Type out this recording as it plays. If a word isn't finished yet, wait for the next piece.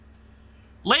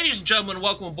Ladies and gentlemen,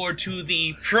 welcome aboard to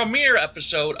the premiere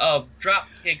episode of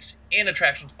Dropkicks and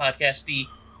Attractions podcast, the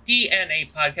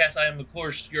DNA podcast. I am, of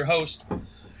course, your host,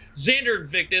 Xander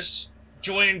Invictus,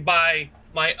 joined by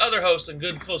my other host and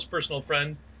good close personal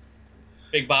friend,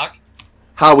 BigBoct.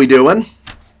 How we doing?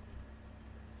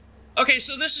 Okay,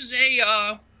 so this is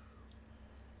a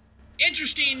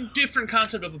interesting, different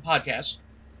concept of a podcast.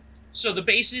 So the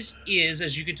basis is,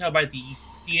 as you can tell by the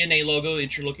DNA logo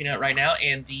that you're looking at right now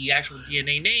and the actual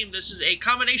DNA name, this is a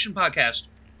combination podcast.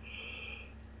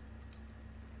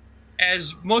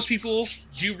 As most people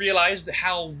do realize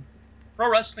how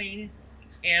pro wrestling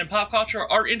and pop culture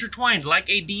are intertwined like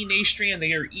a DNA strand.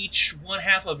 They are each one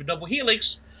half of a double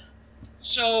helix.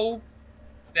 So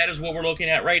that is what we're looking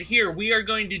at right here. We are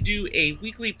going to do a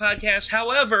weekly podcast.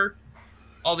 However,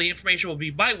 all the information will be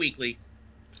bi-weekly.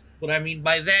 What I mean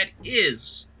by that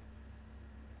is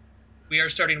we are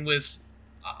starting with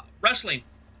wrestling.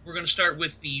 We're going to start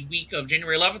with the week of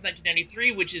January 11th,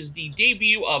 1993, which is the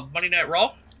debut of Monday Night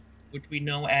Raw, which we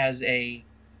know as a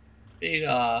big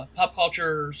pop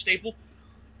culture staple,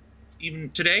 even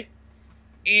today.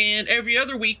 And every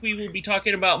other week, we will be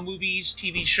talking about movies,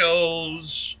 TV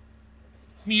shows,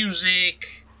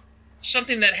 music,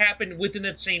 something that happened within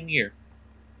that same year.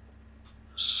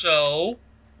 So,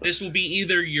 this will be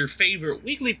either your favorite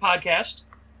weekly podcast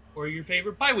or your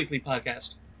favorite bi-weekly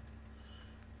podcast.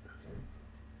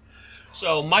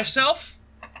 So, myself,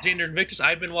 Xander Invictus,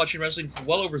 I've been watching wrestling for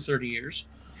well over 30 years.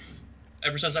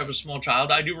 Ever since I was a small child.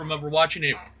 I do remember watching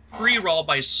it pre-Raw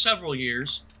by several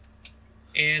years.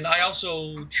 And I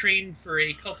also trained for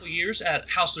a couple years at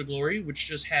House of Glory, which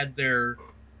just had their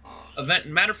event.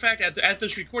 Matter of fact, at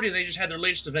this recording, they just had their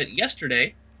latest event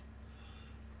yesterday.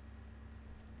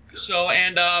 So,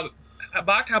 and,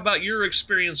 Bach, how about your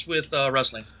experience with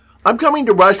wrestling? I'm coming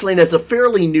to wrestling as a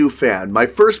fairly new fan. My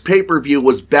first pay-per-view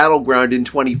was Battleground in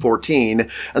 2014,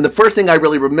 and the first thing I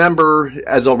really remember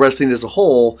as a wrestling as a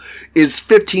whole is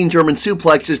 15 German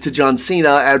suplexes to John Cena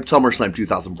at SummerSlam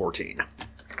 2014.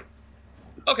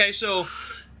 Okay, so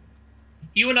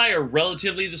you and I are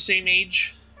relatively the same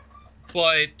age,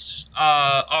 but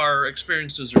our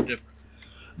experiences are different.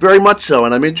 Very much so,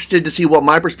 and I'm interested to see what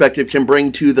my perspective can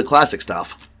bring to the classic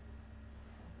stuff.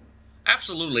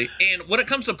 Absolutely. And when it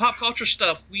comes to pop culture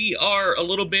stuff, we are a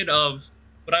little bit of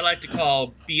what I like to call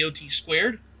BOT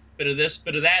squared. Bit of this,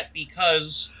 bit of that,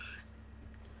 because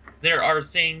there are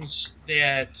things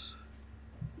that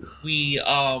we,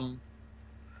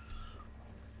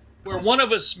 where one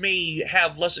of us may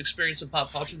have less experience in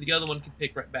pop culture, the other one can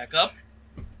pick right back up.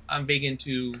 I'm big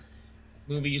into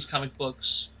movies, comic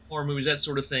books, horror movies, that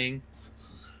sort of thing.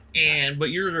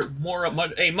 But you're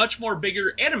a much more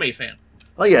bigger anime fan.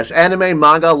 Oh yes, anime,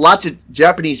 manga, lots of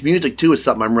Japanese music too is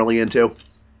something I'm really into.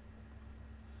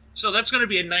 So that's going to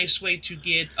be a nice way to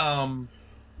get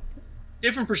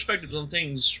different perspectives on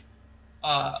things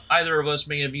either of us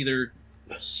may have either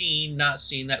seen, not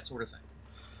seen, that sort of thing.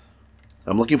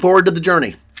 I'm looking forward to the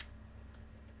journey.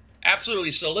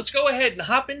 Absolutely. So let's go ahead and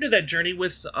hop into that journey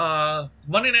with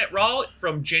Monday Night Raw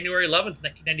from January 11th,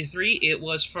 1993. It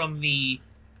was from the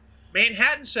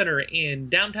Manhattan Center in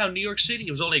downtown New York City.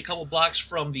 It was only a couple blocks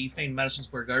from the famed Madison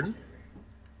Square Garden.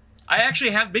 I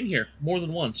actually have been here more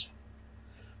than once.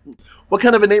 What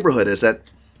kind of a neighborhood is that?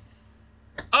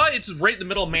 It's right in the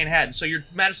middle of Manhattan. So you're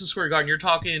Madison Square Garden. You're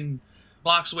talking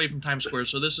blocks away from Times Square.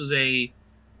 So this is a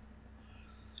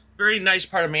very nice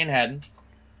part of Manhattan.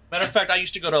 Matter of fact, I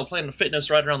used to go to Planet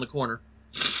Fitness right around the corner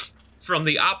from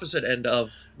the opposite end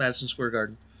of Madison Square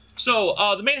Garden. So,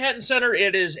 the Manhattan Center,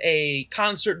 it is a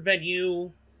concert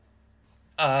venue.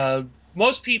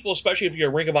 Most people, especially if you're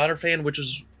a Ring of Honor fan, which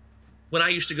is when I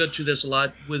used to go to this a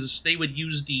lot, they would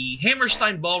use the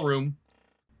Hammerstein Ballroom,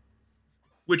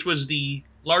 which was the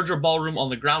larger ballroom on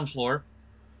the ground floor.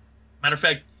 Matter of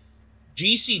fact,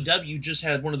 GCW just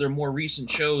had one of their more recent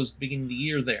shows at the beginning of the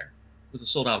year there with a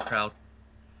sold-out crowd.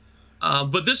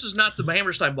 But this is not the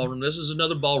Hammerstein Ballroom. This is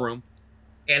another ballroom,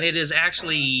 and it is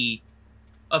actually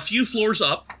a few floors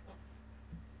up,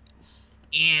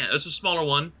 and it's a smaller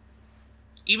one.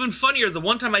 Even funnier, the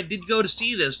one time I did go to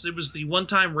see this, it was the one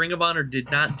time Ring of Honor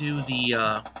did not do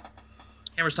the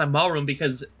Hammerstein Ballroom,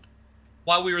 because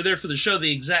while we were there for the show,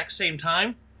 the exact same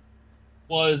time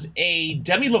was a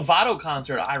Demi Lovato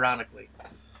concert, ironically.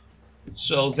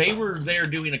 So they were there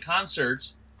doing a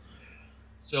concert,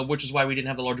 so which is why we didn't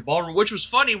have the larger ballroom, which was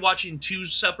funny watching two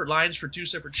separate lines for two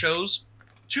separate shows,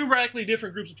 two radically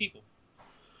different groups of people.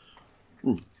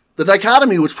 The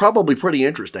dichotomy was probably pretty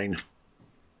interesting.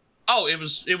 Oh, it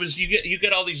was. You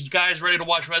get all these guys ready to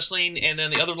watch wrestling, and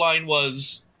then the other line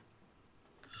was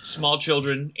small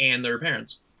children and their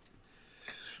parents.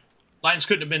 Lines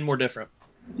couldn't have been more different.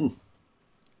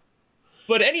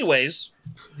 But anyways,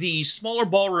 the smaller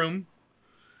ballroom,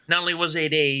 not only was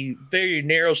it a very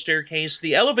narrow staircase,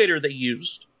 the elevator they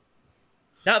used,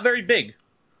 not very big.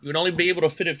 You would only be able to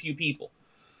fit a few people.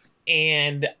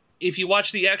 And if you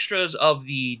watch the extras of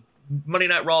the Monday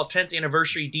Night Raw 10th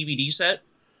anniversary DVD set,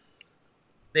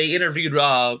 they interviewed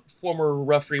former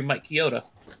referee Mike Chioda.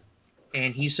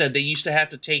 And he said they used to have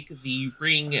to take the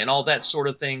ring and all that sort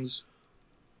of things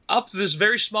up this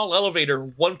very small elevator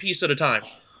one piece at a time.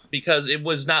 Because it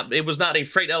was not a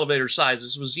freight elevator size.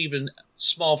 This was even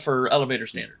small for elevator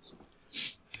standards.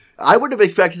 I would have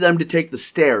expected them to take the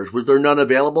stairs. Was there none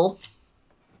available?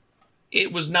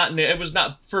 It was not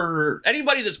for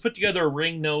anybody that's put together a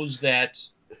ring knows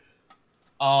that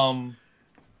one,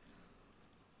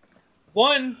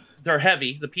 they're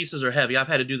heavy. The pieces are heavy. I've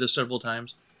had to do this several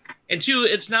times. And two,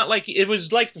 it's not like it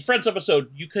was like the Friends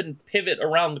episode. You couldn't pivot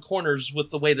around the corners with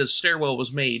the way the stairwell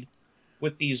was made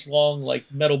with these long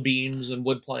like metal beams and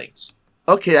wood planks.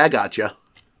 Okay, I gotcha.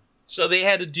 So they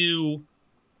had to do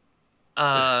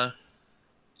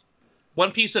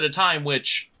one piece at a time,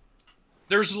 which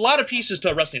there's a lot of pieces to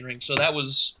a wrestling ring. So that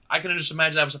was, I can just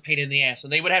imagine that was a pain in the ass.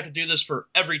 And they would have to do this for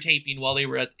every taping while they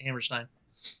were at Hammerstein.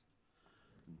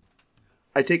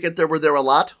 I take it were there a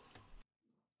lot?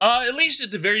 At least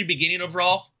at the very beginning of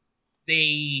Raw,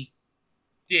 they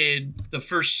did the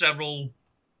first several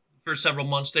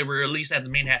months. They were at least at the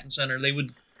Manhattan Center. They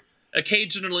would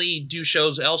occasionally do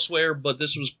shows elsewhere, but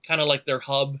this was kind of like their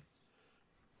hub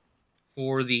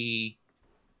for the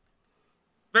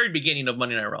very beginning of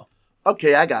Monday Night Raw.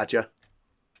 Okay, I gotcha.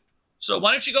 So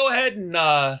why don't you go ahead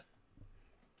and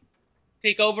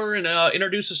take over and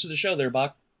introduce us to the show there,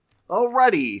 Bach.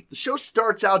 Alrighty, the show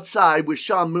starts outside with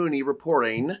Sean Mooney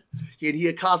reporting he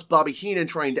accosts Bobby Heenan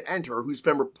trying to enter, who's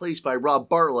been replaced by Rob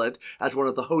Bartlett as one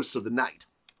of the hosts of the night.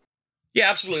 Yeah,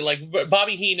 absolutely. Like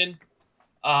Bobby Heenan,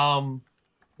 one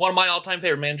of my all-time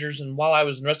favorite managers, and while I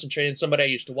was in wrestling training, somebody I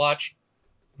used to watch.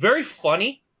 Very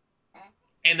funny,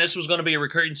 and this was going to be a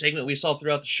recurring segment we saw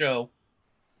throughout the show,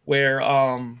 where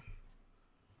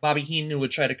Bobby Heenan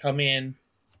would try to come in,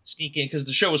 sneak in, because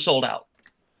the show was sold out.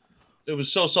 It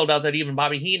was so sold out that even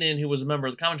Bobby Heenan, who was a member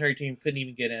of the commentary team, couldn't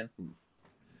even get in.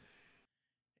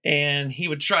 And he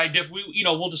would try different.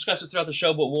 We'll discuss it throughout the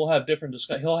show, but we'll have different.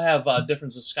 He'll have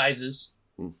different disguises.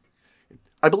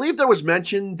 I believe there was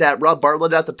mention that Rob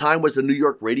Bartlett at the time was a New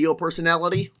York radio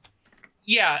personality.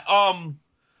 Yeah. I'm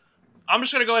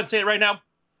just gonna go ahead and say it right now.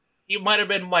 He might have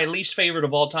been my least favorite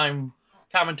of all time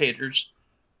commentators,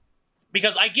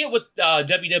 because I get what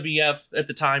WWF at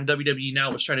the time, WWE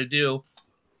now, was trying to do.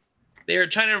 They were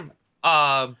trying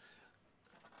to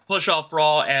push off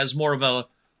Raw as more of a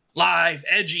live,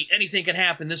 edgy, anything can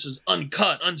happen. This is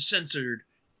uncut, uncensored.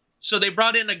 So they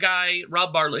brought in a guy,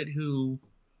 Rob Bartlett, who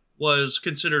was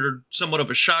considered somewhat of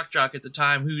a shock jock at the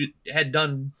time, who had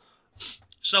done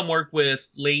some work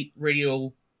with late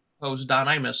radio host Don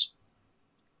Imus.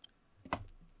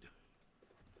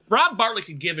 Rob Bartlett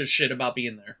could give a shit about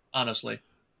being there, honestly.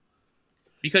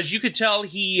 Because you could tell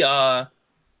he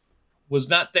was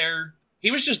not there.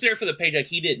 He was just there for the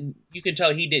paycheck. You can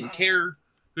tell he didn't care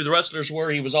who the wrestlers were.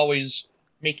 He was always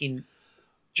making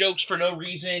jokes for no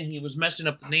reason. He was messing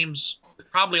up the names,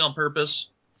 probably on purpose.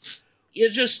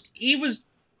 It was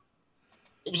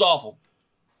awful.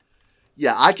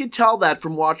 Yeah, I could tell that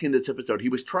from watching this episode. He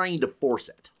was trying to force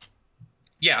it.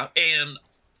 Yeah, and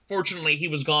fortunately, he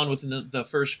was gone within the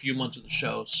first few months of the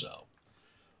show, so.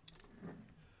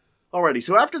 Alrighty,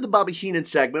 so after the Bobby Heenan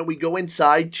segment, we go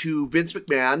inside to Vince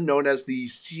McMahon, known as the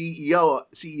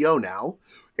CEO now,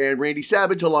 and Randy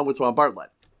Savage, along with Ron Bartlett.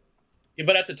 Yeah,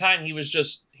 but at the time, he was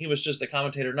just a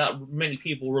commentator. Not many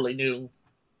people really knew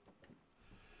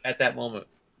at that moment.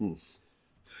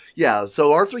 Yeah,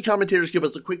 so our three commentators give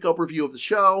us a quick overview of the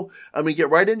show, and we get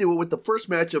right into it with the first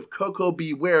match of Koko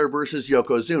B. Ware versus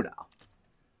Yokozuna.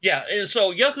 Yeah, and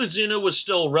so Yokozuna was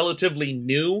still relatively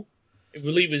new. I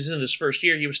believe he was in his first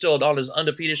year. He was still on his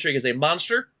undefeated streak as a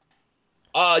monster.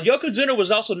 Yokozuna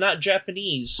was also not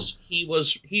Japanese.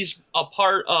 He's a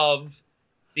part of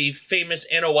the famous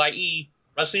NOYE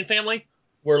wrestling family,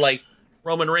 where like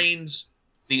Roman Reigns,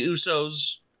 the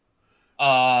Usos,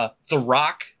 The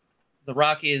Rock. The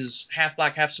Rock is half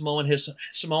black, half Samoan. His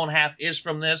Samoan half is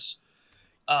from this.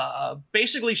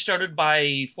 Basically started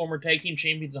by former tag team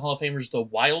champions and Hall of Famers, the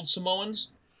Wild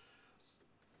Samoans.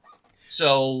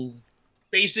 So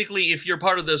basically, if you're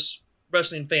part of this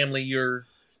wrestling family,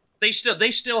 they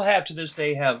still have to this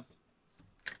day have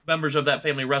members of that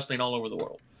family wrestling all over the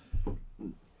world.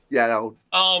 Yeah, no.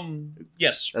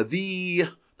 Yes. The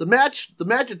The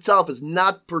match itself is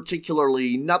not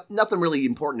particularly, nothing really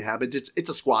important happens. It's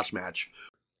a squash match.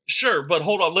 Sure, but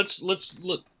hold on.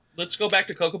 Let's go back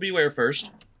to Coco Beware first.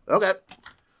 Okay.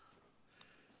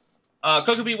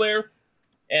 Coco Beware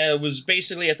was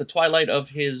basically at the twilight of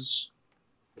his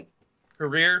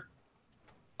career.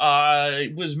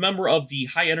 Was member of the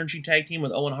high energy tag team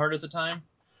with Owen Hart at the time.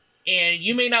 And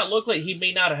you may not look like he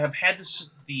may not have had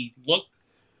the look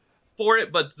for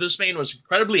it, but this man was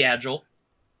incredibly agile.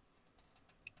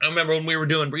 I remember when we were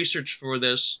doing research for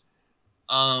this,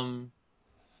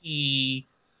 he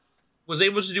was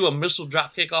able to do a missile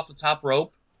drop kick off the top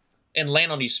rope and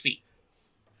land on his feet.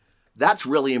 That's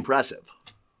really impressive.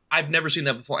 I've never seen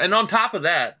that before. And on top of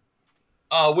that,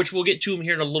 which we'll get to him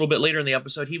here in a little bit later in the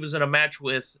episode, he was in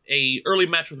a early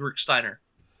match with Rick Steiner.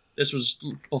 This was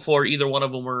before either one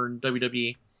of them were in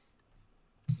WWE.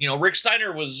 You know, Rick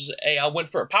Steiner went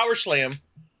for a power slam.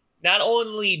 Not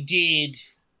only did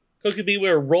Coco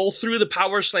Beware roll through the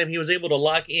power slam, he was able to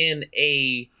lock in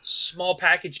a small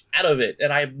package out of it,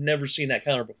 and I've never seen that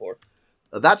counter before.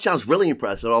 That sounds really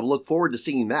impressive. I'll look forward to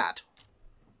seeing that.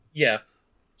 Yeah.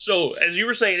 So, as you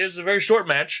were saying, it was a very short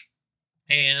match.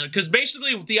 And because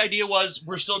basically the idea was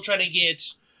we're still trying to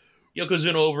get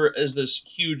Yokozuna over as this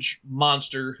huge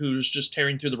monster who's just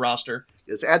tearing through the roster.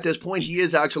 Yes, at this point, he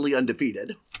is actually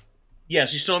undefeated.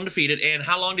 Yes, he's still undefeated. And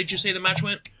how long did you say the match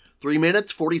went? 3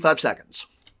 minutes, 45 seconds.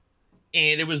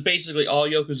 And it was basically all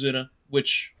Yokozuna,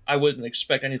 which I wouldn't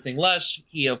expect anything less.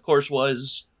 He, of course,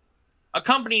 was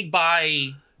accompanied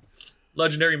by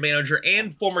legendary manager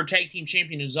and former tag team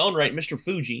champion in his own right, Mr.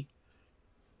 Fuji.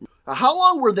 How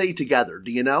long were they together?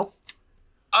 Do you know?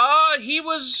 He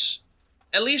was,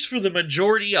 at least for the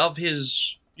majority of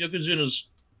Yokozuna's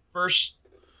first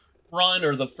run,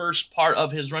 or the first part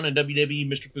of his run in WWE,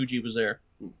 Mr. Fuji was there.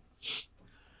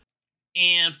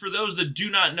 And for those that do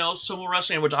not know sumo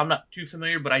wrestling, which I'm not too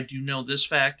familiar, but I do know this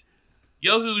fact,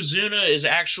 Yokozuna is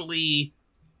actually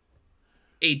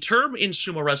a term in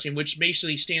sumo wrestling which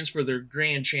basically stands for their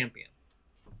grand champion.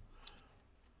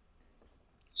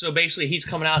 So basically he's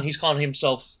coming out and he's calling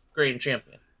himself grand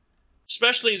champion.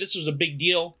 Especially this was a big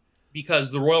deal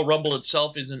because the Royal Rumble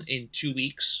itself isn't in 2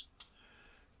 weeks.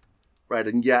 Right,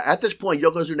 and yeah, at this point,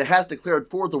 Yokozuna has declared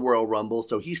for the Royal Rumble,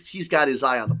 so he's got his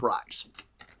eye on the prize.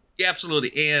 Yeah,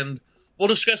 absolutely, and we'll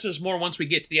discuss this more once we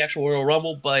get to the actual Royal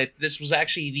Rumble, but this was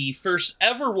actually the first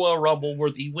ever Royal Rumble where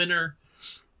the winner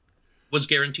was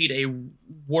guaranteed a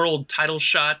world title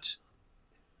shot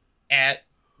at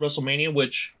WrestleMania,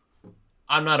 which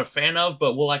I'm not a fan of,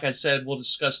 but like I said, we'll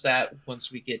discuss that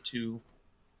once we get to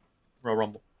Royal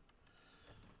Rumble.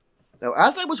 Now,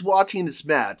 as I was watching this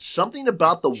match, something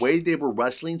about the way they were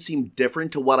wrestling seemed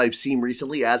different to what I've seen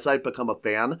recently as I've become a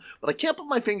fan, but I can't put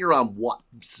my finger on what.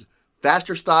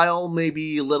 Faster style,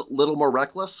 maybe a little more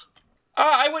reckless?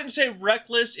 I wouldn't say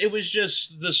reckless. It was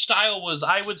just, the style was,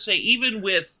 I would say, even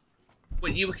with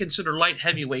what you would consider light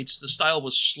heavyweights, the style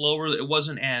was slower. It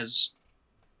wasn't as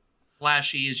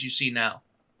flashy as you see now.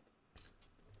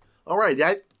 All right.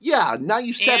 Yeah, now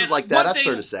you said it like that. That's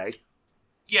fair to say.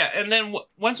 Yeah, and then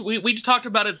once we talked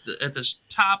about it at this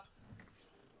top,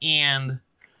 and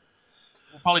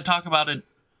we'll probably talk about it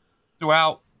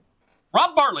throughout.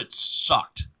 Rob Bartlett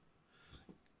sucked.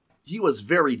 He was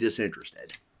very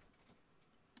disinterested.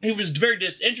 He was very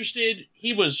disinterested.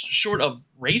 He was short of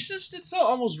racist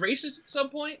almost racist at some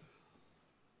point.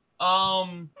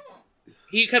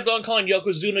 He kept on calling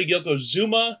Yokozuna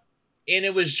Yokozuma, and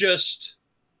it was just,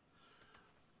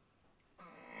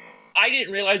 I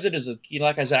didn't realize it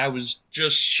like I said, I was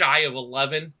just shy of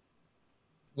 11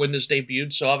 when this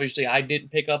debuted, so obviously I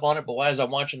didn't pick up on it, but as I'm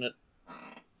watching it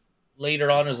later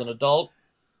on as an adult,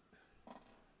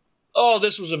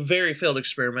 this was a very failed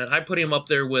experiment. I put him up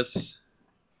there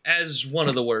as one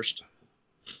of the worst.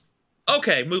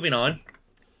 Okay, moving on.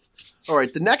 All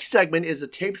right, the next segment is a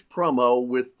taped promo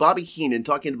with Bobby Heenan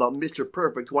talking about Mr.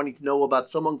 Perfect, wanting to know about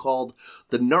someone called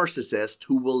the Narcissist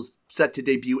who was set to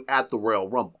debut at the Royal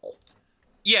Rumble.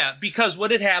 Yeah, because what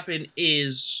had happened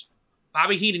is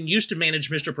Bobby Heenan used to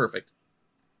manage Mr. Perfect.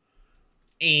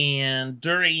 And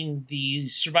during the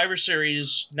Survivor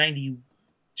Series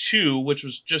 92, which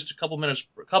was just a couple months,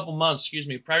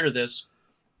 prior to this,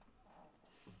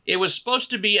 it was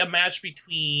supposed to be a match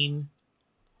between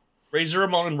Razor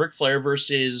Ramon and Ric Flair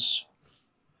versus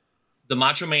the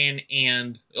Macho Man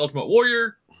and the Ultimate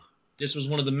Warrior. This was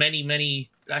one of the many, many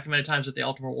documented times that the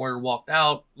Ultimate Warrior walked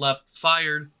out, left,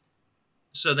 fired.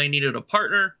 So they needed a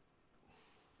partner.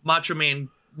 Macho Man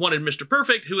wanted Mr.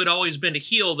 Perfect, who had always been a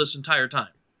heel this entire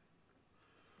time.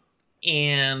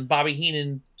 And Bobby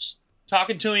Heenan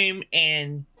talking to him,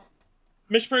 and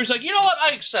Mr. Perfect's like, you know what,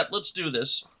 I accept, let's do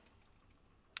this.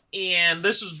 And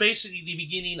this was basically the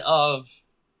beginning of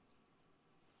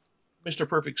Mr.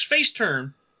 Perfect's face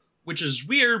turn, which is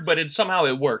weird, but somehow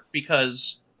it worked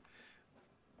because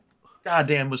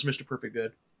goddamn was Mr. Perfect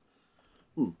good.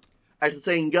 As the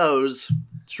saying goes,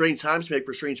 strange times make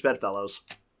for strange bedfellows.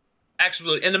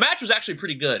 Absolutely. And the match was actually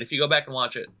pretty good if you go back and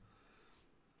watch it.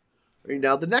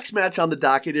 Now, the next match on the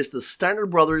docket is the Steiner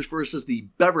Brothers versus the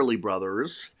Beverly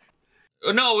Brothers.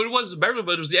 No, it was the Beverly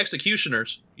Brothers, it was the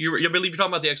Executioners. You believe you're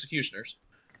talking about the Executioners.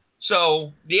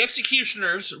 So, the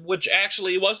Executioners, which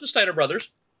actually was the Steiner Brothers,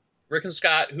 Rick and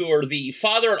Scott, who are the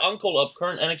father and uncle of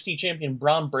current NXT champion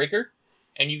Braun Breaker.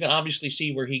 And you can obviously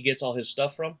see where he gets all his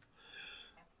stuff from.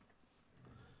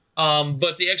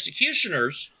 But the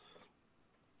Executioners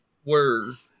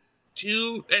were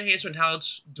two enhancement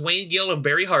talents, Dwayne Gill and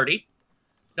Barry Hardy.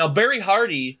 Now, Barry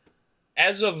Hardy,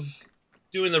 as of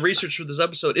doing the research for this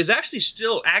episode, is actually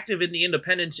still active in the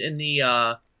independents in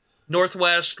the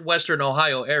Northwest, Western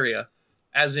Ohio area.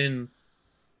 As in,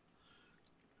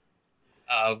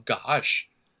 gosh.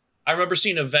 I remember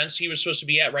seeing events he was supposed to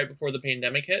be at right before the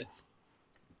pandemic hit.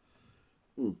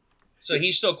 So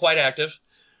he's still quite active.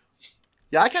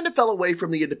 Yeah, I kind of fell away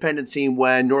from the independent scene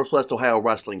when Northwest Ohio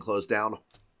Wrestling closed down.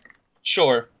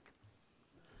 Sure.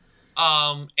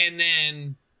 And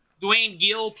then Dwayne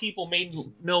Gill, people may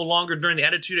no longer during the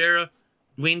Attitude Era.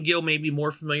 Dwayne Gill may be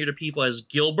more familiar to people as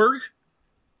Gillberg,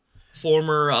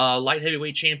 former light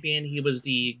heavyweight champion. He was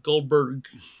the Goldberg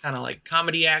kind of like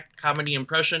comedy act, comedy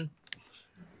impression.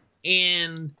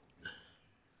 And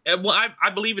I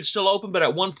believe it's still open, but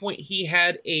at one point he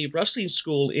had a wrestling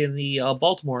school in the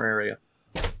Baltimore area.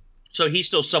 So he's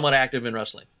still somewhat active in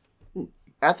wrestling.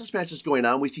 As this match is going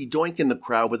on, we see Doink in the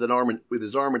crowd with his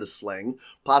arm in a sling,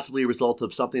 possibly a result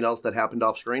of something else that happened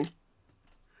off screen.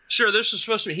 Sure, this was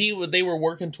supposed to be they were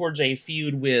working towards a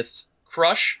feud with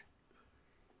Crush.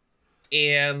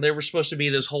 And there was supposed to be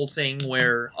this whole thing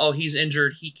where, oh, he's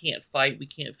injured, he can't fight, we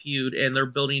can't feud, and they're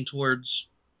building towards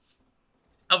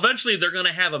eventually they're going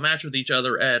to have a match with each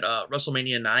other at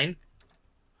WrestleMania 9.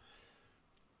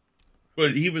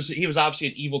 But he was obviously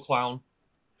an evil clown.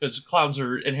 Because clowns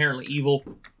are inherently evil.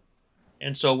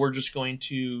 And so we're just going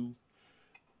to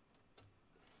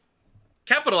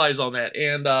capitalize on that.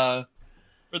 And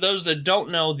for those that don't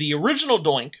know, the original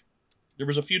Doink, there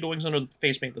was a few Doinks under the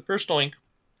face paint. The first Doink,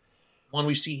 one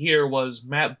we see here, was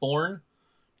Matt Bourne,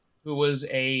 who was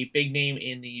a big name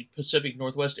in the Pacific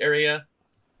Northwest area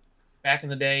back in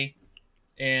the day.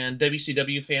 And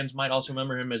WCW fans might also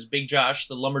remember him as Big Josh,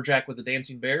 the lumberjack with the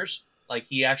dancing bears. Like,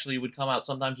 he actually would come out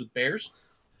sometimes with bears.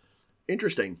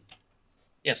 Interesting.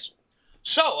 Yes.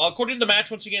 So, according to the match,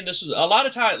 once again, this is a lot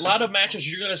of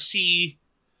matches you're going to see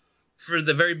for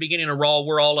the very beginning of Raw.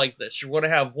 We're all like this. You're going to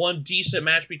have one decent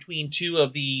match between two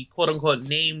of the quote-unquote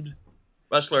named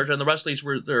wrestlers, and the wrestlers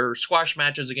were their squash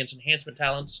matches against enhancement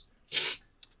talents.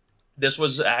 This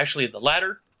was actually the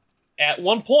latter. At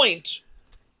one point,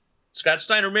 Scott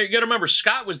Steiner, you got to remember,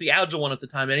 Scott was the agile one at the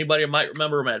time. Anybody might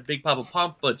remember him at Big Papa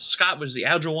Pump, but Scott was the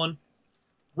agile one.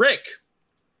 Rick,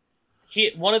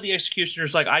 one of the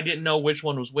Executioners, like, I didn't know which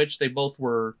one was which. They both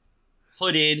were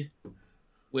hooded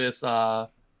with,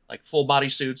 like, full body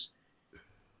suits.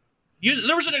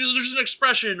 There's an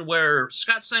expression where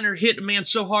Scott Steiner hit a man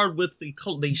so hard with the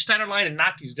Steiner line and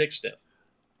knocked his dick stiff.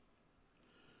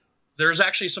 There's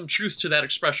actually some truth to that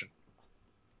expression.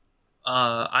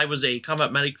 I was a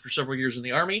combat medic for several years in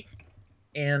the Army,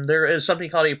 and there is something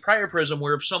called a priapism,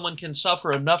 where if someone can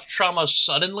suffer enough trauma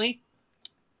suddenly,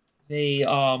 they,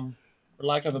 for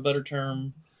lack of a better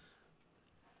term,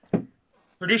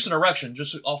 produce an erection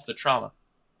just off the trauma.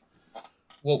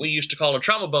 What we used to call a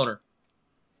trauma boner.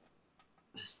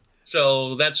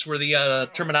 So that's where the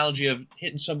terminology of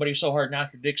hitting somebody so hard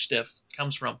knock your dick stiff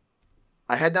comes from.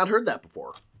 I had not heard that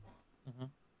before. Mm-hmm.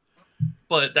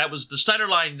 But that was the Steiner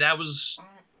line. That was,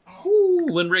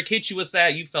 when Rick hit you with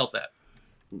that, you felt that.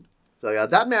 So yeah,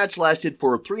 that match lasted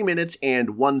for 3 minutes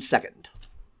and 1 second.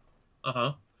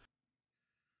 Uh-huh.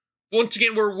 Once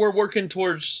again, we're working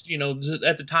towards,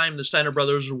 at the time, the Steiner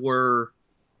brothers were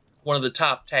one of the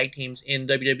top tag teams in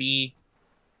WWE.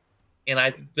 And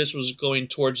I think this was going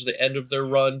towards the end of their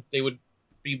run. They would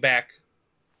be back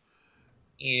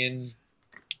in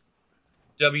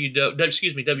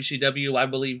WCW, I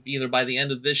believe, either by the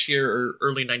end of this year or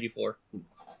early 94.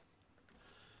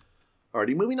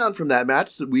 Alrighty, moving on from that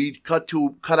match, we cut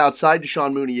outside to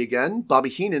Sean Mooney again. Bobby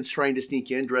Heenan's trying to sneak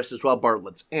in, dressed as Rob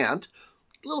Bartlett's aunt.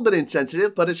 A little bit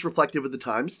insensitive, but it's reflective of the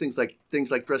times. Things like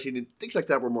dressing and things like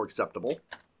that were more acceptable.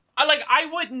 I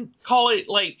wouldn't call it,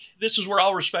 this is where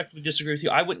I'll respectfully disagree with you.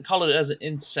 I wouldn't call it as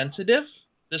insensitive.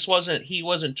 He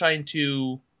wasn't trying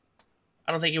to,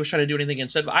 I don't think he was trying to do anything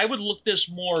instead. But I would look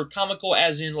this more comical,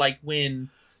 as in like when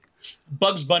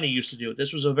Bugs Bunny used to do it.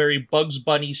 This was a very Bugs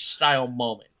Bunny style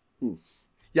moment.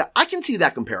 Yeah, I can see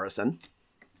that comparison.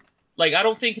 Like, I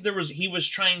don't think he was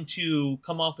trying to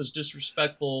come off as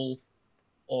disrespectful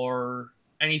or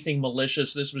anything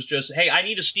malicious. This was just, hey, I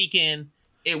need to sneak in.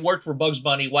 It worked for Bugs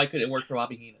Bunny. Why couldn't it work for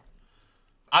Bobby Heenan?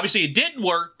 Obviously, it didn't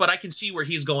work, but I can see where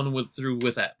he's going through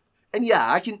with that. And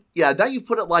now you've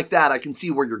put it like that, I can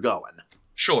see where you're going.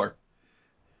 Sure.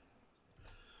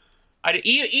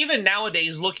 Even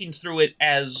nowadays, looking through it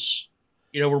as,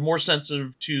 we're more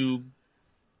sensitive to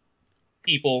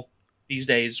people these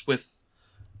days with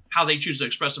how they choose to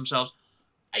express themselves.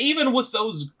 Even with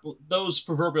those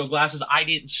proverbial glasses, I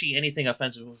didn't see anything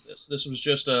offensive with this. This was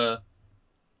just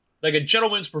like a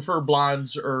gentleman's prefer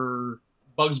blondes or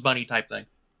Bugs Bunny type thing.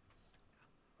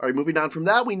 All right, moving on from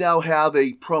that, we now have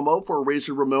a promo for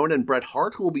Razor Ramon and Bret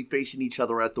Hart, who will be facing each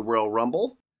other at the Royal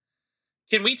Rumble.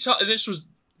 Can we talk? This was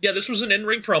an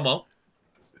in-ring promo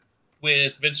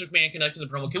with Vince McMahon conducting the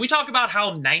promo. Can we talk about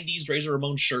how 90s Razor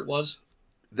Ramon's shirt was?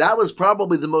 That was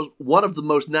probably one of the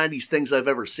most 90s things I've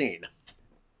ever seen.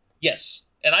 Yes,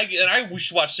 and I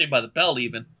should watch Saved by the Bell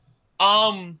even.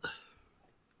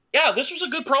 Yeah, this was a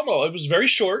good promo. It was very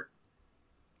short.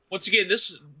 Once again,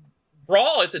 this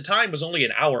Raw at the time was only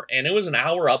an hour, and it was an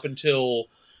hour up until,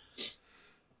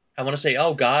 I want to say,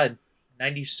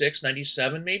 96,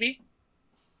 97 maybe?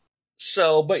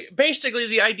 So, but basically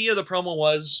the idea of the promo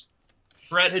was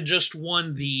Bret had just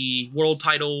won the world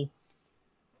title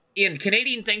in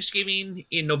Canadian Thanksgiving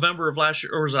in November of last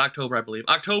year, or was it October, I believe.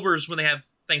 October is when they have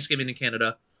Thanksgiving in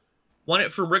Canada. Won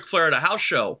it from Ric Flair at a house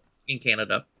show in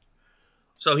Canada.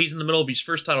 So he's in the middle of his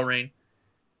first title reign.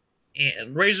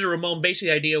 And Razor Ramon, basically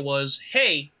the idea was,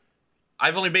 hey,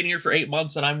 I've only been here for 8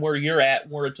 months and I'm where you're at,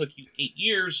 where it took you 8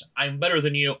 years. I'm better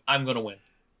than you. I'm going to win.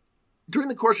 During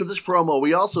the course of this promo,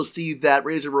 we also see that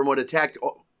Razor Ramon attacked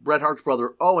Bret Hart's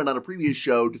brother Owen on a previous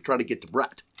show to try to get to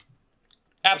Bret.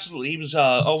 Absolutely. He was,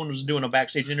 Owen was doing a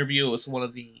backstage interview with one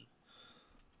of the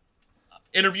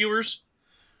interviewers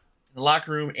in the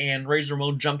locker room, and Razor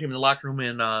Ramon jumped him in the locker room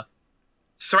and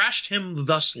thrashed him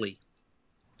thusly.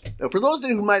 Now, for those of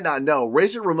you who might not know,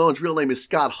 Razor Ramon's real name is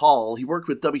Scott Hall. He worked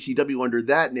with WCW under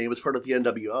that name as part of the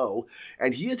NWO,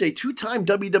 and he is a two-time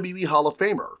WWE Hall of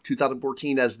Famer.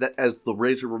 2014 as the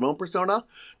Razor Ramon persona,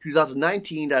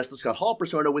 2019 as the Scott Hall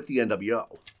persona with the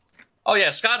NWO. Oh yeah,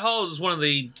 Scott Hall is one of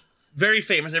the very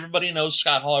famous. Everybody knows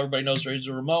Scott Hall. Everybody knows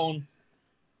Razor Ramon.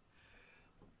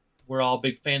 We're all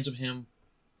big fans of him,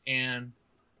 and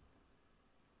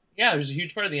yeah, he was a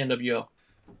huge part of the NWO.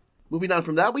 Moving on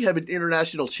from that, we have an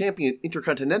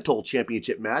Intercontinental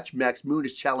Championship match. Max Moon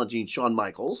is challenging Shawn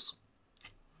Michaels.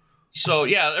 So,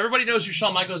 yeah, everybody knows who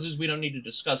Shawn Michaels is. We don't need to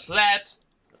discuss that.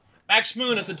 Max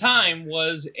Moon at the time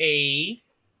was a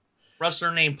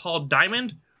wrestler named Paul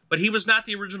Diamond, but he was not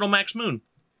the original Max Moon.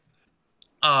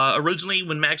 Originally,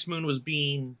 when Max Moon was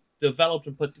being developed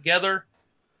and put together,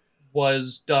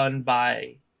 was done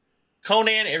by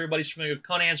Conan. Everybody's familiar with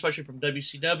Conan, especially from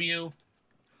WCW.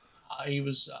 He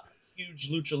was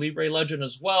huge Lucha Libre legend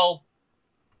as well.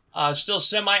 Still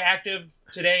semi-active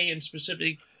today in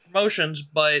specific promotions,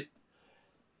 but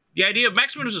the idea of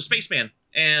Max Moon was a spaceman,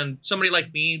 and somebody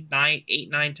like me, 8,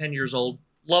 9, 10 years old,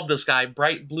 loved this guy,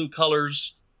 bright blue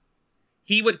colors.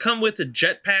 He would come with a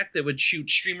jetpack that would shoot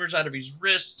streamers out of his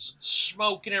wrists,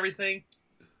 smoke and everything.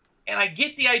 And I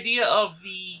get the idea of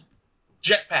the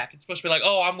jetpack. It's supposed to be like,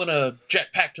 oh, I'm going to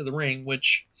jetpack to the ring,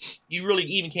 which you really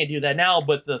even can't do that now.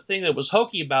 But the thing that was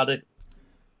hokey about it,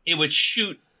 it would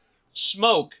shoot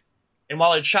smoke. And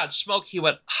while it shot smoke, he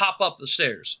would hop up the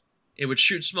stairs. It would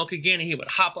shoot smoke again, and he would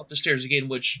hop up the stairs again,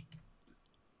 which,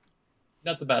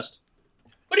 not the best.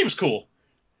 But he was cool.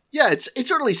 Yeah, it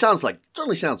certainly sounds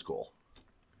cool.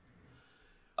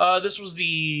 This was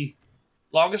the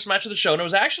longest match of the show, and it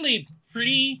was actually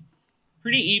pretty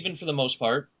even for the most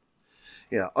part.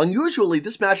 Yeah, unusually,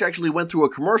 this match actually went through a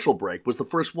commercial break, was the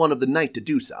first one of the night to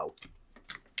do so.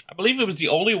 I believe it was the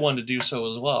only one to do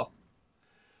so as well.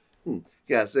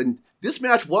 Yes, and this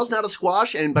match was not a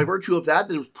squash, and by virtue of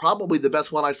that, it was probably the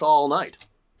best one I saw all night.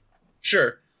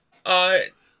 Sure. Paul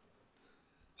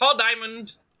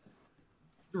Diamond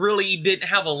really didn't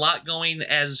have a lot going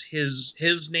as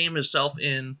his name himself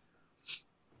in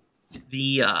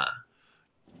the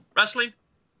wrestling.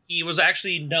 He was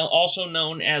actually also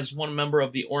known as one member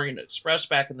of the Orient Express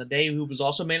back in the day, who was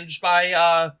also managed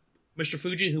by Mr.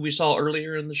 Fuji, who we saw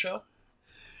earlier in the show.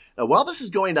 Now, while this is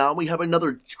going on, we have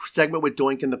another segment with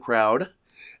Doink in the crowd,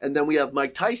 and then we have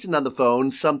Mike Tyson on the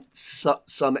phone, some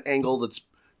angle that's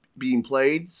being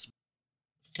played.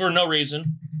 For no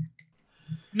reason.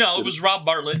 No, it was Rob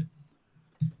Bartlett.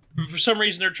 For some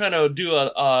reason, they're trying to do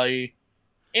a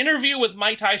interview with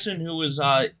Mike Tyson, who was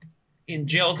in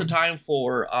jail at the time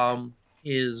for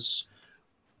his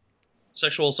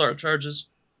sexual assault charges.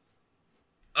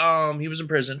 He was in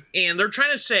prison, and they're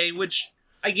trying to say, which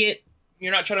I get,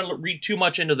 you're not trying to read too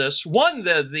much into this. One,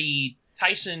 the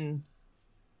Tyson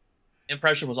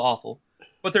impression was awful,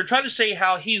 but they're trying to say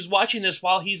how he's watching this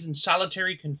while he's in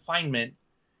solitary confinement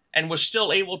and was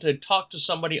still able to talk to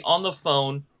somebody on the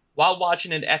phone while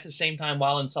watching it at the same time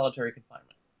while in solitary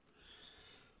confinement.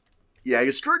 Yeah,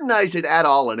 you scrutinize it at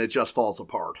all and it just falls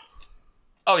apart.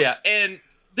 Oh, yeah, and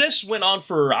this went on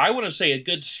for, I want to say, a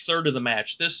good third of the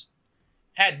match. This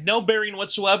had no bearing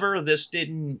whatsoever. This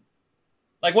didn't...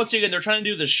 Like, once again, they're trying to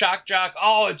do the shock jock.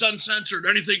 Oh, it's uncensored.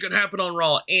 Anything could happen on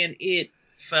Raw. And it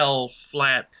fell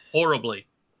flat horribly.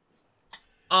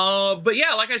 But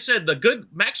yeah, like I said,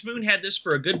 Max Moon had this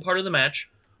for a good part of the match.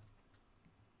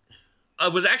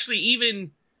 Was actually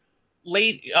even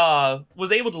late,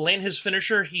 was able to land his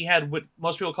finisher. He had what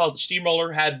most people call it the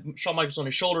steamroller, had Shawn Michaels on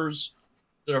his shoulders,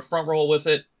 did a front roll with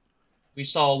it. We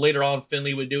saw later on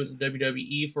Finlay would do it in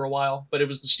WWE for a while, but it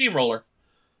was the steamroller.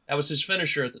 That was his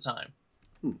finisher at the time.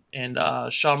 And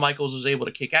Shawn Michaels was able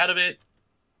to kick out of it.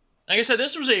 Like I said,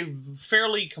 this was a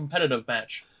fairly competitive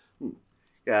match.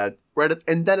 Yeah,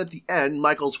 and then at the end,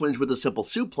 Michaels wins with a simple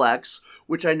suplex,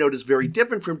 which I noticed very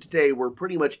different from today, where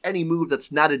pretty much any move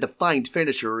that's not a defined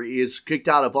finisher is kicked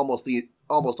out of almost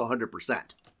 100%.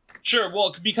 Sure,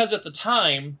 well, because at the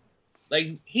time,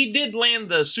 like, he did land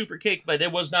the super kick, but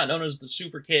it was not known as the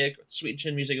super kick or sweet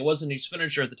chin music. It wasn't his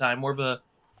finisher at the time, more of a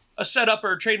setup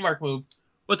or a trademark move.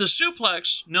 But the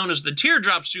suplex, known as the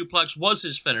teardrop suplex, was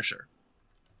his finisher.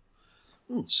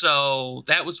 So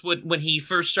that was when he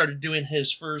first started doing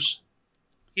his first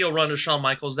heel run to Shawn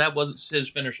Michaels. That was his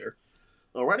finisher.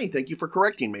 Alrighty, thank you for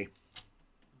correcting me.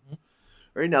 All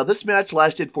right, now this match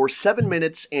lasted for 7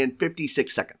 minutes and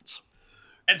 56 seconds.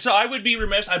 And so I would be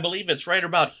remiss, I believe it's right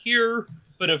about here,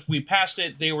 but if we passed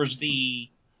it, there was the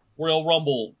Royal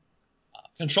Rumble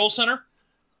Control Center.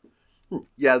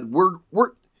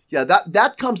 Yeah,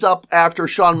 that comes up after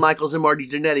Shawn Michaels and Marty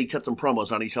Jannetty cut some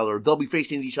promos on each other. They'll be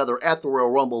facing each other at the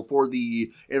Royal Rumble for the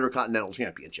Intercontinental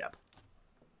Championship.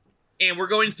 And we're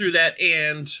going through that,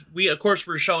 and we, of course,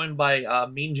 were shown by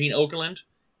Mean Gene Okerlund.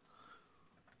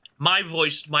 My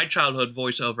childhood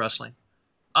voice of wrestling.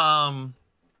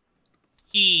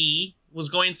 He was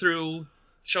going through,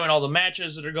 showing all the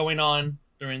matches that are going on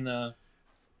during the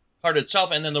card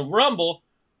itself, and then the Rumble,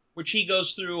 which he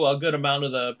goes through a good amount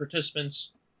of the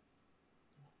participants.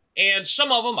 And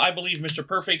some of them, I believe Mr.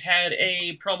 Perfect had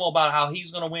a promo about how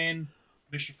he's going to win.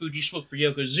 Mr. Fuji spoke for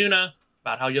Yokozuna,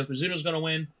 about how Yokozuna's going to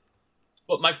win.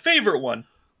 But my favorite one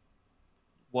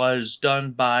was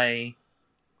done by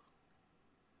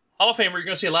Hall of Famer. You're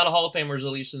going to see a lot of Hall of Famers,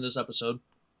 at least in this episode.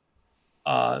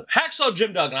 Hacksaw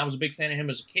Jim Duggan. I was a big fan of him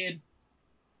as a kid.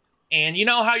 And you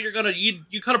know how you're going to...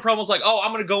 You cut a promo like, oh,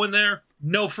 I'm going to go in there,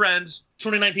 no friends,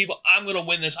 29 people, I'm going to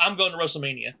win this, I'm going to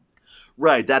WrestleMania.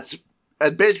 Right, that's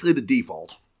basically the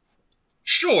default.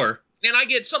 Sure. And I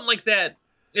get something like that.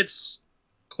 It's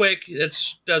quick. It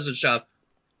does its job.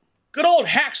 Good old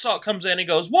Hacksaw comes in and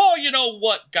goes, well, you know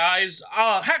what, guys?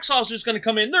 Hacksaw's just going to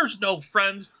come in. There's no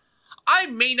friends. I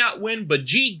may not win, but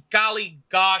gee golly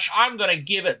gosh, I'm going to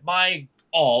give it my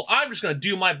all. I'm just going to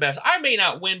do my best. I may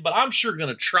not win, but I'm sure going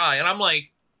to try. And I'm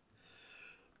like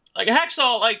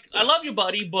Hacksaw, like, I love you,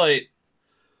 buddy, but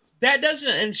that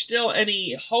doesn't instill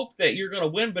any hope that you're going to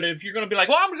win. But if you're going to be like,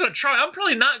 well, I'm going to try, I'm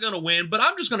probably not going to win, but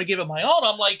I'm just going to give it my all. And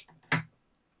I'm like,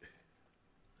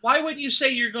 why wouldn't you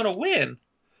say you're going to win?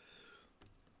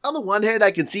 On the one hand,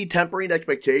 I can see tempering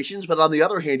expectations, but on the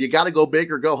other hand, you got to go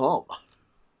big or go home.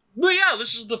 But yeah,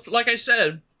 this is like I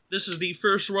said, this is the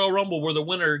first Royal Rumble where the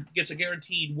winner gets a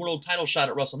guaranteed world title shot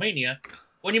at WrestleMania.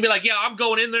 When you be like, yeah, I'm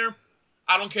going in there.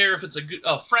 I don't care if it's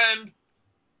a friend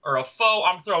or a foe.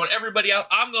 I'm throwing everybody out.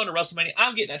 I'm going to WrestleMania.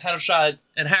 I'm getting that title shot.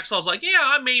 And Hacksaw's like, yeah,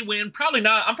 I may win. Probably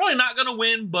not. I'm probably not going to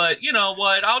win, but you know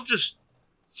what? I'll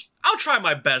try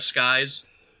my best, guys.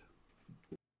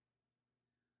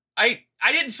 I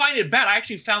didn't find it bad. I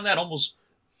actually found that almost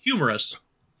humorous.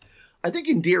 I think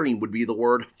endearing would be the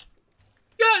word.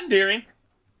 Yeah, endearing.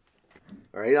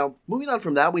 All right, now, moving on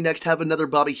from that, we next have another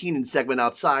Bobby Heenan segment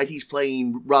outside. He's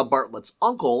playing Rob Bartlett's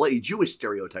uncle, a Jewish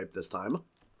stereotype this time.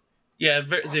 Yeah,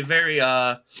 the very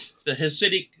the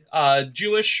Hasidic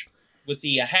Jewish with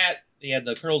the hat. He had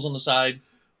the curls on the side.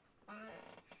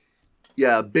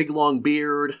 Yeah, big long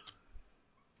beard.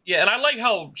 Yeah, and I like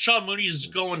how Sean Mooney's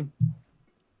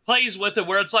plays with it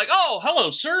where it's like, oh, hello,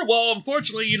 sir. Well,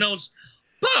 unfortunately, it's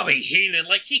Bobby Heenan.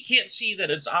 Like, he can't see that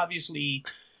it's obviously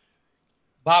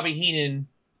Bobby Heenan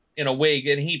in a wig,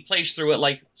 and he plays through it,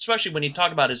 like, especially when he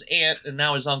talked about his aunt and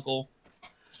now his uncle,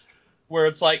 where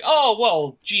it's like, oh,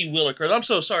 well, gee willikers, I'm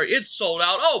so sorry, it's sold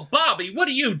out. Oh, Bobby, what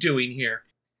are you doing here?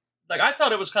 Like, I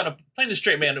thought it was kind of, playing the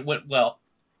straight man, it went well.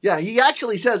 Yeah, he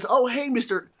actually says, oh, hey,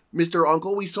 Mr.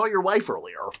 Uncle, we saw your wife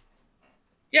earlier.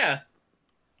 Yeah.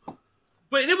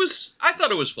 But I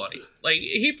thought it was funny. Like,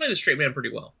 he played the straight man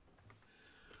pretty well.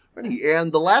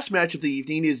 And the last match of the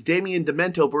evening is Damien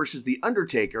Demento versus The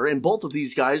Undertaker, and both of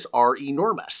these guys are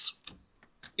enormous.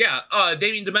 Yeah,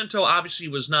 Damien Demento obviously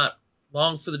was not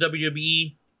long for the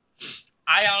WWE.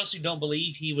 I honestly don't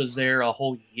believe he was there a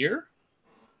whole year.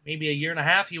 Maybe a year and a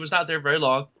half. He was not there very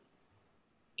long.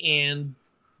 And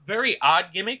very odd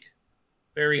gimmick.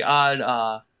 Very odd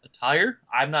attire.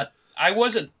 I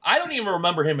don't even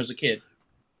remember him as a kid.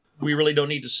 We really don't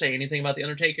need to say anything about The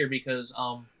Undertaker because,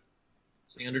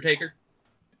 it's The Undertaker.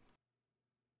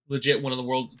 Legit one of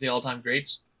the all-time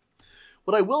greats.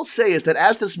 What I will say is that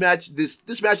as this match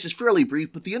is fairly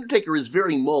brief, but The Undertaker is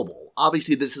very mobile.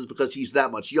 Obviously, this is because he's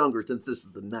that much younger since this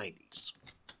is the 90s.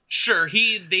 Sure,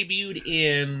 he debuted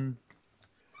in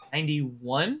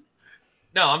 91?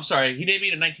 No, I'm sorry, he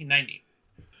debuted in 1990.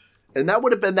 And that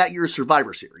would have been that year's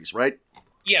Survivor Series, right?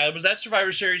 Yeah, it was that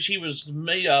Survivor Series. He was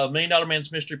Million Dollar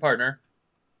Man's mystery partner.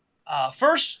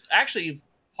 First, actually,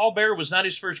 Paul Bearer was not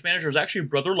his first manager. It was actually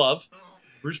Brother Love,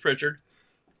 Bruce Pritchard.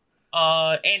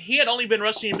 And he had only been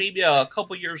wrestling maybe a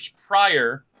couple years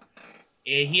prior.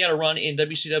 He had a run in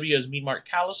WCW as Mean Mark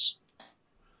Callis.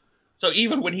 So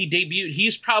even when he debuted,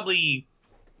 he's probably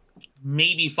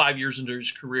maybe 5 years into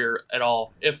his career at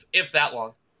all, if that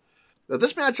long. Now,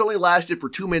 this match only lasted for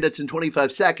 2 minutes and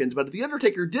 25 seconds, but The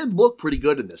Undertaker did look pretty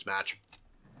good in this match.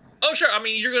 Oh, sure. I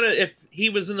mean, if he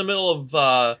was in the middle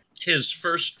of his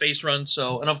first face run,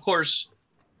 and of course,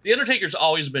 The Undertaker's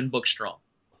always been booked strong.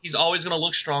 He's always going to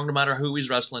look strong no matter who he's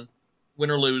wrestling, win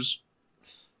or lose.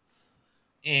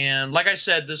 And like I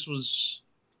said, this was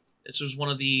one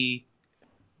of the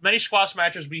many squash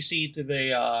matches we see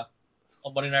today on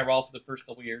Monday Night Raw for the first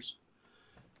couple years.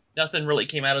 Nothing really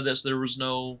came out of this. There was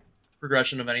no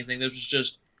progression of anything. This was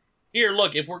just, here,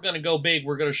 look, if we're going to go big,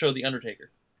 we're going to show The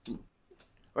Undertaker.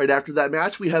 Right after that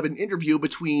match, we have an interview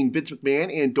between Vince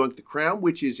McMahon and Doink the Clown,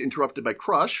 which is interrupted by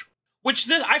Crush.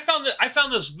 I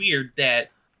found this weird that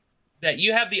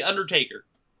you have The Undertaker,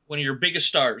 one of your biggest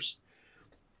stars,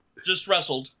 just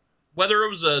wrestled, whether it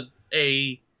was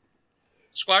a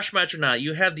squash match or not,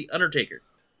 you have The Undertaker.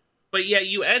 But yet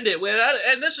you end it with,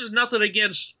 and this is nothing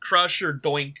against Crush or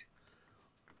Doink,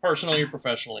 personally or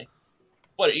professionally,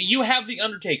 but you have The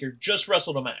Undertaker just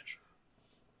wrestled a match.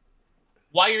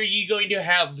 Why are you going to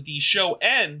have the show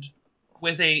end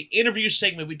with a interview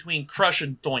segment between Crush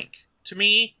and Doink? To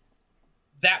me,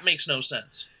 that makes no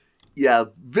sense. Yeah,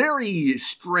 very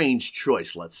strange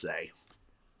choice, let's say.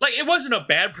 Like, it wasn't a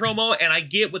bad promo, and I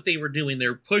get what they were doing. They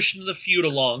were pushing the feud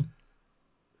along.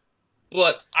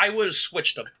 But I would have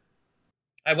switched them.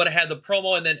 I would have had the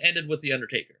promo and then ended with The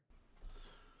Undertaker.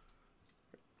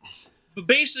 But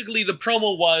basically, the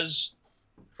promo was,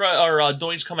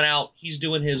 Doink's coming out, he's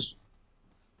doing his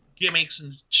gimmicks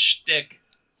and shtick,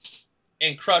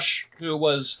 and Crush, who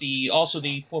was also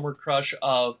the former Crush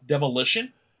of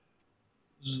Demolition,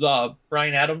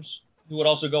 Brian Adams, who would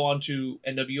also go on to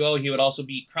NWO. He would also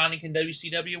be Chronic in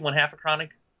WCW, one half of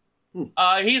Chronic.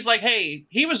 He's like, hey,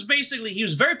 he was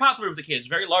very popular with the kids,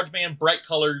 very large man, bright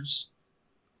colors.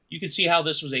 You could see how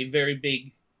this was a very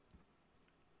big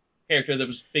character that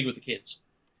was big with the kids.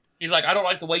 He's like, I don't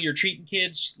like the way you're treating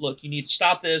kids. Look, you need to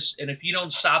stop this, and if you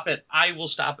don't stop it, I will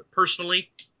stop it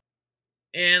personally.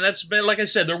 And that's been, like I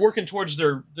said, they're working towards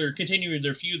they're continuing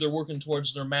their feud. They're working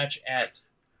towards their match at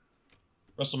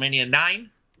WrestleMania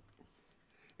 9.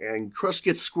 And Crush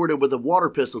gets squirted with a water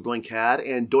pistol Doink had,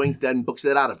 and Doink then books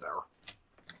it out of there.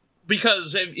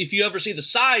 Because if you ever see the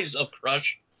size of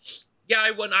Crush, yeah,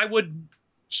 I would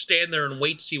stand there and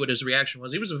wait to see what his reaction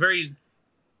was. He was a very,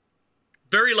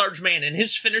 very large man, and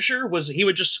his finisher was he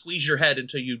would just squeeze your head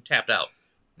until you tapped out.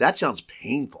 That sounds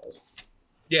painful.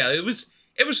 Yeah, it was.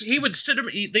 He would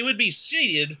they would be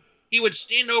seated. He would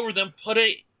stand over them, put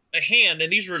a hand,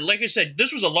 and these were, like I said,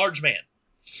 this was a large man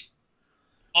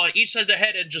on each side of the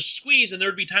head, and just squeeze. And there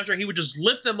would be times where he would just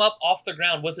lift them up off the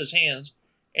ground with his hands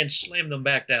and slam them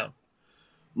back down.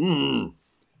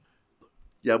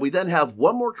 Yeah, we then have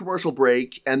one more commercial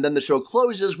break, and then the show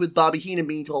closes with Bobby Heenan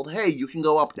being told, hey, you can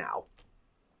go up now.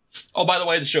 Oh, by the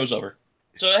way, the show's over.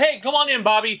 So, hey, come on in,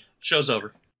 Bobby. Show's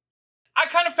over. I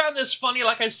kind of found this funny.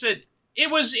 Like I said,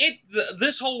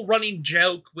 this whole running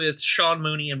joke with Sean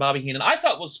Mooney and Bobby Heenan, I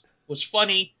thought was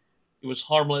funny. It was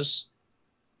harmless.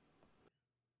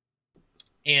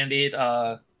 and it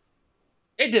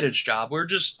did its job. We're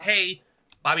just, hey,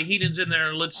 Bobby Heenan's in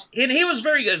there, and he was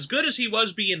very as good as he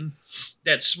was being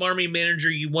that smarmy manager.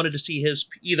 You wanted to see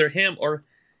either him or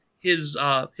his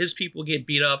people get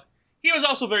beat up. He was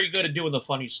also very good at doing the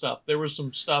funny stuff. There was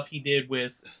some stuff he did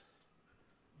with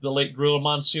the late Gorilla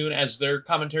Monsoon as their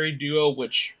commentary duo,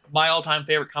 which my all-time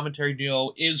favorite commentary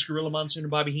duo is Gorilla Monsoon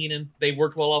and Bobby Heenan. They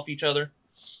worked well off each other.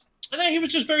 And then he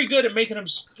was just very good at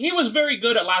he was very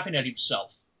good at laughing at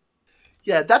himself.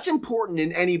 Yeah, that's important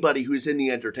in anybody who's in the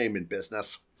entertainment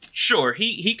business. Sure,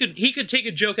 he could take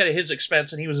a joke at his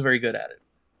expense, and he was very good at it.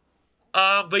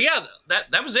 But yeah,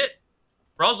 that was it.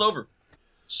 Raw's over.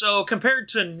 So compared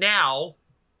to now,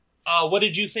 what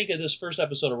did you think of this first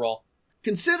episode of Raw?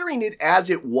 Considering it as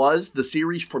it was the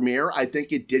series premiere, I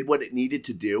think it did what it needed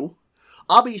to do.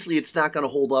 Obviously, it's not going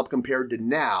to hold up compared to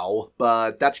now,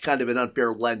 but that's kind of an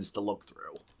unfair lens to look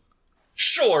through.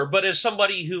 Sure, but as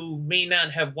somebody who may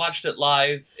not have watched it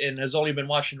live and has only been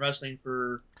watching wrestling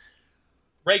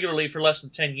regularly for less than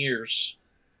 10 years,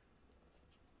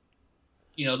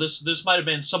 this might have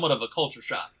been somewhat of a culture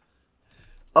shock.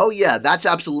 Oh yeah, that's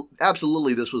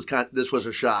absolutely. This was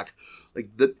a shock.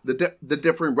 Like the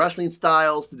different wrestling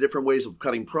styles, the different ways of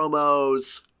cutting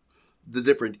promos, the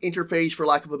different interface, for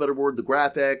lack of a better word, the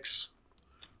graphics.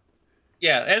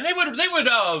 Yeah, and they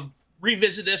would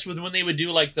revisit this when they would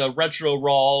do like the retro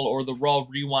Raw or the Raw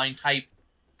Rewind type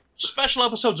special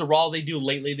episodes of Raw they do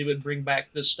lately. They would bring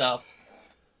back this stuff.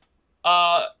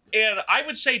 And I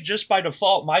would say just by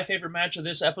default, my favorite match of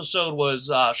this episode was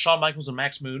Shawn Michaels and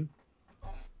Max Moon.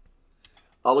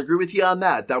 I'll agree with you on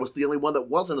that. That was the only one that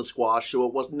wasn't a squash, so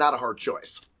it was not a hard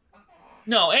choice.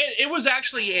 No, it was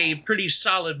actually a pretty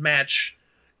solid match,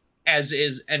 as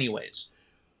is anyways.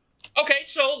 Okay,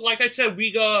 so like I said,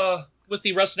 we go with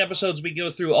the wrestling episodes, we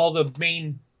go through all the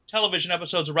main television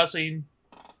episodes of wrestling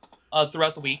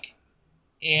throughout the week.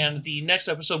 And the next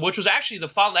episode, which was actually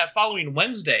that following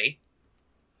Wednesday,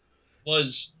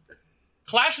 was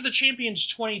Clash of the Champions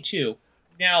 22.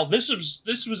 Now, this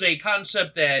was a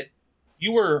concept that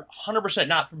you were 100%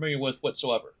 not familiar with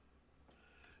whatsoever.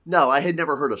 No, I had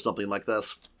never heard of something like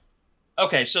this.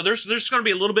 Okay, so there's going to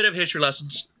be a little bit of history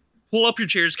lessons. Pull up your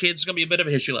chairs, kids. It's going to be a bit of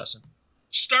a history lesson.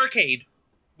 Starrcade,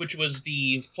 which was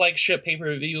the flagship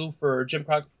pay-per-view for Jim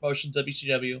Crockett Promotions,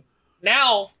 WCW,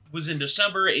 now was in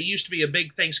December. It used to be a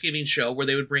big Thanksgiving show where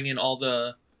they would bring in all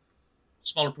the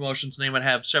smaller promotions and they would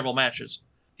have several matches.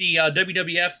 The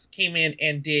WWF came in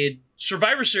and did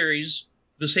Survivor Series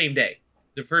the same day.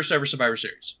 The first ever Survivor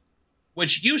Series,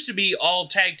 which used to be all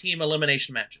tag team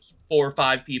elimination matches, 4 or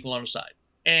 5 people on a side.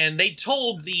 And they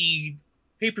told the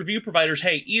pay-per-view providers,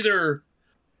 hey, either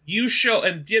you show,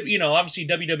 and obviously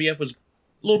WWF was a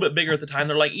little bit bigger at the time.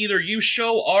 They're like, either you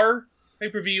show our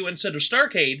pay-per-view instead of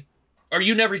Starrcade, or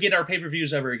you never get our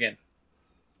pay-per-views ever again.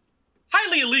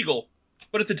 Highly illegal,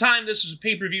 but at the time,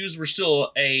 pay-per-views were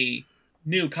still a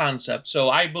new concept. So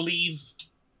I believe,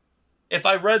 if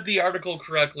I read the article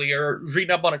correctly, or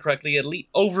reading up on it correctly, at least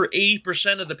over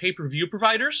 80% of the pay-per-view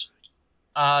providers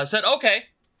said okay,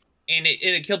 and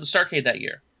it killed the Starrcade that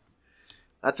year.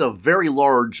 That's a very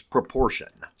large proportion.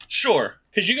 Sure,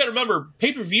 because you got to remember,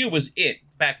 pay-per-view was it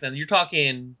back then. You're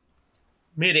talking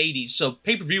mid-'80s, so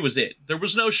pay-per-view was it. There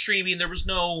was no streaming, there was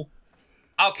no,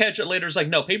 I'll catch it later. It's like,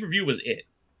 no, pay-per-view was it.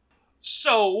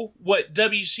 So, what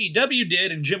WCW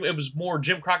did, and it was more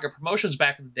Jim Crockett Promotions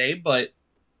back in the day, but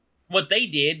what they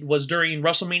did was during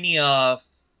WrestleMania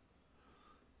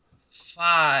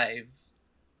 5,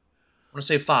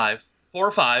 4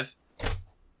 or 5,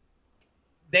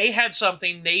 they had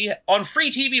something, on free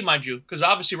TV, mind you, because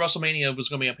obviously WrestleMania was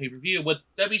going to be on pay-per-view. What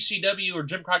WCW or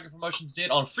Jim Crockett Promotions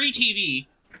did on free TV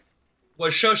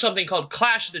was show something called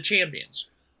Clash of the Champions.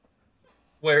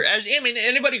 Where,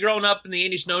 anybody growing up in the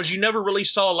 80s knows you never really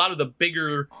saw a lot of the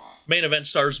bigger main event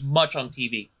stars much on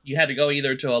TV. You had to go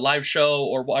either to a live show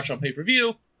or watch on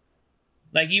pay-per-view.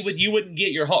 Like, you wouldn't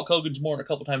get your Hulk Hogan's more than a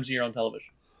couple times a year on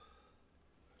television.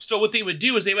 So what they would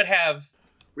do is they would have...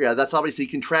 Yeah, that's obviously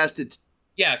contrasted.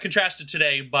 Yeah, contrasted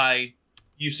today by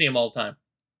you see them all the time.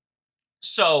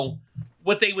 So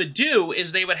what they would do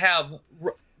is they would have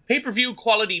pay-per-view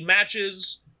quality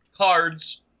matches,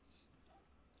 cards,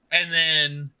 and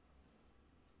then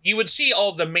you would see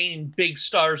all the main big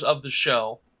stars of the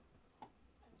show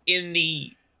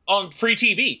on free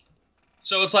TV.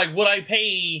 So it's like, would I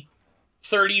pay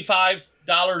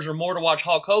 $35 or more to watch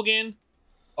Hulk Hogan?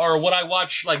 Or would I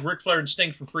watch like Ric Flair and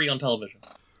Sting for free on television?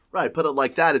 Right, put it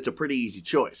like that, it's a pretty easy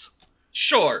choice.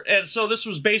 Sure, and so this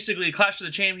was basically, Clash of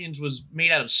the Champions was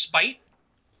made out of spite.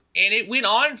 And it went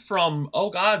on from,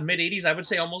 mid-'80s, I would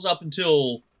say almost up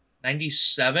until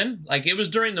 97. Like, it was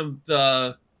during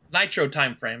the Nitro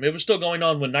time frame. It was still going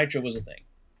on when Nitro was a thing.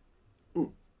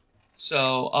 Mm.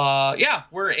 So, yeah,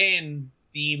 we're in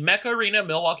the Mecca Arena,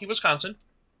 Milwaukee, Wisconsin.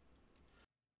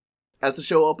 As the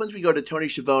show opens, we go to Tony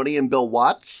Schiavone and Bill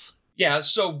Watts. Yeah,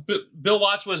 so Bill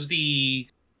Watts was the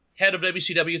head of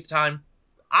WCW at the time.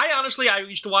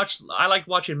 I like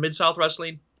watching Mid-South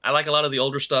Wrestling. I like a lot of the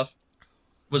older stuff.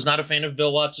 Was not a fan of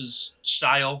Bill Watts'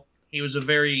 style. He was a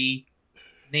very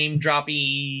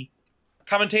name-droppy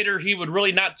commentator. He would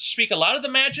really not speak a lot of the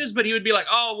matches, but he would be like,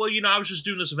 oh, well, I was just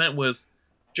doing this event with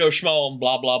Joe Schmo and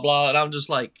blah, blah, blah. And I'm just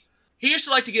like, he used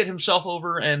to like to get himself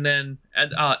over. And then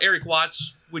Eric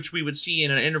Watts, which we would see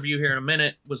in an interview here in a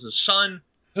minute, was his son,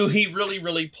 who he really,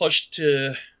 really pushed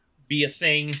to be a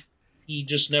thing. He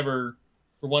just never,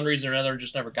 for one reason or another,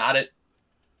 just never got it.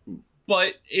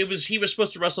 But he was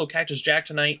supposed to wrestle Cactus Jack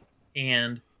tonight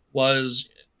and was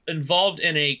involved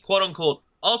in a quote-unquote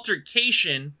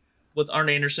altercation with Arn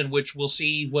Anderson, which we'll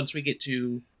see once we get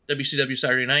to WCW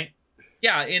Saturday Night.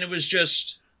 Yeah, and it was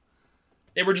just,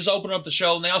 they were just opening up the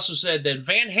show, and they also said that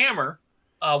Van Hammer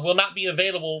will not be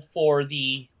available for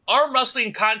the arm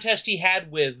wrestling contest he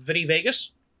had with Vinny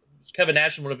Vegas. Kevin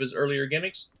Nash in one of his earlier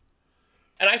gimmicks.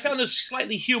 And I found this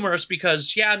slightly humorous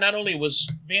because, yeah, not only was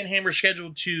Van Hammer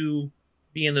scheduled to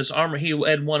be in this he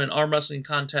had won an arm wrestling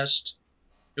contest.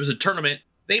 It was a tournament.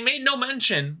 They made no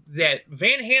mention that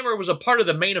Van Hammer was a part of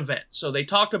the main event. So they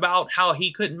talked about how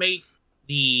he couldn't make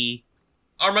the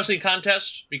arm wrestling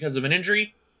contest because of an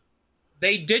injury.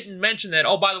 They didn't mention that,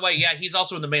 oh, by the way, yeah, he's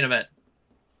also in the main event.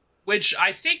 Which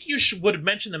I think you would have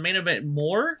mentioned the main event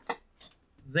more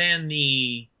than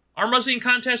the arm wrestling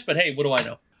contest, but hey, what do I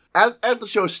know? As the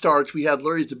show starts, we have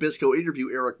Larry Zbyszko interview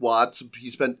Eric Watts.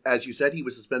 As you said, he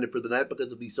was suspended for the night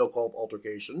because of the so-called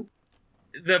altercation.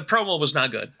 The promo was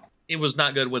not good. It was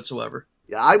not good whatsoever.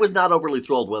 Yeah, I was not overly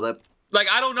thrilled with it. Like,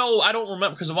 I don't know, I don't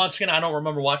remember, because once again, I don't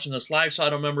remember watching this live, so I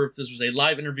don't remember if this was a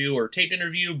live interview or a taped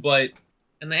interview, but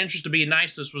in the interest of being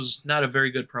nice, this was not a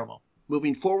very good promo.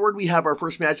 Moving forward, we have our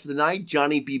first match of the night,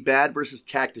 Johnny B. Bad versus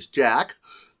Cactus Jack.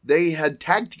 They had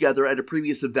tagged together at a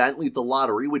previous event, Lethal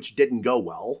Lottery, which didn't go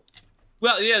well.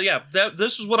 Well, yeah.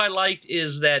 This is what I liked,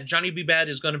 is that Johnny B. Bad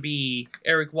is going to be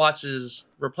Eric Watts'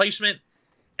 replacement.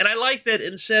 And I like that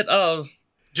instead of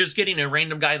just getting a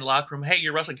random guy in the locker room, hey,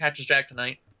 you're wrestling Cactus Jack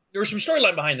tonight, there was some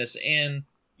storyline behind this. And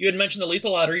you had mentioned the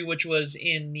Lethal Lottery, which was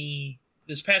in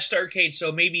this past Starrcade,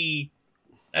 so maybe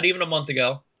not even a month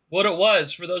ago. What it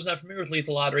was, for those not familiar with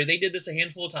Lethal Lottery, they did this a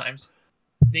handful of times.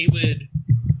 They would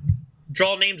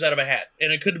draw names out of a hat.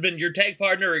 And it could have been your tag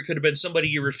partner, or it could have been somebody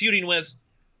you're refuting with.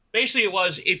 Basically, it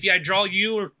was, if I draw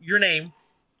your name,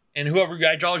 and whoever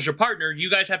I draw as your partner, you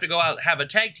guys have to go out and have a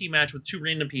tag team match with two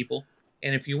random people.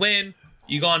 And if you win,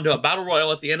 you go on to a battle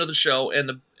royal at the end of the show, and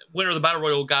the winner of the battle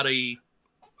royal got a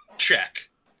check.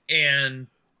 And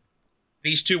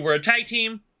these two were a tag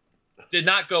team. Did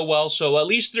not go well, so at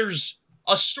least there's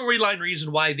a storyline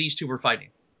reason why these two were fighting.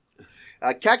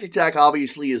 Cactus Jack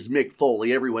obviously is Mick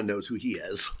Foley. Everyone knows who he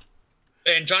is.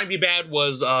 And Johnny B. Bad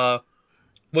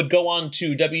would go on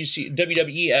to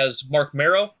WWE as Mark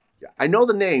Marrow. Yeah, I know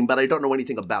the name, but I don't know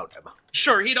anything about him.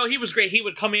 Sure, he was great. He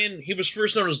would come in. He was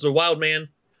first known as the Wild Man,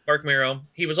 Mark Marrow.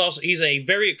 He's a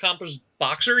very accomplished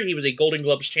boxer. He was a Golden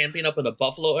Gloves champion up in the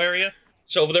Buffalo area.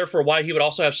 So over there for a while, he would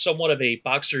also have somewhat of a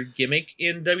boxer gimmick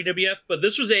in WWF. But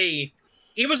this was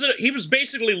he was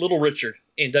basically Little Richard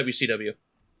in WCW.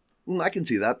 I can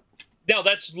see that. Now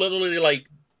that's literally like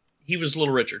he was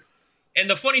Little Richard. And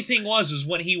the funny thing is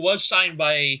when he was signed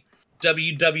by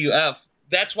WWF,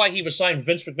 that's why he was signed.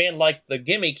 Vince McMahon liked the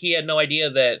gimmick. He had no idea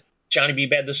that Johnny B.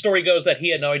 Bad. The story goes that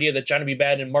he had no idea that Johnny B.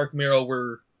 Bad and Mark Marrow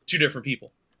were two different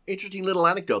people. Interesting little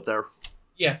anecdote there.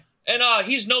 Yeah. And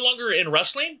he's no longer in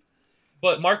wrestling,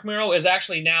 but Mark Marrow is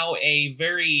actually now a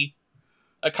very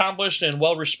accomplished and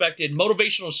well-respected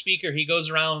motivational speaker. He goes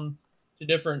around to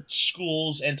different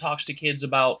schools and talks to kids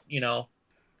about,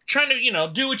 trying to,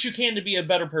 do what you can to be a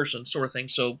better person, sort of thing.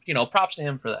 So, props to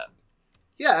him for that.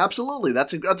 Yeah, absolutely.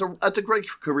 That's a great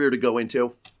career to go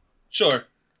into. Sure.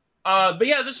 But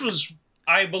yeah, this was,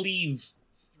 I believe,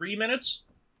 3 minutes.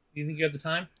 Do you think you have the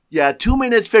time? Yeah, 2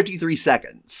 minutes, 53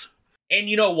 seconds. And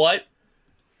you know what?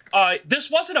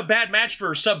 This wasn't a bad match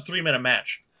for a sub 3 minute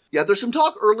match. Yeah, there's some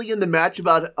talk early in the match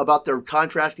about their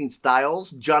contrasting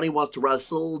styles. Johnny wants to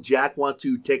wrestle. Jack wants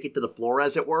to take it to the floor,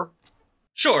 as it were.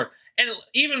 Sure. And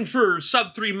even for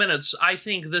sub 3 minutes, I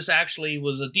think this actually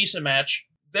was a decent match.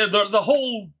 The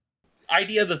whole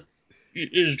idea that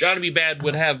is Johnny B. Bad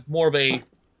would have more of a...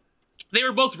 They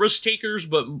were both risk takers,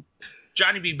 but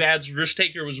Johnny B. Bad's risk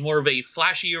taker was more of a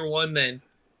flashier one than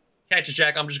Cactus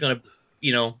Jack. I'm just going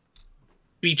to,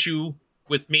 beat you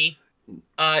with me.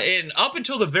 And up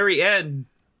until the very end,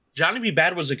 Johnny B.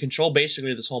 Bad was in control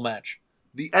basically this whole match.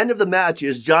 The end of the match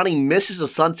is Johnny misses a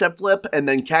sunset flip, and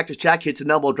then Cactus Jack hits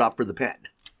an elbow drop for the pin.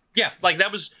 Yeah, like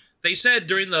that was... They said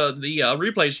during the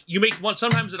replays, you make one.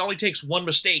 Sometimes it only takes one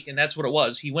mistake, and that's what it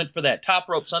was. He went for that top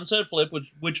rope sunset flip,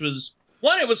 which was...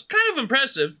 One, it was kind of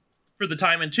impressive for the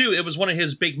time, and two, it was one of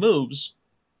his big moves.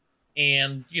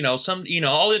 And,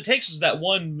 all it takes is that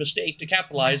one mistake to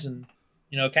capitalize, and,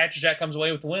 Cactus Jack comes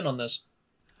away with the win on this.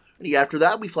 After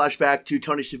that, we flash back to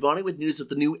Tony Schiavone with news of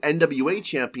the new NWA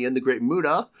champion, the Great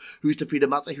Muta, who's defeated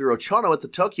Masahiro Chono at the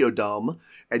Tokyo Dome,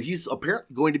 and he's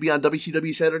apparently going to be on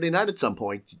WCW Saturday Night at some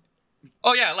point.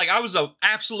 Oh, yeah, I was an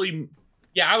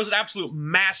absolute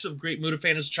massive Great Muta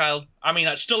fan as a child. I mean,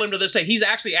 I still am to this day. He's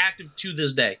actually active to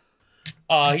this day.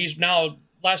 He's now,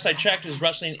 last I checked, is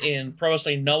wrestling in Pro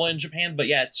Wrestling Noah in Japan, but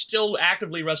yeah, still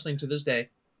actively wrestling to this day.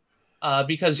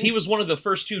 Because he was one of the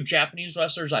first two Japanese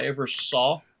wrestlers I ever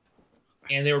saw.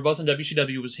 And they were both in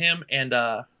WCW. It was him and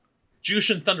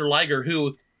Jushin Thunder Liger,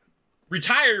 who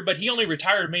retired, but he only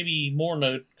retired maybe more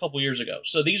than a couple years ago.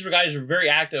 So these guys were very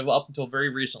active up until very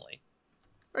recently.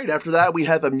 Right after that, we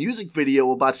have a music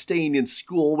video about staying in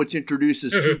school, which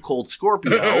introduces Too Cold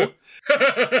Scorpio.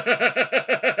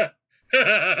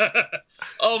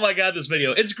 Oh my god, this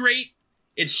video. It's great.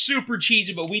 It's super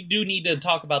cheesy, but we do need to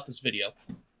talk about this video.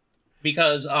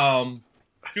 Because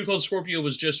Too Cold Scorpio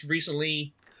was just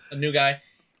recently a new guy.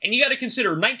 And you got to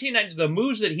consider, the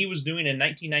moves that he was doing in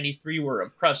 1993 were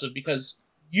impressive because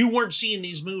you weren't seeing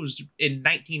these moves in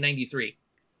 1993.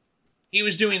 He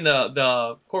was doing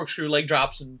the corkscrew leg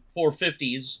drops and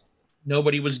 450s.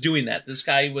 Nobody was doing that. This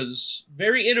guy was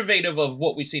very innovative of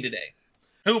what we see today.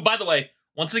 Who, by the way,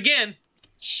 once again,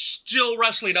 still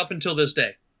wrestling up until this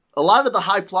day. A lot of the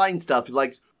high-flying stuff,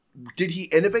 did he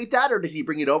innovate that or did he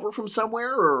bring it over from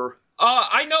somewhere? Or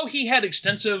I know he had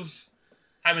extensive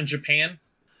time in Japan,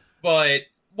 but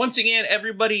once again,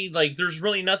 everybody, there's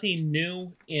really nothing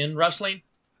new in wrestling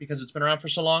because it's been around for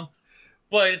so long.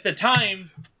 But at the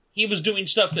time, he was doing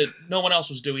stuff that no one else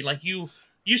was doing.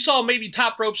 You saw maybe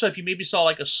top rope stuff. You maybe saw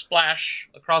a splash,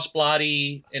 a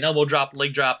crossbody, an elbow drop,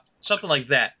 leg drop, something like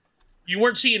that. You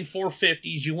weren't seeing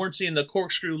 450s. You weren't seeing the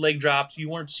corkscrew leg drops. You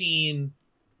weren't seeing...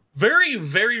 Very,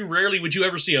 very rarely would you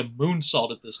ever see a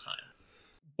moonsault at this time.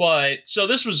 But, so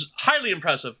this was highly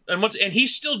impressive. And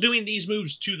he's still doing these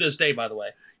moves to this day, by the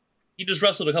way. He just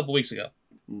wrestled a couple weeks ago.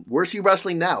 Where's he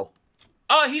wrestling now?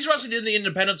 He's wrestling in the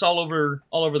independents all over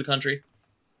the country.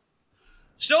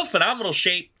 Still phenomenal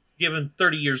shape, given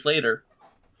 30 years later.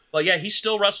 But yeah, he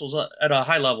still wrestles at a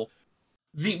high level.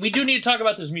 We do need to talk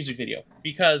about this music video.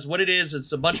 Because what it is,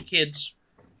 it's a bunch of kids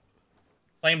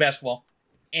playing basketball.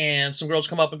 And some girls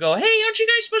come up and go, "Hey, aren't you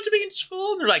guys supposed to be in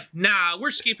school?" And they're like, "Nah,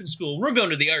 we're skipping school. We're going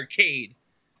to the arcade."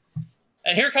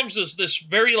 And here comes this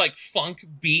very, funk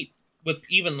beat with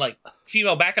even,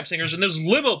 female backup singers. And this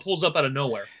limo pulls up out of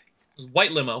nowhere. This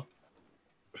white limo.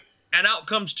 And out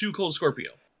comes Too Cold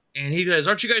Scorpio. And he goes,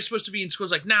 "Aren't you guys supposed to be in school?"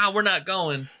 He's like, "Nah, we're not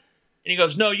going." And he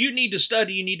goes, "No, you need to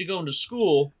study. You need to go into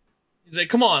school." He's like,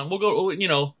 "Come on, we'll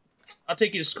go, I'll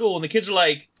take you to school." And the kids are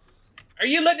like, "Are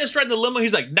you letting us ride in the limo?"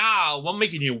 He's like, "Nah, I'm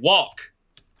making you walk."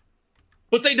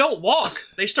 But they don't walk.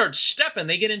 They start stepping.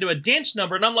 They get into a dance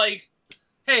number. And I'm like,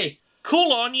 hey,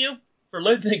 cool on you for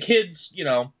letting the kids,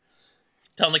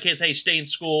 telling the kids, hey, stay in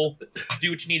school.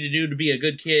 Do what you need to do to be a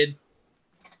good kid.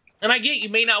 And I get you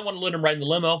may not want to let them ride in the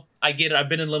limo. I get it. I've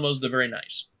been in limos. They're very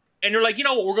nice. And you're like, you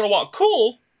know what? We're going to walk.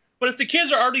 Cool. But if the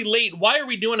kids are already late, why are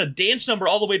we doing a dance number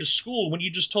all the way to school when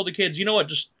you just told the kids, you know what?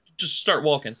 Just start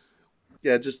walking.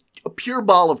 Yeah, just a pure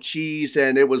ball of cheese,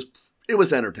 and it was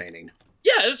entertaining.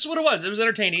 Yeah, that's what it was. It was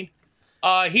entertaining.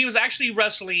 He was actually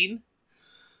wrestling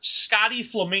Scotty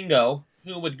Flamingo,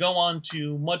 who would go on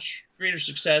to much greater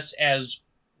success as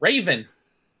Raven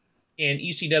in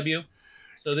ECW.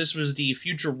 So this was the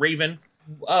future Raven.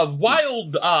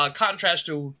 Wild contrast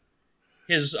to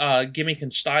his gimmick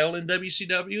and style in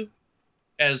WCW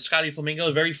as Scotty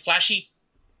Flamingo. Very flashy,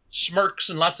 smirks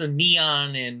and lots of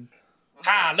neon and...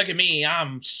 "Ha, look at me,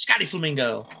 I'm Scotty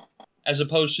Flamingo," as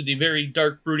opposed to the very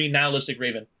dark, brooding, nihilistic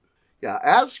Raven. Yeah,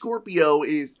 as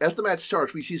the match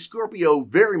starts, we see Scorpio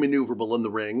very maneuverable in the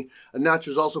ring.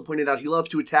 Announcers also pointed out he loves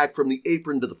to attack from the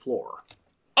apron to the floor.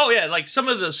 Oh yeah, some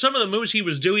of the moves he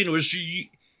was doing was,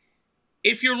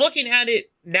 if you're looking at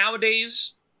it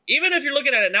nowadays, even if you're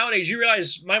looking at it nowadays, you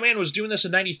realize my man was doing this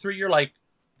in '93. You're like,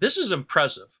 this is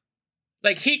impressive.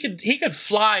 He could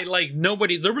fly like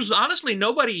nobody. There was honestly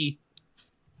nobody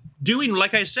doing,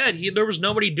 like I said, there was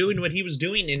nobody doing what he was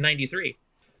doing in '93.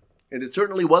 And it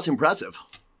certainly was impressive.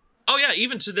 Oh yeah,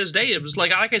 even to this day, it was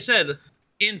like I said,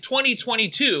 in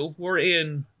 2022, we're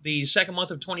in the second month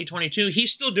of 2022,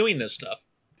 he's still doing this stuff.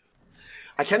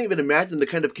 I can't even imagine the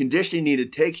kind of conditioning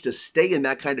it takes to stay in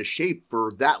that kind of shape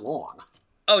for that long.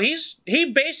 Oh,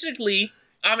 he basically,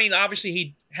 I mean, obviously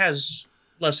he has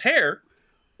less hair,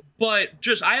 but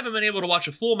just, I haven't been able to watch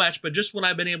a full match, but just when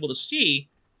I've been able to see,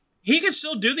 he can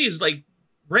still do these, like,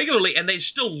 regularly, and they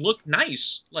still look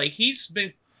nice. Like, he's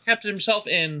been kept himself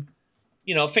in,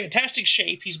 you know, fantastic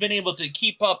shape. He's been able to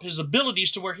keep up his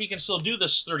abilities to where he can still do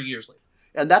this 30 years later.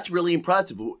 And that's really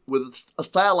impressive. With a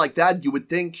style like that, you would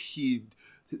think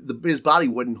his body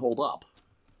wouldn't hold up.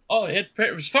 Oh,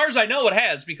 as far as I know, it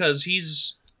has, because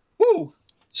he's, whoo.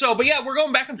 So, but yeah, we're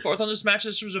going back and forth on this match.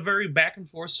 This was a very back and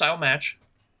forth style match.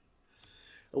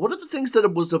 One of the things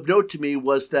that was of note to me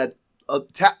was that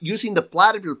using the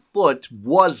flat of your foot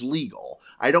was legal.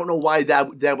 I don't know why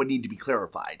that would need to be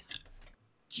clarified.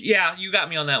 Yeah, you got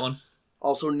me on that one.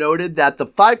 Also noted that the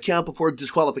 5 count before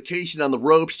disqualification on the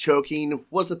ropes choking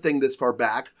was a thing this far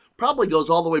back. Probably goes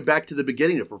all the way back to the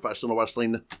beginning of professional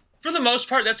wrestling. For the most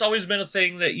part, that's always been a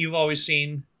thing that you've always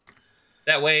seen.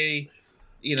 That way,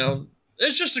 you know,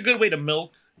 it's just a good way to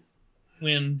milk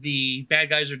when the bad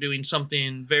guys are doing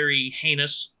something very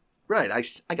heinous. Right,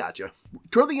 I got you.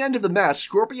 Toward the end of the match,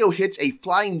 Scorpio hits a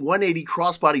flying 180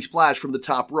 crossbody splash from the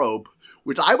top rope,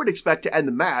 which I would expect to end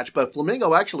the match, but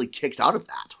Flamingo actually kicks out of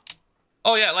that.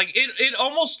 Oh yeah, like it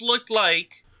almost looked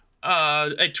like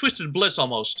a Twisted Bliss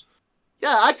almost.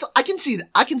 Yeah, I can see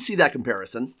that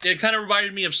comparison. It kind of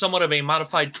reminded me of somewhat of a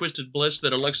modified Twisted Bliss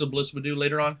that Alexa Bliss would do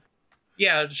later on.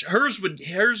 Yeah,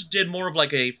 hers did more of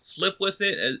like a flip with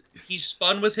it. He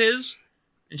spun with his,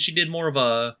 and she did more of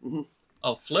a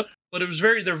flip. But it was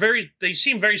they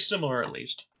seem very similar at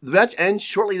least. The match ends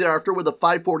shortly thereafter with a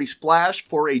 540 splash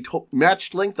for a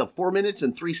match length of 4 minutes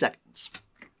and 3 seconds.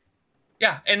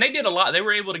 Yeah, and they did a lot. They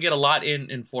were able to get a lot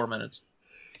in 4 minutes.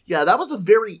 Yeah,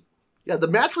 the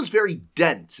match was very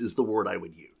dense is the word I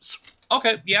would use.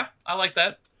 Okay, yeah, I like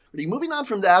that. Moving on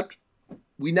from that,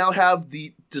 we now have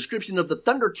the description of the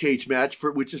Thunder Cage match, for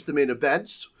which is the main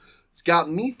event. It's got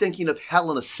me thinking of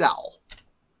Hell in a Cell.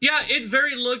 Yeah, it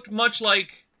very looked much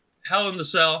like Hell in the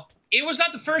Cell. It was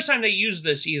not the first time they used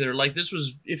this either. Like, this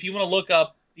was, if you want to look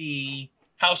up the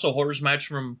House of Horrors match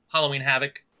from Halloween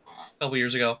Havoc a couple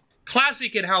years ago,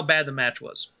 classic in how bad the match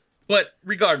was. But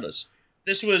regardless,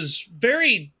 this was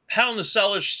very Hell in the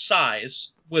Cell-ish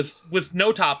size, with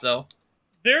no top, though.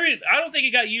 I don't think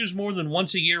it got used more than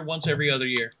once a year, once every other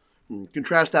year.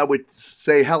 Contrast that with,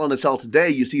 say, Hell in a Cell today.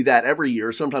 You see that every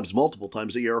year, sometimes multiple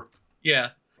times a year.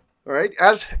 Yeah. All right,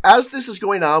 as this is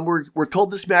going on, we're told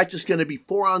this match is going to be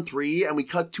 4-on-3, and we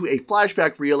cut to a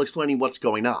flashback reel explaining what's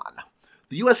going on.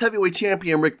 The U.S. Heavyweight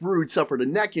Champion Rick Rude suffered a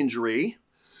neck injury,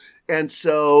 and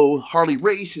so Harley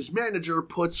Race, his manager,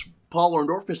 puts Paul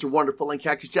Orndorff, Mr. Wonderful, and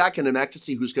Cactus Jack in a match to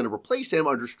see who's going to replace him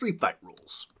under street fight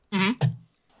rules. Mm-hmm.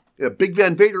 Yeah, Big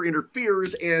Van Vader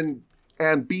interferes and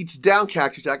beats down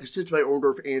Cactus Jack, assisted by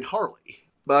Orndorff and Harley.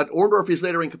 But Orndorff is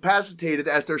later incapacitated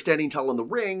as they're standing tall in the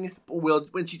ring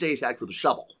when CJ attacked with a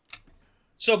shovel.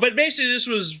 So, but basically this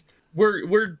was,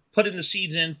 we're putting the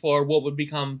seeds in for what would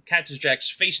become Cactus Jack's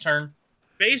face turn.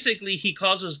 Basically, he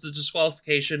causes the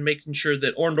disqualification, making sure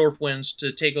that Orndorff wins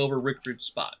to take over Rick Rude's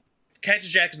spot. Cactus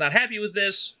Jack is not happy with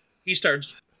this. He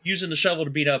starts using the shovel to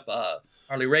beat up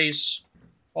Harley Race,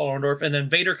 Paul Orndorff, and then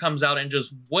Vader comes out and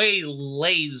just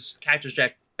waylays Cactus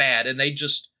Jack bad, and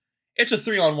it's a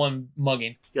 3-on-1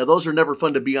 mugging. Yeah, those are never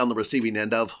fun to be on the receiving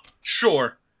end of.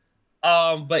 Sure.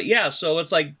 But yeah, so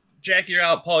it's like, Jack, you're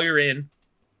out, Paul, you're in.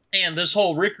 And this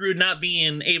whole Rick Rude not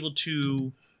being able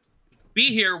to be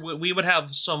here, we would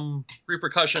have some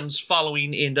repercussions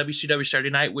following in WCW Saturday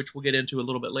Night, which we'll get into a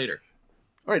little bit later.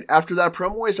 All right, after that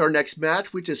promo is our next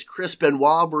match, which is Chris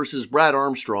Benoit versus Brad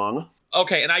Armstrong.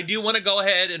 Okay, and I do want to go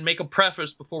ahead and make a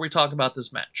preface before we talk about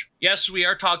this match. Yes, we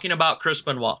are talking about Chris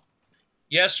Benoit.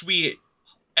 Yes,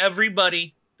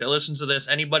 everybody that listens to this,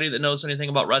 anybody that knows anything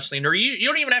about wrestling, or you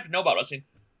don't even have to know about wrestling,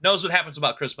 knows what happens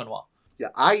about Chris Benoit. Yeah,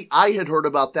 I had heard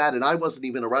about that, and I wasn't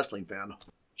even a wrestling fan.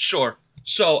 Sure.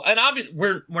 So, and obviously,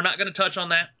 we're not going to touch on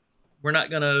that. We're not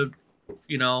going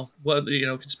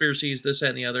to, conspiracies, this,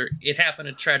 and the other. It happened,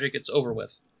 it's tragic, it's over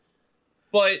with.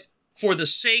 But for the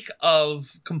sake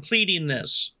of completing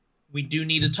this, we do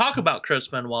need to talk about Chris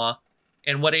Benoit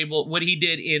and what he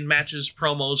did in matches,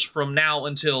 promos from now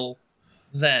until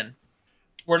then.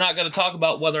 We're not going to talk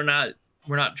about whether or not,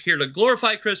 we're not here to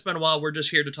glorify Chris Benoit, we're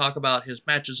just here to talk about his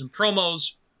matches and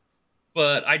promos.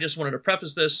 But I just wanted to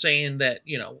preface this saying that,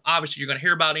 obviously you're going to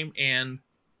hear about him, and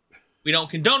we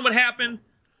don't condone what happened,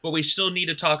 but we still need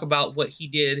to talk about what he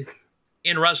did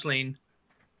in wrestling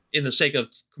in the sake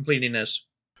of completing this.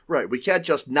 Right, we can't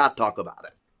just not talk about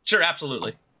it. Sure,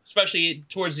 absolutely. Especially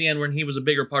towards the end when he was a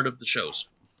bigger part of the shows.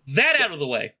 That out of the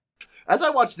way. As I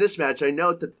watch this match, I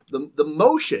note that the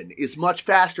motion is much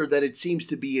faster than it seems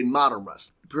to be in modern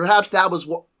wrestling. Perhaps that was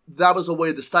a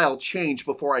way the style changed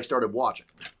before I started watching.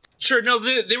 Sure, no,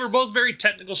 they were both very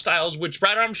technical styles, which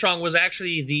Brad Armstrong was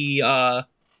actually the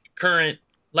current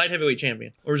light heavyweight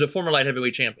champion, or was it former light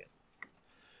heavyweight champion,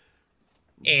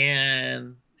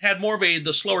 and had more of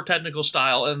the slower technical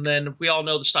style, and then we all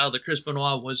know the style that Chris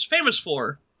Benoit was famous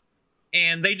for,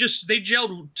 and they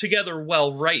gelled together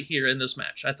well right here in this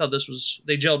match. I thought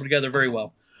they gelled together very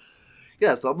well.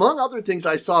 Yes, among other things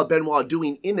I saw Benoit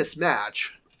doing in this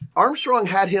match, Armstrong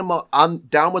had him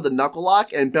down with a knuckle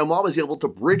lock, and Benoit was able to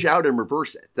bridge out and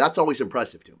reverse it. That's always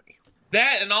impressive to me.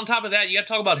 That, and on top of that, you got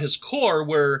to talk about his core,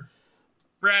 where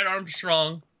Brad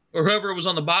Armstrong, or whoever was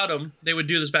on the bottom, they would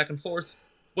do this back and forth,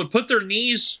 would put their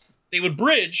knees, they would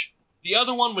bridge, the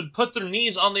other one would put their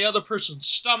knees on the other person's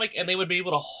stomach, and they would be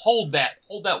able to hold that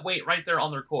weight right there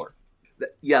on their core.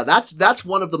 Yeah, that's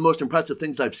one of the most impressive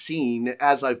things I've seen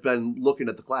as I've been looking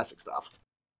at the classic stuff.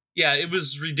 Yeah, it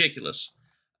was ridiculous.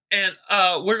 And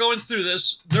we're going through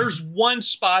this. There's one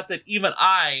spot that even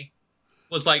I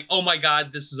was like, oh my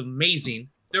God, this is amazing.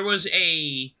 There was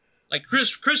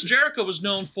Chris Jericho was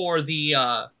known for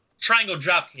the triangle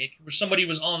dropkick, where somebody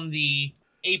was on the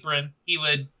apron, he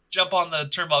would jump on the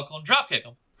turnbuckle and dropkick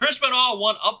him. Chris Benoit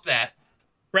won up that.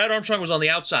 Brad Armstrong was on the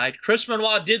outside. Chris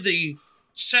Benoit did the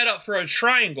setup for a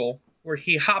triangle, where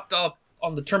he hopped up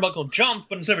on the turnbuckle and jumped,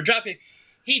 but instead of a dropkick,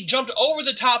 he jumped over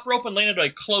the top rope and landed a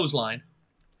clothesline.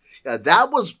 Yeah, that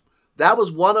was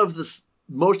one of the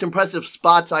most impressive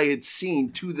spots I had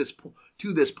seen to this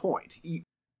point.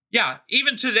 Yeah,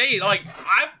 even today, like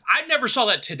I never saw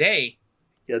that today.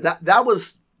 Yeah, that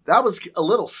was a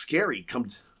little scary.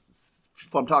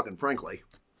 If I'm talking frankly.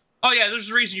 Oh yeah, there's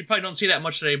a reason you probably don't see that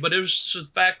much today, but it was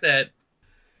just the fact that.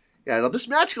 Yeah, now this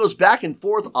match goes back and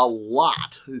forth a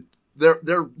lot.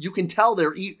 You can tell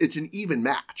it's an even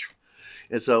match,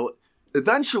 and so.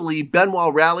 Eventually,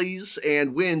 Benoit rallies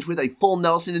and wins with a full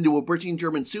Nelson into a bridging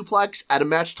German suplex at a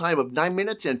match time of 9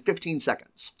 minutes and 15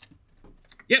 seconds.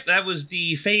 Yep, that was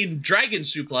the famed Dragon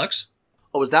Suplex.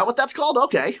 Oh, is that what that's called?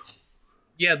 Okay.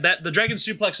 Yeah, the Dragon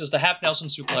Suplex is the half Nelson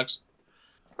suplex.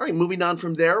 All right, moving on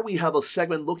from there, we have a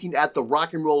segment looking at the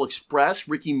Rock and Roll Express,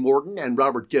 Ricky Morton and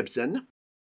Robert Gibson.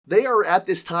 They are at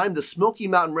this time the Smoky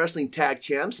Mountain Wrestling Tag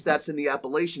Champs, that's in the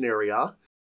Appalachian area.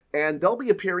 And they'll be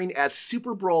appearing at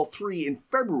Super Brawl 3 in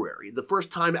February, the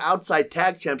first time outside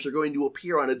tag champs are going to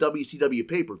appear on a WCW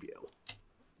pay-per-view.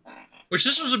 Which,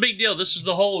 this was a big deal. This is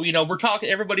the whole,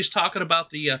 everybody's talking about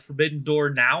the Forbidden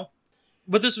Door now.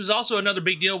 But this was also another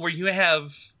big deal where you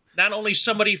have not only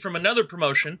somebody from another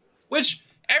promotion, which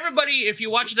everybody, if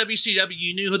you watch WCW,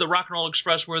 you knew who the Rock and Roll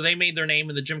Express were. They made their name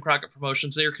in the Jim Crockett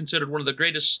promotions. They are considered one of the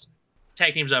greatest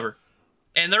tag teams ever.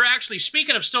 And they're actually,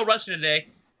 speaking of still wrestling today,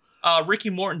 Ricky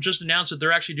Morton just announced that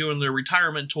they're actually doing their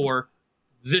retirement tour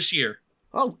this year.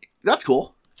 Oh, that's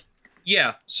cool.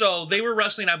 Yeah, so they were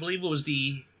wrestling, I believe it was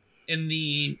in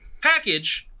the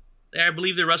package, I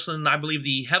believe they're wrestling,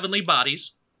 the Heavenly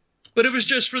Bodies. But it was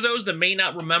just for those that may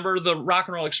not remember the Rock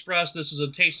and Roll Express, this is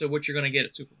a taste of what you're going to get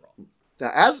at Super Brawl.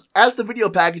 Now, as the video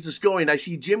package is going, I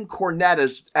see Jim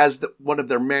Cornette as one of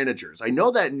their managers. I know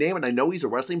that name and I know he's a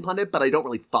wrestling pundit, but I don't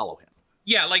really follow him.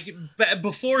 Yeah, like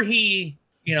before he...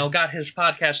 got his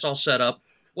podcast all set up,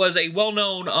 was a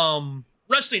well-known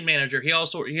wrestling manager. He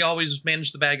always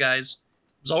managed the bad guys.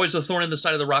 Was always a thorn in the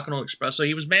side of the Rock and Roll Express. So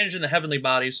he was managing the Heavenly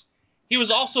Bodies. He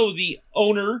was also the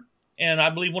owner and I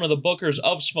believe one of the bookers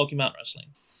of Smoky Mountain Wrestling.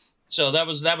 So that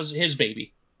was his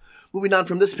baby. Moving on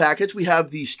from this package, we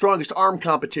have the Strongest Arm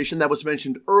competition that was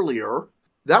mentioned earlier.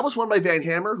 That was won by Van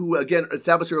Hammer, who again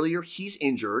established earlier he's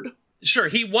injured. Sure,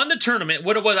 he won the tournament.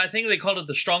 What it was, I think they called it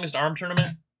the Strongest Arm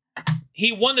tournament.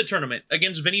 He won the tournament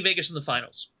against Vinny Vegas in the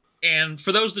finals. And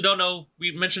for those that don't know,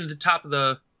 we mentioned at the top of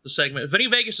the segment, Vinny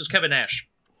Vegas is Kevin Nash.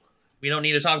 We don't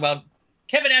need to talk about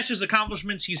Kevin Nash's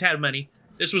accomplishments. He's had many.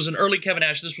 This was an early Kevin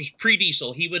Nash. This was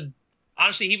pre-Diesel. He would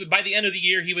by the end of the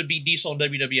year, he would be Diesel in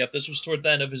WWF. This was toward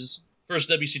the end of his first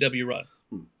WCW run.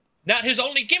 Not his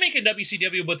only gimmick in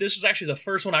WCW, but this is actually the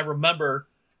first one I remember.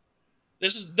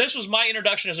 This was my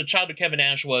introduction as a child to Kevin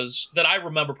Nash that I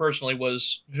remember personally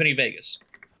was Vinny Vegas.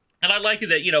 And I like it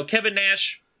that, Kevin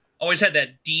Nash always had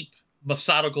that deep,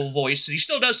 methodical voice. And he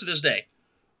still does to this day.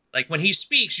 Like, when he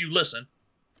speaks, you listen.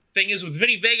 Thing is, with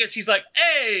Vinny Vegas, he's like,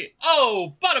 hey,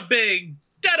 oh, bada bing,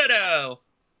 da-da-da.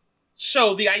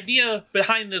 So, the idea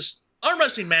behind this arm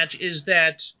wrestling match is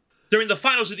that during the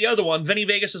finals of the other one, Vinny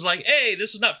Vegas is like, hey,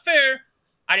 this is not fair.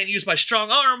 I didn't use my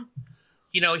strong arm.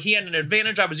 he had an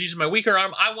advantage. I was using my weaker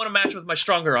arm. I want a match with my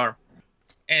stronger arm.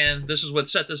 And this is what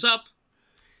set this up.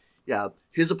 Yeah.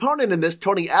 His opponent in this,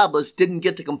 Tony Atlas, didn't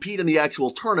get to compete in the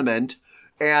actual tournament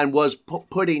and was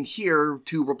put in here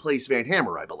to replace Van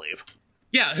Hammer, I believe.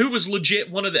 Yeah, who was legit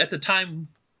one of the, at the time,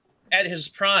 at his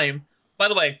prime. By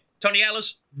the way, Tony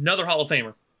Atlas, another Hall of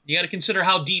Famer. You got to consider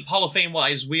how deep Hall of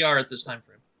Fame-wise we are at this time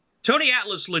frame. Tony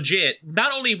Atlas, legit,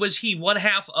 not only was he one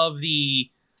half of the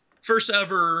first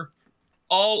ever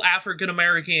all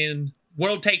African-American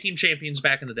World Tag Team Champions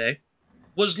back in the day,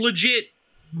 was legit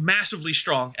massively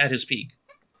strong at his peak.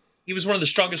 He was one of the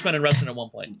strongest men in wrestling at one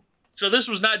point. So this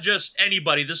was not just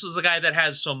anybody. This is a guy that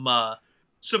has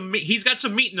he's got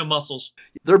some meat in the muscles.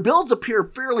 Their builds appear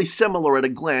fairly similar at a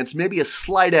glance, maybe a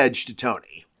slight edge to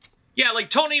Tony. Yeah, like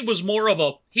Tony was more of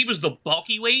he was the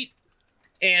bulky weight,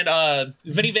 and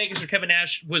Vinny Vegas or Kevin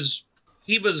Nash was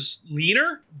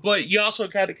leaner, but you also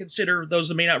got to consider, those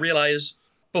that may not realize,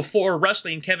 before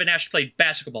wrestling, Kevin Nash played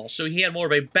basketball, so he had more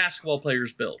of a basketball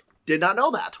player's build. Did not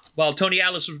know that. While Tony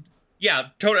Atlas,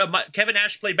 Kevin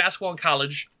Nash played basketball in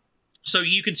college, so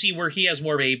you can see where he has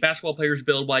more of a basketball player's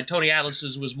build, while Tony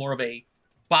Atlas's was more of a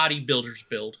bodybuilder's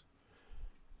build.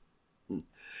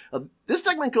 This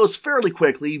segment goes fairly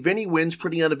quickly. Vinny wins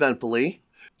pretty uneventfully.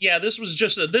 Yeah, this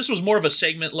was more of a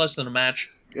segment, less than a match.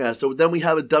 Yeah, so then we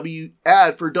have a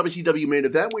ad for WCW main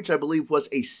event, which I believe was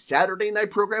a Saturday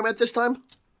night program at this time.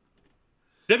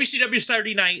 WCW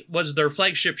Saturday Night was their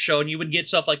flagship show, and you would get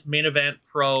stuff like main event,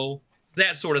 pro,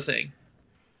 that sort of thing.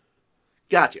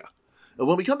 Gotcha. And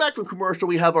when we come back from commercial,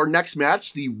 we have our next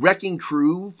match, the Wrecking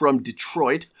Crew from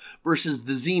Detroit versus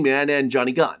the Z-Man and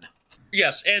Johnny Gunn.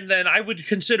 Yes, and then I would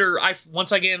consider, I had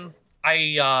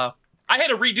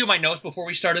to redo my notes before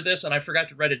we started this, and I forgot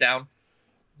to write it down.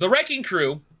 The Wrecking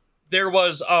Crew, there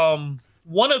was,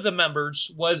 one of the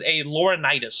members was a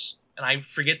Laurinaitis, and I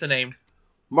forget the name.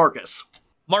 Marcus,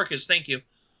 thank you.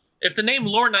 If the name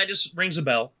Laurinaitis rings a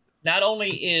bell, not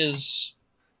only is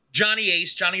Johnny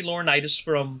Laurinaitis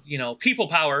from, People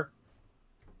Power,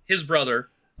 his brother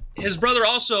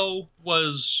also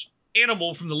was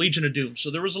Animal from the Legion of Doom. So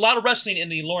there was a lot of wrestling in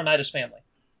the Laurinaitis family.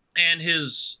 And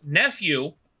his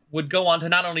nephew would go on to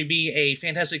not only be a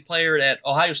fantastic player at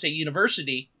Ohio State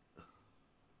University,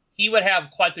 he would have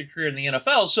quite the career in the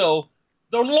NFL. So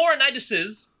the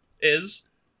Laurinaitis is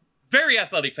very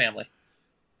athletic family.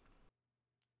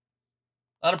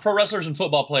 A lot of pro wrestlers and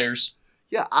football players.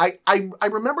 Yeah, I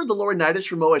remember the Laurinaitis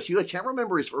from OSU. I can't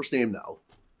remember his first name, though.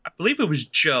 I believe it was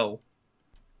Joe.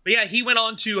 But yeah, he went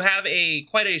on to have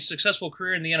quite a successful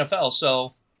career in the NFL.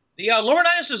 So the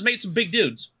Laurinaitis has made some big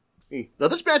dudes. Now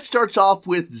this match starts off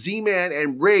with Z-Man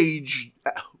and Rage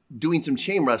doing some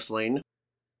chain wrestling.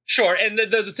 Sure, and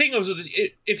the thing was,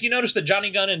 if you notice that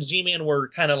Johnny Gunn and Z-Man were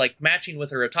kind of like matching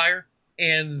with her attire,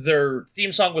 and their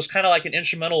theme song was kind of like an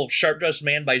instrumental of Sharp Dressed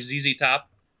Man by ZZ Top,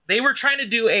 they were trying to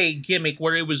do a gimmick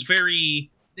where it was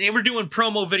they were doing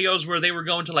promo videos where they were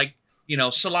going to like,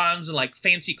 salons and like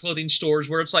fancy clothing stores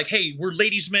where it's like, hey, we're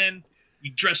ladies' men, we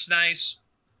dress nice,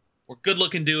 we're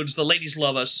good-looking dudes, the ladies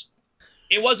love us.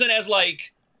 It wasn't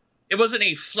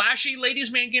a flashy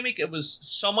ladies' man gimmick, it was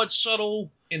somewhat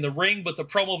subtle in the ring, but the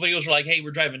promo videos were like, hey,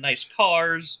 we're driving nice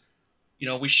cars,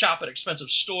 we shop at expensive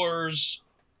stores,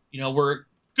 we're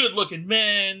good-looking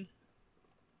men,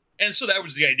 and so that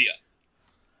was the idea.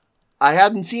 I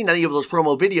haven't seen any of those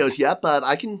promo videos yet, but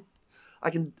I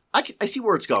see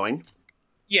where it's going.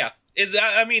 Yeah.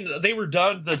 They were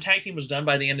done. The tag team was done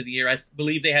by the end of the year. I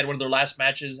believe they had one of their last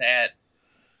matches at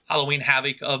Halloween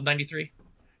Havoc of 93.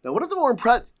 Now, one of the more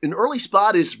an early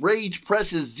spot is Rage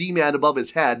presses Z-Man above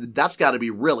his head. That's got to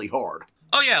be really hard.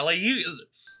 Oh, yeah.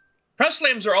 Press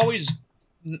slams are always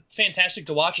fantastic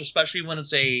to watch, especially when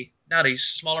it's not a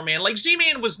smaller man. Like,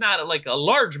 Z-Man was not like a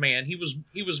large man. He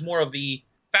was more of the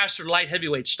faster light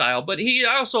heavyweight style, but he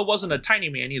also wasn't a tiny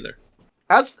man either.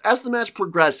 As the match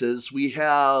progresses, we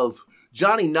have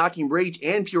Johnny knocking Rage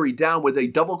and Fury down with a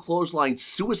double clothesline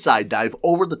suicide dive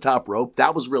over the top rope.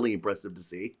 That was really impressive to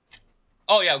see.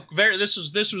 Oh yeah, this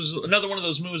was another one of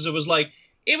those moves that was like,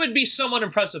 it would be somewhat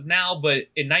impressive now, but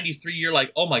in 93 you're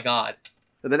like, oh my god.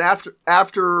 And then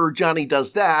after Johnny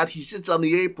does that, he sits on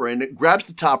the apron, grabs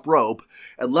the top rope,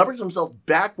 and levers himself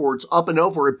backwards up and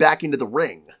over it back into the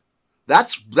ring.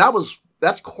 That's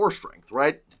core strength,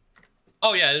 right?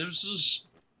 Oh yeah,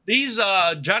 these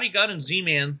Johnny Gunn and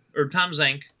Z-Man, or Tom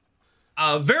Zank,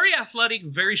 very athletic,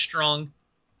 very strong,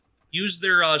 use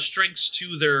their strengths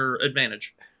to their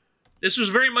advantage. This was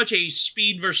very much a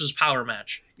speed versus power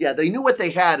match. Yeah, they knew what they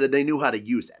had and they knew how to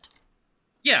use it.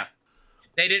 Yeah.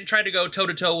 They didn't try to go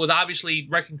toe-to-toe with, obviously,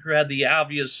 Wrecking Crew had the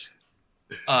obvious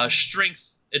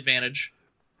strength advantage.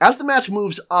 As the match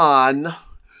moves on,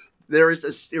 there is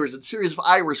a series of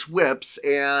Irish whips,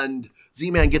 and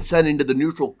Z-Man gets sent into the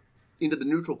neutral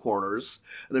corners,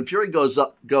 and then Fury goes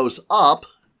up,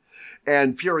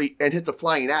 and hits a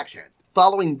flying axe hand.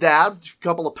 Following that,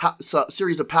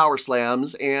 series of power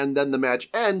slams, and then the match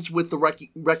ends with the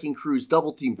Wrecking Crew's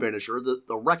double team finisher,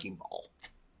 the Wrecking Ball.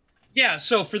 Yeah,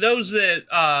 so for those that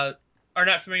are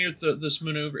not familiar with this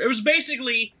maneuver, it was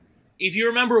basically, if you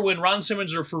remember when Ron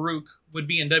Simmons or Farouk would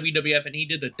be in WWF and he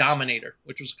did the Dominator,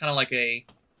 which was kind of like a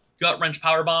gut-wrench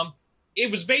powerbomb.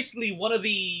 It was basically one of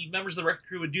the members of the Wrecking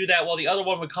Crew would do that while the other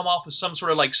one would come off with some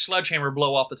sort of like sledgehammer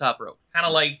blow off the top rope. Kind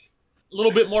of like a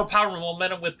little bit more power and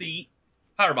momentum with the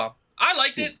powerbomb. I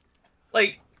liked it.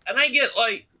 And I get,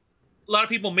 a lot of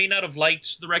people may not have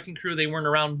liked the Wrecking Crew. They weren't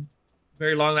around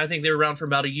very long. I think they were around for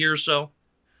about a year or so,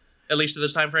 at least at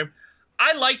this time frame.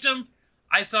 I liked them.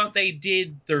 I thought they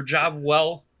did their job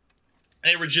well.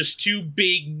 They were just two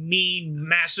big, mean,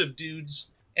 massive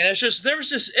dudes. And it's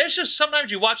just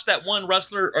sometimes you watch that one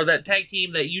wrestler or that tag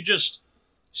team that you just,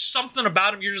 something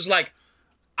about them, you're just like,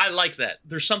 I like that.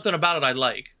 There's something about it I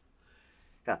like.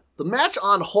 Yeah, the match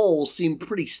on whole seemed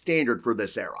pretty standard for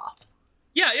this era.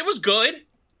 Yeah, it was good.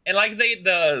 And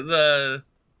the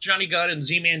Johnny Gunn and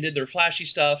Z-Man did their flashy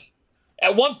stuff.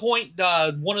 At one point,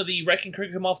 one of the Wrecking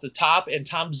Crew came off the top and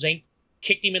Tom Zink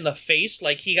kicked him in the face,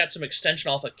 like he got some extension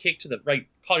off a kick to the right,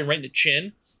 caught him right in the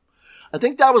chin. I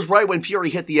think that was right when Fury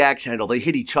hit the axe handle. They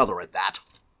hit each other at that.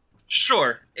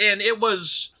 Sure. And it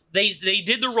was, they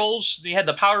did the rolls, they had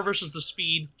the power versus the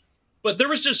speed, but there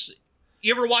was just,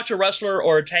 you ever watch a wrestler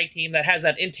or a tag team that has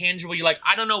that intangible, you're like,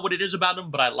 I don't know what it is about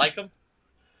them, but I like them?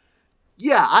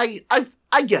 Yeah, I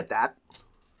get that.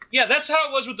 Yeah, that's how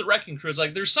it was with the Wrecking Crew. It's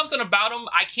like, there's something about them,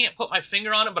 I can't put my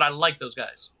finger on it, but I like those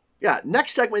guys. Yeah,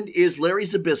 next segment is Larry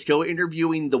Zbyszko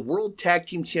interviewing the World Tag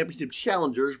Team Championship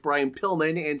challengers Brian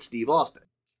Pillman and Steve Austin.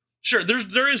 Sure,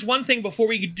 there is one thing before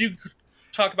we do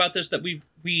talk about this that we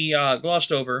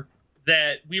glossed over,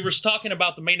 that we were talking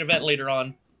about the main event later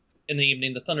on in the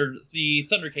evening, the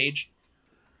Thunder Cage,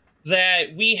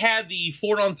 that we had the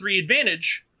 4-on-3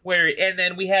 advantage, and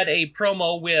then we had a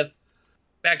promo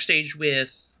backstage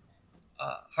with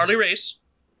Harley Race,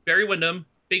 Barry Windham,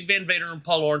 Big Van Vader and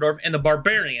Paul Orndorff, and the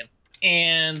Barbarian.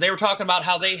 And they were talking about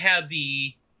how they had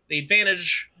the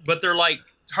advantage, but they're like,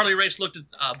 Harley Race looked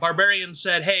at Barbarian and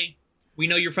said, hey, we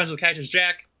know you're friends with Cactus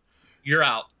Jack, you're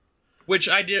out. Which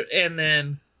I did, and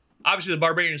then obviously the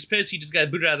Barbarian is pissed, he just got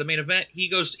booted out of the main event. He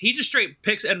just straight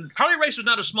picks, and Harley Race was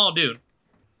not a small dude.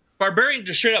 Barbarian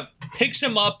just straight up picks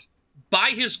him up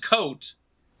by his coat,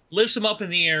 lifts him up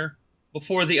in the air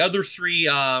before the other three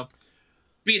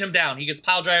beat him down. He gets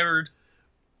pile drivered,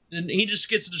 and he just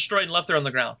gets destroyed and left there on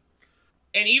the ground.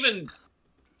 And even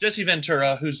Jesse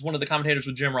Ventura, who's one of the commentators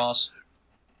with Jim Ross,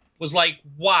 was like,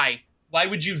 why? Why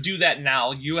would you do that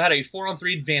now? You had a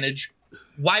 4-on-3 advantage.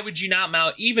 Why would you not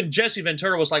mount? Even Jesse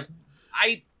Ventura was like,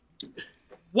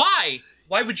 why?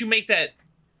 Why would you make that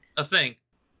a thing?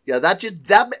 Yeah,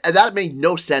 that made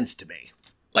no sense to me.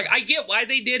 Like, I get why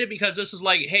they did it, because this is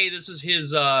like, hey, this is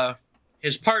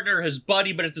his partner, his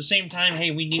buddy, but at the same time, hey,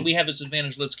 we have this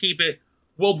advantage, let's keep it.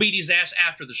 We'll beat his ass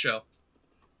after the show.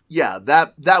 Yeah,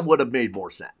 that would have made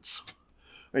more sense. All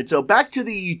right, so back to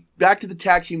the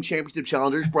Tag Team Championship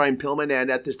challengers, Brian Pillman and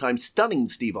at this time stunning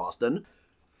Steve Austin,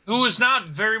 he was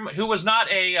not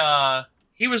the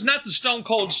Stone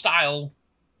Cold style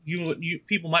you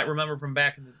people might remember from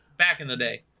back in the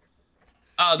day.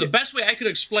 The best way I could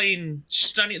explain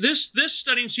stunning this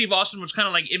stunning Steve Austin was kind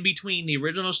of like in between the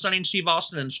original stunning Steve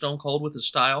Austin and Stone Cold with his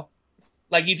style.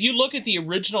 Like, if you look at the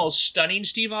original stunning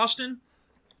Steve Austin,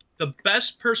 the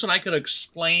best person I could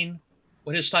explain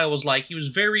what his style was like, he was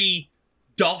very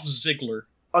Dolph Ziggler.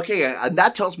 Okay, and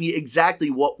that tells me exactly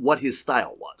what his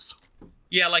style was.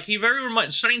 Yeah, like,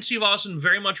 stunning Steve Austin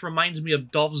very much reminds me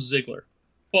of Dolph Ziggler.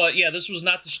 But yeah, this was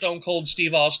not the Stone Cold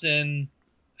Steve Austin,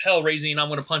 hell-raising, I'm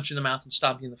going to punch you in the mouth and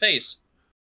stomp you in the face.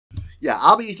 Yeah,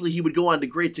 obviously he would go on to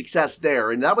great success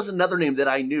there, and that was another name that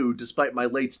I knew despite my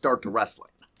late start to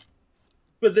wrestling.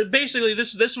 But basically,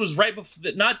 this was right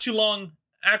before, not too long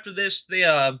after this,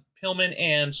 Pillman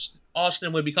and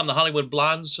Austin would become the Hollywood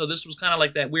Blondes, so this was kind of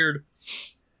like that weird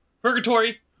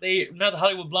purgatory. They're not the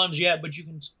Hollywood Blondes yet, but you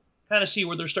can kind of see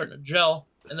where they're starting to gel,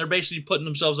 and they're basically putting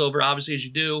themselves over, obviously, as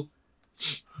you do,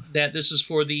 that this is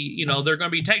for the, they're going to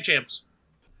be tag champs.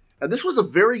 And this was a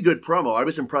very good promo. I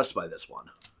was impressed by this one.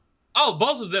 Oh,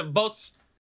 both of them,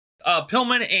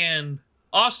 Pillman and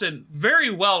Austin,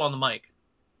 very well on the mic.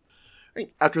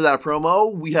 After that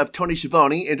promo, we have Tony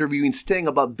Schiavone interviewing Sting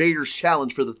about Vader's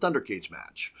challenge for the Thunder Cage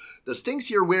match. Now, Sting's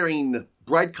here wearing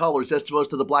bright colors as opposed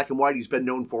to the black and white he's been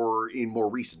known for in more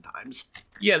recent times.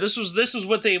 Yeah, this was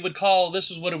what they would call,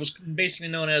 this is what it was basically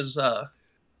known as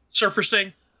Surfer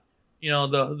Sting. You know,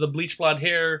 the bleach blonde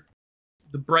hair,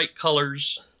 the bright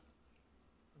colors.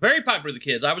 Very popular with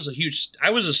the kids. I was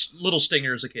a little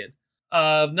Stinger as a kid.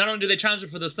 Not only did they challenge him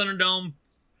for the Thunderdome,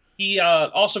 he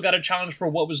also got a challenge for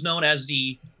what was known as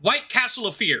the White Castle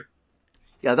of Fear.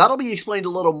 Yeah, that'll be explained a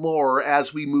little more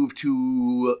as we move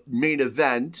to main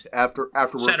event after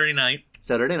Saturday night.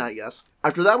 Saturday night, yes.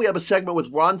 After that, we have a segment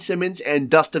with Ron Simmons and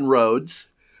Dustin Rhodes.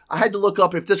 I had to look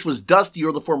up if this was Dusty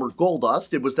or the former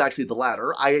Goldust. It was actually the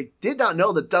latter. I did not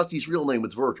know that Dusty's real name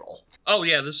was Virgil. Oh,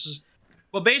 yeah,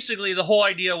 well, basically, the whole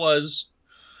idea was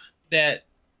that,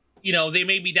 you know, they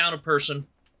may be down a person,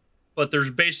 but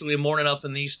there's basically more than enough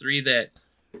in these three that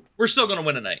we're still going to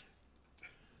win tonight.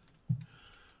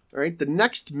 All right, the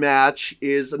next match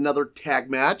is another tag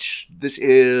match. This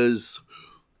is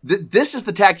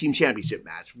the tag team championship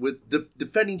match with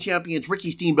defending champions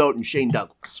Ricky Steamboat and Shane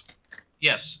Douglas.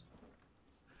 Yes.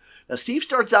 Now, Steve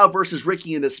starts out versus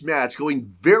Ricky in this match,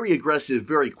 going very aggressive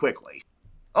very quickly.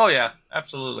 Oh yeah,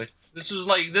 absolutely. This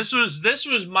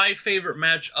was my favorite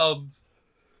match of.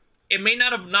 It may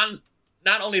not have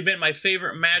not only been my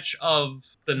favorite match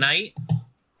of the night,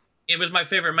 it was my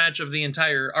favorite match of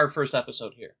our first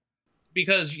episode here.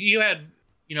 Because you had,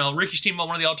 you know, Ricky Steamboat,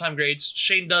 one of the all-time greats,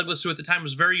 Shane Douglas, who at the time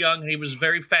was very young, and he was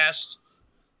very fast.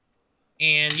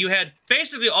 And you had,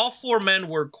 basically, all four men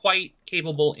were quite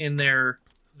capable in their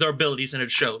abilities, and it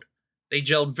showed. They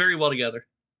gelled very well together.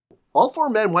 All four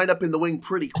men wind up in the wing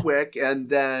pretty quick, and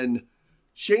then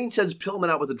Shane sends Pillman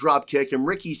out with a drop kick, and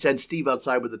Ricky sends Steve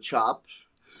outside with a chop.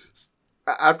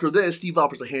 After this, Steve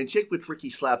offers a handshake, which Ricky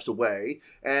slaps away,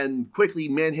 and quickly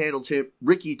manhandles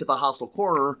Ricky to the hostile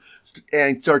corner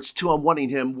and starts 2-on-1ing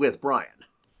him with Brian.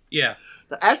 Yeah.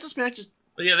 Now, as this match is...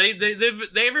 Yeah,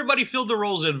 they everybody filled the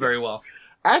roles in very well.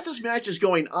 As this match is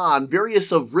going on,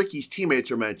 various of Ricky's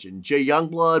teammates are mentioned. Jay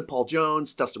Youngblood, Paul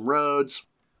Jones, Dustin Rhodes.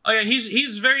 Oh yeah,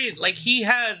 he's very, like, he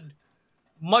had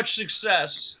much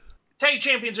success. Tag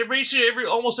champions,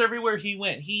 almost everywhere he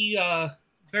went. He,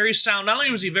 very sound. Not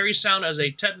only was he very sound as a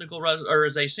technical wrestler, or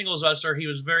as a singles wrestler, he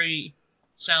was very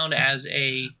sound as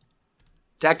a...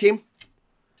 Tag team?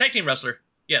 Tag team wrestler,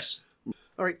 yes.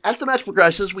 All right, as the match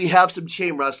progresses, we have some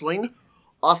chain wrestling.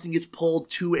 Austin gets pulled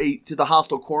to the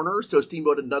hostile corner, so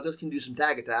Steamboat and Douglas can do some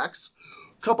tag attacks.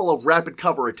 A couple of rapid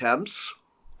cover attempts.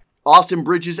 Austin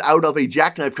bridges out of a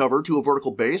jackknife cover to a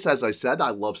vertical base. As I said,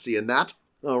 I love seeing that.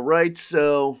 All right,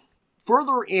 so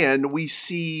further in, we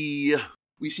see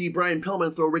Brian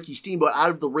Pillman throw Ricky Steamboat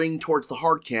out of the ring towards the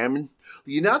hard cam.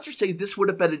 The announcers say this would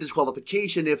have been a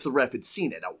disqualification if the ref had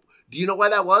seen it. Now, do you know why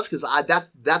that was? Because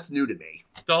that's new to me.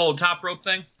 The whole top rope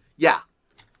thing? Yeah.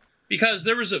 Because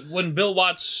when Bill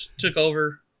Watts took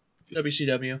over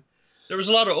WCW, there was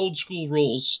a lot of old school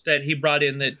rules that he brought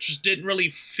in that just didn't really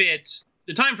fit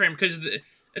the time frame, because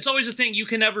it's always a thing. You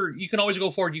can always go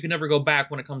forward, you can never go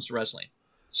back when it comes to wrestling.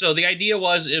 So the idea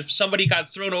was, if somebody got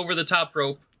thrown over the top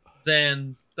rope,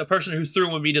 then the person who threw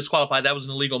him would be disqualified. That was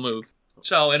an illegal move.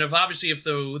 So, and if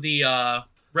the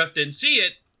ref didn't see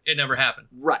it, it never happened.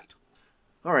 Right.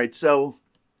 All right. So,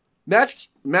 match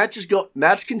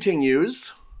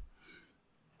continues.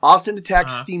 Austin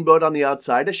attacks Steamboat on the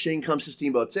outside as Shane comes to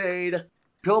Steamboat's aid.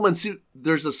 Pillman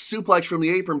there's a suplex from the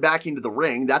apron back into the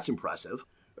ring. That's impressive.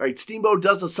 All right. Steamboat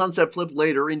does a sunset flip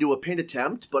later into a pin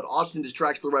attempt, but Austin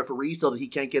distracts the referee so that he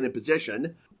can't get in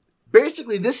position.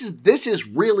 Basically, this is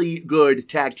really good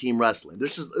tag team wrestling.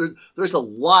 There's a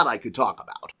lot I could talk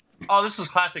about. Oh, this is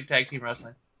classic tag team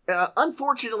wrestling.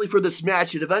 Unfortunately for this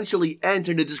match, it eventually ends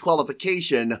in a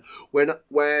disqualification when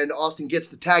Austin gets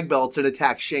the tag belts and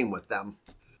attacks Shane with them.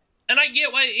 And I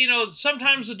get why,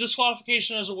 sometimes the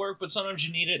disqualification doesn't work, but sometimes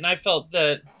you need it. And I felt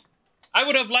that I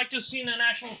would have liked to have seen an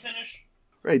actual finish.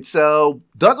 Right, so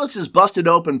Douglas is busted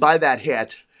open by that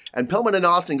hit. And Pillman and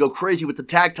Austin go crazy with the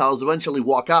tag titles, eventually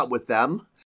walk out with them.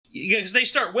 Yeah, because they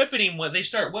start whipping him with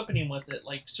it,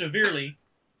 like, severely.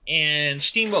 And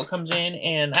Steamboat comes in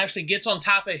and actually gets on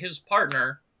top of his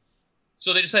partner.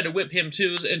 So they decide to whip him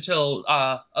too until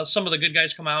some of the good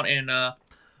guys come out and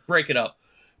break it up.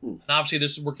 And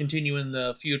obviously we're continuing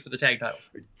the feud for the tag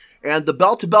titles. And the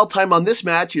bell-to-bell time on this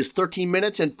match is 13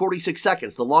 minutes and 46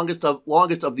 seconds, the longest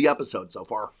of the episode so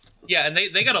far. Yeah, and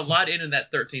they got a lot in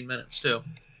that 13 minutes too.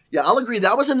 Yeah, I'll agree.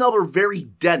 That was another very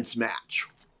dense match.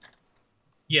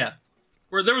 Yeah.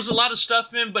 Where there was a lot of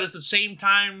stuff in, but at the same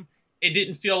time, it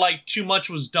didn't feel like too much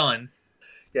was done.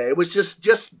 Yeah, it was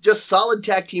just solid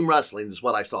tag team wrestling is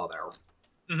what I saw there.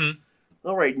 Mm-hmm.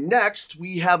 All right, next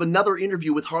we have another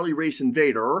interview with Harley Race and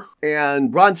Vader,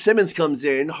 and Ron Simmons comes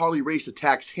in. Harley Race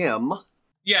attacks him.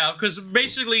 Yeah, because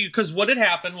what had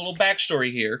happened, a little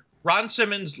backstory here. Ron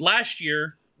Simmons last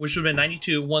year, which would have been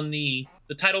 92, won the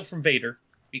title from Vader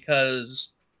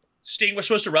because Sting was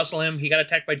supposed to wrestle him. He got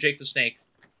attacked by Jake the Snake.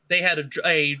 They had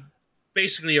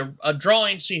basically a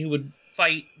drawing to see who would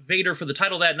fight Vader for the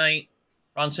title that night.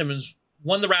 Ron Simmons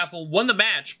won the raffle, won the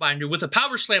match, mind you, with a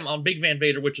power slam on Big Van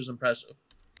Vader, which was impressive.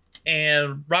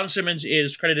 And Ron Simmons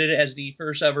is credited as the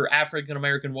first ever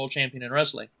African-American world champion in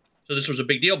wrestling. So this was a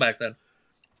big deal back then.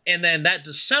 And then that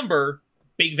December,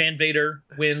 Big Van Vader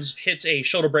wins, hits a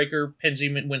shoulder breaker, pins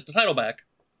him, and wins the title back.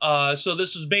 So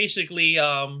this is basically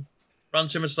Ron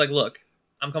Simmons is like, look,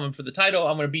 I'm coming for the title.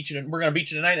 We're going to beat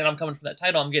you tonight, and I'm coming for that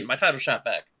title. I'm getting my title shot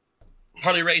back.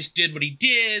 Harley Race did what he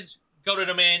did, goaded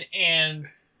him in, and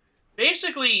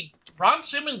basically Ron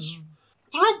Simmons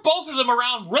threw both of them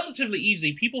around relatively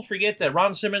easy. People forget that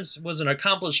Ron Simmons was an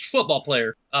accomplished football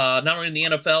player. Not only in the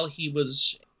NFL, he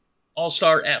was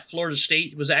all-star at Florida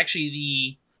State. He was actually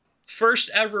the first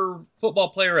ever football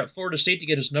player at Florida State to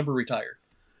get his number retired.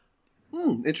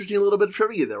 Interesting little bit of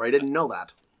trivia there. I didn't know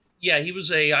that. Yeah, he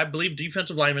was I believe,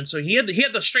 defensive lineman, so he had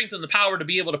the strength and the power to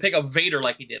be able to pick up Vader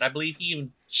like he did. I believe he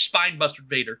even spine-busted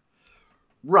Vader.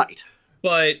 Right.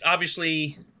 But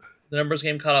obviously, the numbers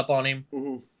game caught up on him.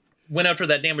 Mm-hmm. Went after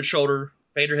that damaged shoulder.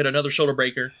 Vader hit another shoulder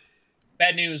breaker.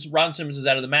 Bad news, Ron Simmons is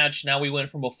out of the match. Now we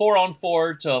went from a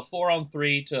 4-on-4 to a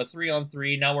 4-on-3 to a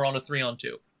 3-on-3. Now we're on a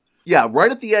 3-on-2. Yeah,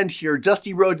 right at the end here,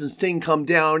 Dusty Rhodes and Sting come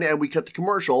down, and we cut the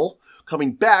commercial.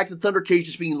 Coming back, the Thunder Cage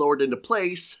is being lowered into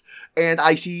place, and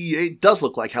I see it does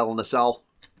look like Hell in a Cell.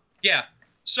 Yeah.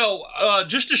 So,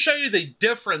 just to show you the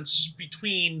difference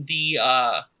between the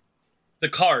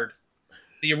card,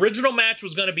 the original match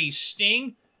was going to be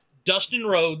Sting, Dustin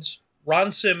Rhodes,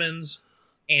 Ron Simmons,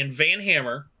 and Van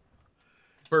Hammer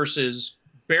versus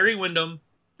Barry Windham,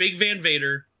 Big Van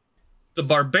Vader, the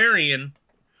Barbarian,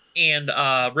 and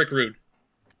Rick Rude.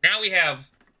 Now we have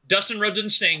Dustin Rhodes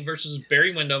and Sting versus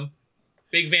Barry Windham,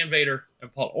 Big Van Vader,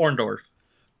 and Paul Orndorff.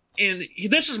 And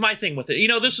this is my thing with it. You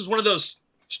know, this is one of those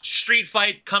street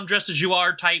fight, come dressed as you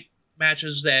are type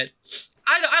matches that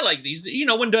I like these. You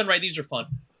know, when done right, these are fun.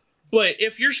 But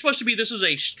if you're supposed to be, this is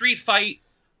a street fight,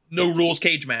 no rules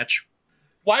cage match,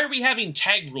 why are we having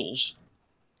tag rules?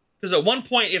 Because at one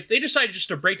point, if they decide just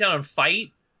to break down and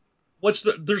fight,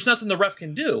 there's nothing the ref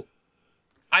can do.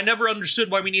 I never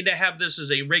understood why we need to have this as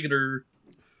a regular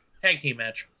tag team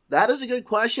match. That is a good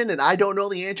question, and I don't know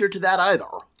the answer to that either.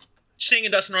 Sting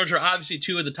and Dustin Rhodes are obviously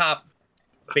two of the top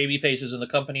baby faces in the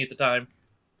company at the time.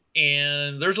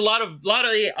 And there's a lot of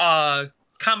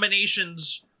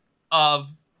combinations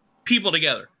of people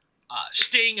together.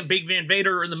 Sting and Big Van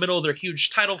Vader are in the middle of their huge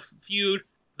title feud.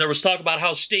 There was talk about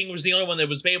how Sting was the only one that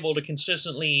was able to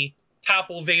consistently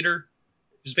topple Vader.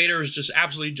 Because Vader was just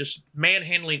absolutely just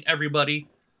manhandling everybody.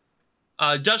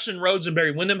 Dustin Rhodes and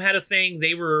Barry Windham had a thing.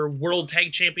 They were world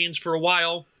tag champions for a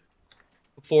while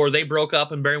before they broke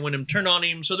up and Barry Windham turned on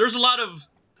him. So there's a lot of,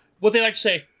 what they like to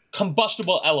say,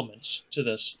 combustible elements to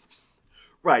this.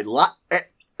 Right.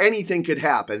 Anything could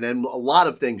happen, and a lot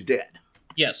of things did.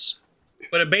 Yes.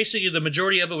 But basically, the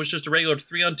majority of it was just a regular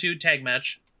 3-on-2 tag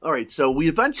match. All right, so we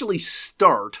eventually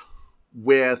start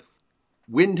with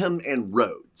Windham and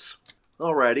Rhodes.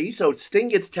 Alrighty, so Sting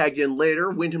gets tagged in later.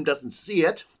 Windham doesn't see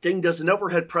it. Sting does an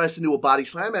overhead press into a body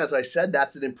slam. As I said,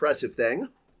 that's an impressive thing.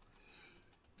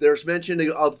 There's mention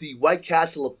of the White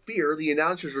Castle of Fear. The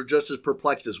announcers were just as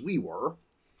perplexed as we were.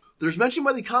 There's mention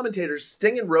by the commentators,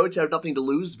 Sting and Rhodes have nothing to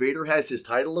lose. Vader has his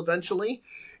title eventually.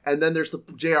 And then there's the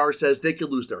JR says they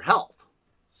could lose their health.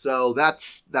 So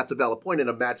that's a valid point in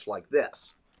a match like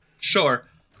this. Sure.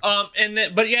 But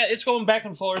yeah, it's going back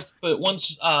and forth. But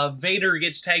once Vader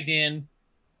gets tagged in,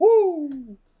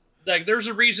 woo! Like, there's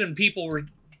a reason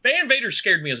Van Vader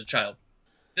scared me as a child.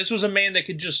 This was a man that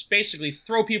could just basically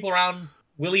throw people around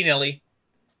willy-nilly.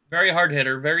 Very hard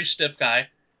hitter, very stiff guy.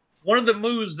 One of the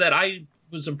moves that I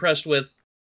was impressed with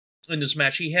in this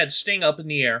match, he had Sting up in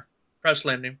the air, press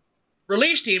landed him,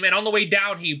 released him, and on the way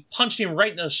down, he punched him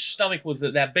right in the stomach with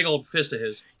that big old fist of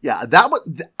his. Yeah,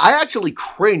 I actually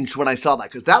cringed when I saw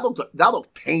that, because that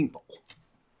looked painful.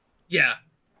 Yeah.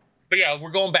 But yeah,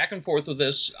 we're going back and forth with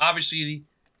this. Obviously,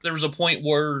 there was a point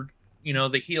where,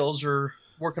 the heels are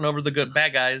working over the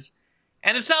bad guys,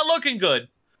 and it's not looking good.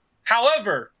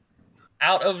 However,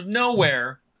 out of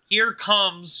nowhere, here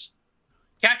comes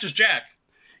Cactus Jack.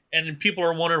 And people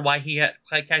are wondering why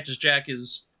Cactus Jack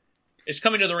is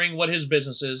coming to the ring, what his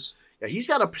business is. Yeah, he's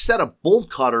got a set of bolt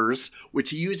cutters,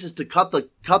 which he uses to cut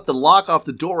the lock off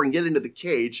the door and get into the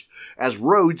cage, as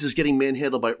Rhodes is getting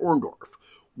manhandled by Orndorff.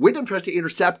 Wyndham tries to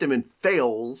intercept him and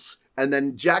fails, and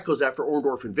then Jack goes after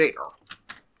Orndorff and Vader.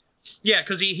 Yeah,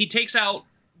 because he takes out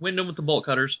Wyndham with the bolt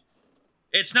cutters.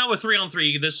 It's now a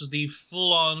 3-on-3. This is the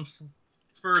full-on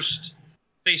first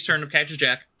face turn of Cactus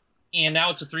Jack. And now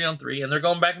it's a 3-on-3, and they're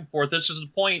going back and forth. This is the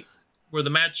point where the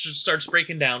match just starts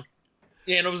breaking down.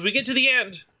 And as we get to the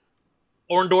end,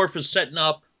 Orndorff is setting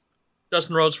up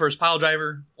Dustin Rhodes for his pile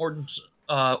driver.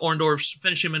 Orndorff's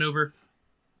finishing maneuver.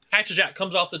 Cactus Jack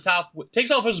comes off the top,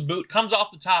 takes off his boot, comes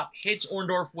off the top, hits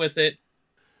Orndorff with it,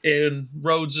 and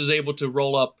Rhodes is able to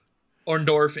roll up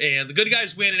Orndorff, and the good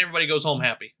guys win, and everybody goes home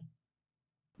happy.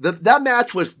 That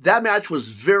match was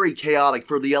very chaotic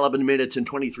for the 11 minutes and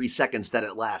 23 seconds that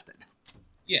it lasted.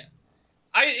 Yeah.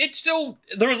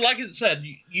 There was, like I said,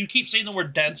 you keep saying the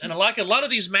word dense, and like a lot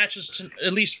of these matches,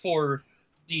 at least for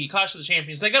the Clash of the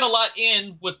Champions, they got a lot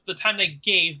in with the time they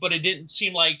gave, but it didn't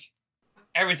seem like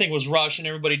everything was rushed and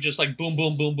everybody just like boom,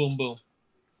 boom, boom, boom, boom.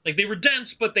 Like they were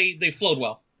dense, but they flowed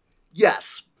well.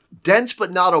 Yes. Dense,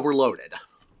 but not overloaded.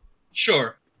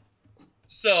 Sure.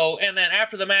 So, and then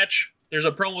after the match, there's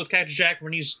a promo with Cactus Jack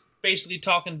when he's basically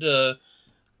talking to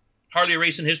Harley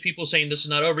Race and his people saying this is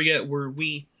not over yet,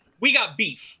 we got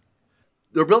beef.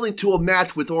 They're building to a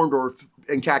match with Orndorff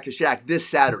and Cactus Jack this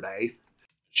Saturday.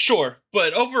 Sure,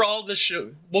 but overall, this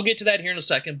show, we'll get to that here in a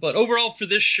second, but overall for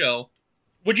this show,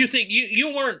 what'd you think?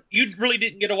 You really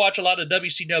didn't get to watch a lot of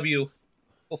WCW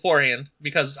beforehand,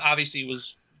 because obviously it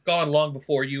was gone long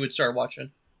before you would start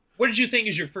watching. What did you think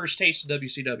is your first taste of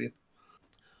WCW?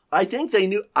 I think they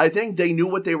knew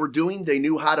what they were doing. They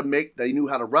knew how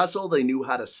to wrestle. They knew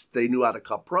how to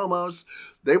cut promos.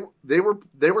 They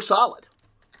were solid.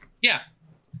 Yeah.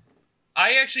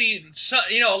 I actually,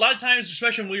 a lot of times,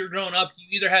 especially when we were growing up,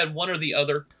 you either had one or the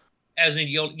other, as in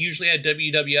you usually had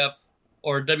WWF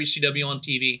or WCW on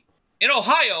TV. In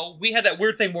Ohio, we had that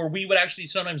weird thing where we would actually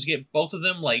sometimes get both of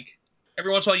them. Like,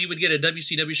 every once in a while you would get a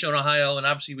WCW show in Ohio, and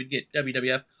obviously you would get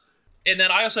WWF. And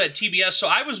then I also had TBS, so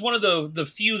I was one of the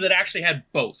few that actually had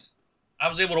both. I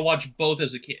was able to watch both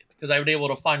as a kid, because I was able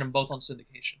to find them both on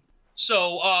syndication.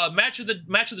 So, match of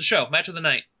the show, match of the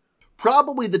night.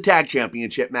 Probably the tag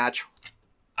championship match.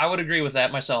 I would agree with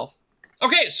that myself.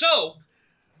 Okay, so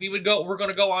we're going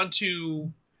to go on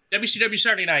to WCW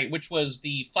Saturday Night, which was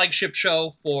the flagship show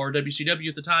for WCW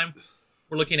at the time.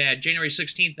 We're looking at January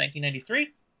 16th,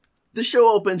 1993. The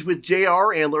show opens with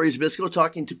JR and Larry Zbyszko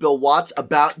talking to Bill Watts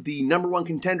about the number one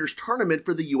contenders tournament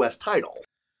for the U.S. title.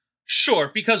 Sure,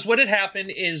 because what had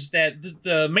happened is that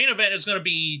the main event is going to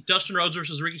be Dustin Rhodes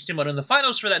versus Ricky Steamboat in the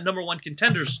finals for that number one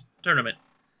contenders tournament.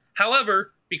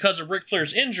 However, because of Ric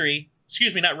Rude's injury, he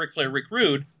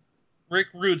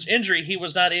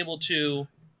was not able to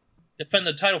defend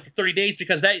the title for 30 days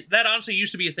because that honestly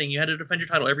used to be a thing. You had to defend your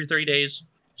title every 30 days.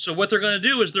 So what they're going to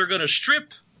do is they're going to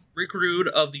strip Rick Rude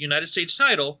of the United States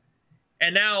title,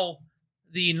 and now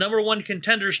the number one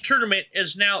contenders tournament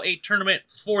is now a tournament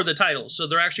for the title. So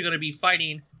they're actually going to be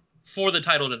fighting for the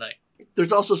title tonight.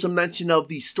 There's also some mention of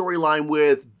the storyline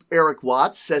with Eric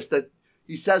Watts.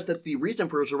 He says that the reason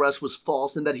for his arrest was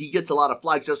false and that he gets a lot of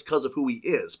flags just because of who he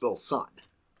is, Bill's son.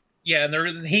 Yeah,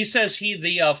 and he says they're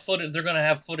going to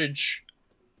have footage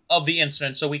of the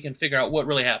incident so we can figure out what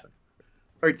really happened.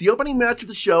 All right, the opening match of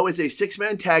the show is a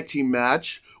six-man tag team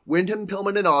match. Wyndham,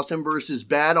 Pillman, and Austin versus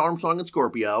Bad, Armstrong, and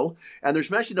Scorpio. And there's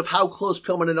mention of how close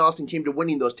Pillman and Austin came to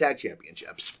winning those tag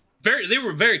championships. They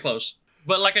were very close.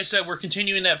 But like I said, we're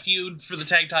continuing that feud for the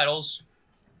tag titles.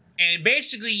 And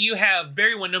basically you have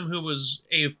Barry Windham, who was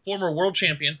a former world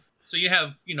champion. So you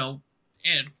have,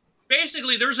 and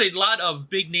basically there's a lot of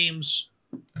big names,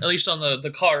 at least on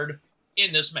the card,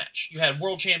 in this match. You had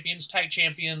world champions, tag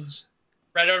champions.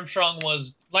 Brad Armstrong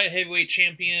was light heavyweight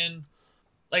champion.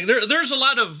 Like, there's a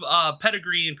lot of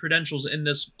pedigree and credentials in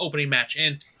this opening match,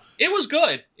 and it was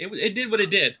good. It did what it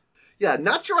did. Yeah,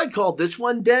 not sure I'd call this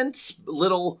one dense.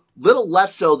 Little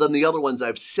less so than the other ones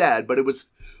I've said, but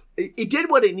it did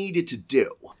what it needed to do.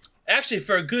 Actually,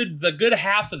 for the good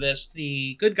half of this,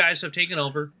 the good guys have taken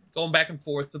over, going back and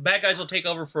forth. The bad guys will take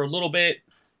over for a little bit.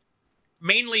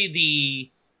 Mainly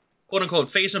the quote-unquote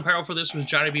face and power for this was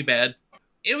Johnny B. Bad.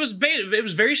 It was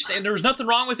very standard. There was nothing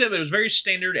wrong with it, but it was very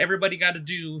standard. Everybody got to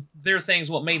do their things,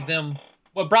 what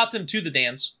brought them to the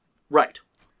dance. Right.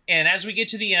 And as we get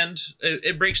to the end,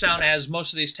 it breaks down as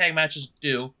most of these tag matches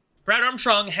do. Brad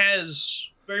Armstrong has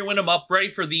Barry Windham up, ready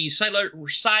for the side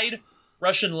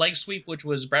Russian leg sweep, which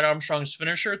was Brad Armstrong's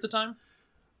finisher at the time.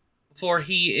 Before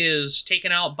he is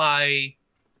taken out by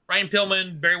Ryan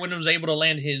Pillman, Barry Windham is able to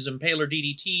land his Impaler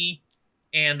DDT.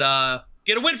 and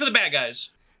get a win for the bad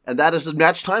guys. And that is a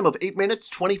match time of 8 minutes,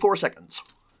 24 seconds.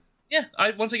 Yeah,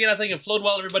 once again, I think it flowed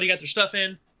well. Everybody got their stuff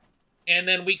in. And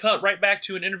then we cut right back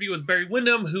to an interview with Barry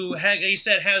Windham, who he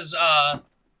said has a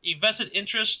vested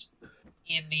interest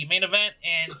in the main event.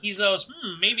 And he goes,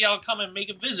 maybe I'll come and make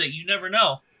a visit. You never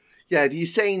know. Yeah, and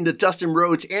he's saying that Dustin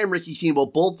Rhodes and Ricky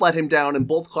Steamboat both let him down and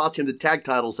both cost him the tag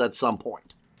titles at some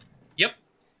point. Yep.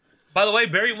 By the way,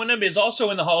 Barry Windham is also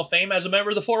in the Hall of Fame as a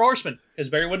member of the Four Horsemen, because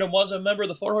Barry Windham was a member of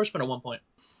the Four Horsemen at one point.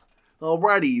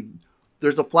 Alrighty.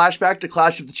 There's a flashback to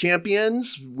Clash of the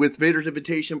Champions with Vader's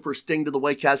invitation for Sting to the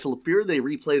White Castle of Fear. They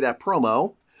replay that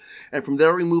promo. And from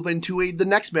there we move into the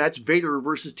next match, Vader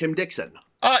versus Tim Dixon.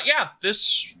 Yeah,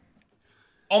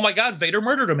 oh my God, Vader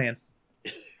murdered a man.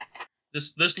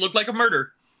 This looked like a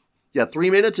murder. Yeah,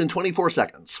 3 minutes and 24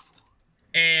 seconds.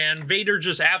 And Vader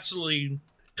just absolutely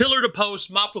pillar to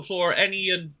post, mop the floor,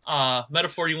 any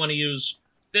metaphor you want to use.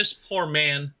 This poor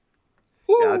man.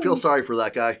 Woo. Yeah, I feel sorry for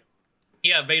that guy.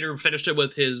 Yeah, Vader finished it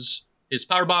with his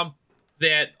powerbomb.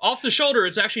 That off the shoulder,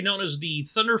 it's actually known as the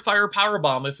Thunderfire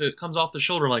powerbomb if it comes off the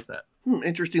shoulder like that.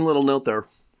 Interesting little note there.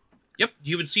 Yep,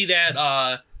 you would see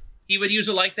that. He would use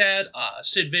it like that.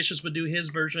 Sid Vicious would do his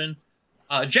version.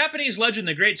 Japanese legend,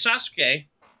 the great Sasuke,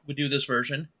 would do this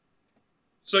version.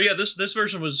 So yeah, this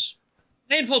version was...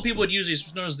 A handful of people would use these. It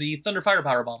was known as the Thunderfire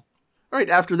powerbomb. All right,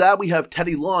 after that, we have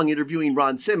Teddy Long interviewing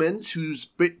Ron Simmons, whose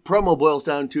promo boils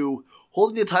down to,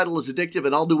 holding the title is addictive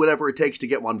and I'll do whatever it takes to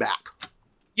get one back.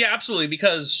 Yeah, absolutely,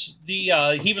 because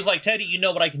he was like, Teddy, you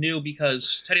know what I can do,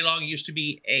 because Teddy Long used to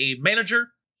be a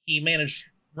manager. He managed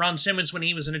Ron Simmons when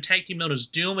he was in a tag team known as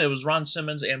Doom. It was Ron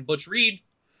Simmons and Butch Reed.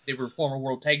 They were former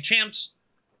world tag champs.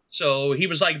 So he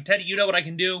was like, Teddy, you know what I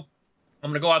can do.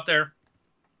 I'm going to go out there.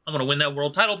 I'm going to win that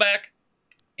world title back.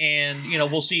 And,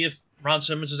 we'll see if Ron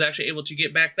Simmons is actually able to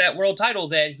get back that world title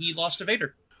that he lost to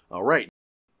Vader. All right.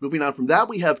 Moving on from that,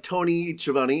 we have Tony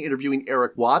Schiavone interviewing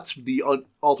Eric Watts, the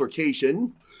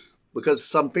altercation, because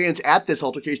some fans at this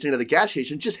altercation at a gas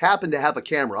station just happened to have a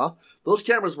camera. Those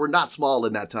cameras were not small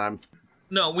in that time.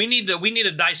 No, we need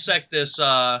to dissect this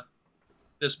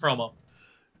this promo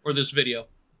or this video,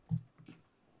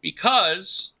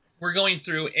 because we're going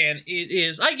through and it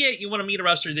is. I get you want to meet a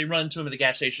wrestler, they run into him at the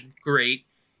gas station, great,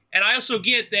 and I also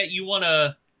get that you want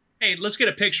to, hey, let's get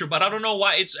a picture, but I don't know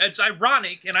why it's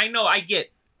ironic, and I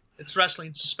get. It's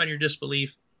wrestling, suspend your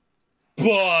disbelief.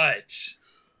 But,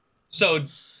 so,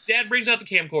 Dad brings out the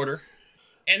camcorder,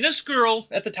 and this girl,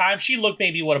 at the time, she looked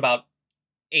maybe, about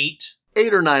 8?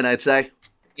 8 or 9, I'd say.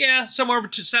 Yeah, somewhere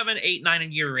between 7, 8, 9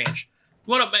 in year range.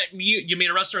 You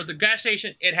meet a wrestler at the gas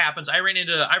station, it happens. I ran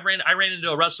into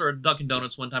a wrestler at Dunkin'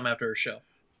 Donuts one time after a show.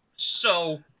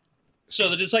 So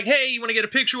they're just like, hey, you want to get a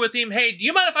picture with him? Hey, do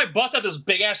you mind if I bust out this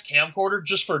big-ass camcorder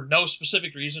just for no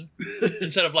specific reason?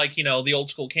 Instead of, the old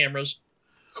school cameras.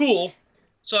 Cool.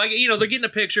 So, they're getting a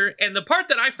picture, and the part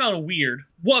that I found weird...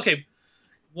 Well, okay,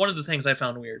 one of the things I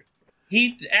found weird.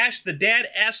 The dad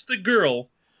asked the girl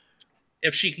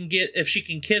if she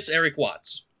can kiss Eric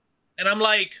Watts. And I'm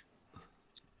like,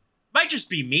 might just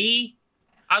be me.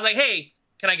 I was like, hey,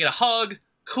 can I get a hug?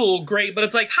 Cool, great. But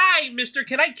it's like, hi, mister,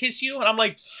 can I kiss you? And I'm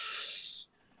like...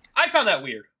 I found that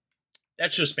weird.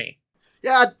 That's just me.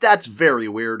 Yeah, that's very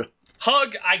weird.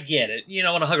 Hug, I get it.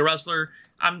 I want to hug a wrestler.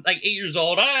 I'm like 8 years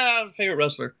old. I'm a favorite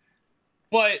wrestler.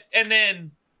 And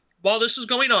then, while this is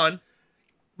going on,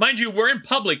 mind you, we're in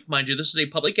public, this is a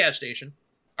public gas station.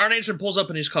 Arn Anderson pulls up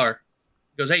in his car.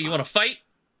 He goes, hey, you want to fight?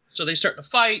 So they start to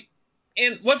fight.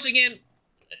 And once again,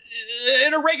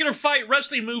 in a regular fight,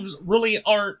 wrestling moves really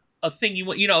aren't a thing you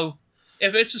want.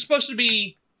 If it's supposed to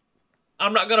be,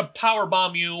 I'm not gonna power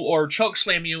bomb you or choke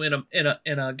slam you in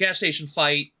a gas station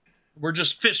fight. We're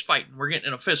just fist fighting. We're getting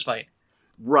in a fist fight.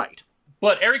 Right.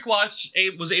 But Eric Watts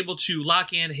was able to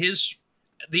lock in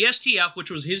the STF, which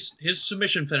was his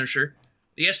submission finisher.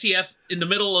 The STF in the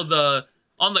middle of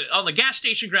on the gas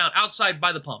station ground outside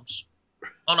by the pumps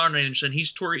on Arn Anderson.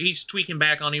 He's tweaking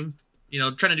back on him,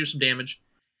 trying to do some damage.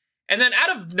 And then out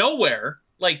of nowhere,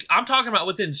 I'm talking about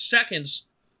within seconds,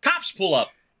 cops pull up.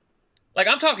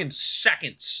 I'm talking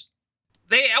seconds.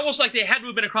 They almost they had to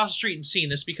have been across the street and seen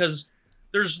this, because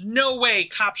there's no way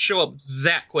cops show up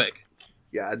that quick.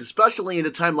 Yeah, and especially in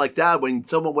a time like that when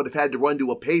someone would have had to run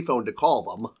to a payphone to call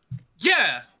them.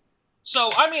 Yeah. So,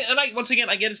 once again,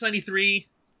 I get it's 93,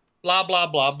 blah, blah,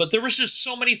 blah, but there was just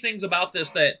so many things about this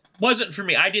that wasn't for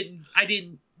me.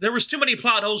 There was too many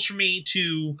plot holes for me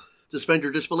to... Suspend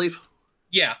your disbelief?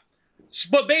 Yeah.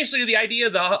 But basically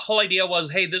the whole idea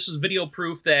was, hey, this is video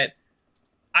proof that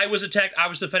I was attacked, I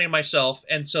was defending myself,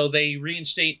 and so they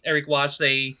reinstate Eric Watts,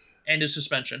 they end his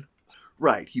suspension.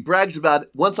 Right. He brags about,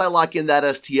 once I lock in that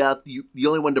STF, the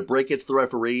only one to break it's the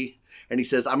referee. And he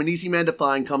says, I'm an easy man to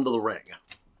find, come to the ring.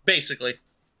 Basically.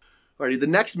 Alrighty, the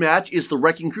next match is the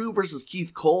Wrecking Crew versus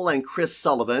Keith Cole and Chris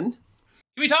Sullivan.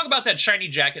 Can we talk about that shiny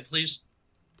jacket, please?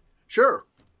 Sure.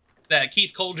 That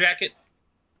Keith Cole jacket?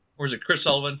 Or is it Chris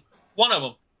Sullivan? One of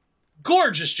them.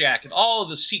 Gorgeous jacket. All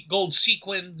the gold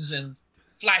sequins and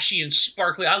flashy and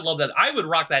sparkly. I love that. I would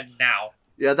rock that now.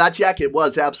 Yeah, that jacket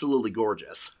was absolutely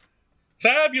gorgeous.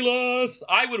 Fabulous!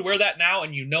 I would wear that now,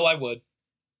 and you know I would.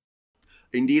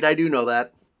 Indeed, I do know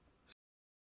that.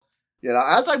 You know,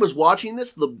 as I was watching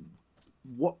this,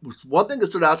 one thing that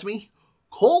stood out to me,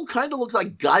 Cole kind of looks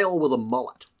like Guile with a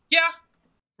mullet. Yeah,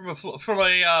 from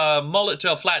a mullet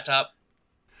to a flat top.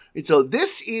 And so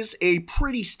this is a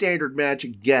pretty standard match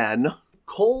again.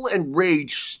 Cole and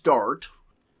Rage start.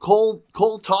 Cole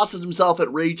tosses himself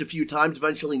at Rage a few times,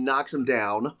 eventually knocks him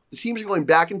down. The teams are going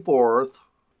back and forth.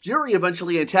 Fury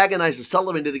eventually antagonizes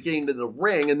Sullivan into getting into the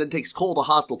ring and then takes Cole to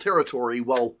hostile territory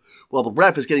while the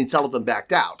ref is getting Sullivan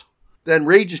backed out. Then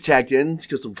Rage is tagged in,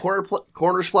 gets some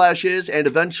corner splashes, and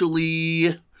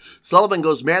eventually Sullivan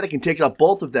goes manic and takes out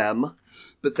both of them.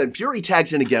 But then Fury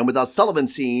tags in again without Sullivan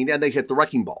seeing, and they hit the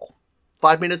Wrecking Ball.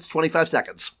 5 minutes, 25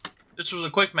 seconds. This was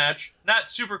a quick match. Not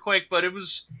super quick, but it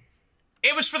was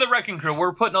for the Wrecking Crew.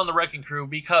 We're putting on the Wrecking Crew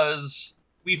because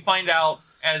we find out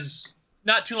as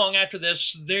not too long after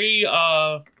this, they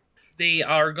are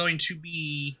going to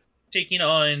be taking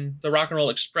on the Rock and Roll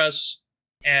Express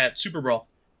at Super Brawl.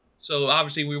 So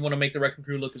obviously we want to make the Wrecking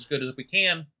Crew look as good as we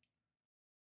can.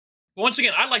 But once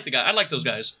again, I like those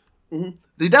guys. Mm-hmm.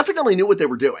 They definitely knew what they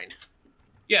were doing.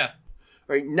 Yeah.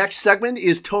 All right, next segment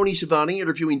is Tony Schiavone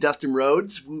interviewing Dustin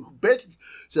Rhodes, who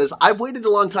says, I've waited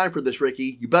a long time for this,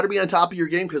 Ricky. You better be on top of your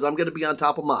game because I'm going to be on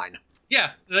top of mine.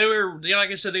 Yeah, they were, like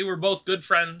I said, they were both good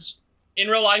friends in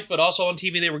real life, but also on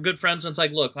TV. They were good friends. And it's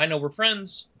like, look, I know we're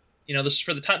friends. You know, this is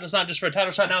for the title. It's not just for a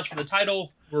title shot now. It's for the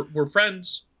title. We're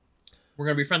friends. We're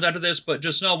going to be friends after this. But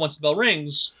just know, once the bell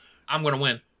rings, I'm going to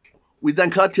win. We then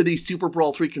cut to the Super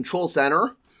Brawl 3 Control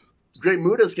Center. Great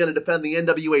Muta's going to defend the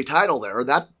NWA title there.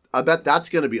 I bet that's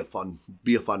going to be a fun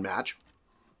match.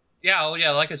 Yeah, well,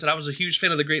 yeah. Like I said, I was a huge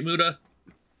fan of the Great Muta,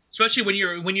 especially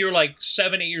when you're like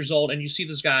 7, 8 years old and you see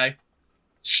this guy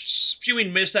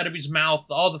spewing mist out of his mouth,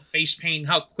 all the face paint,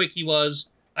 how quick he was.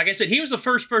 Like I said, he was the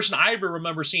first person I ever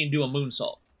remember seeing do a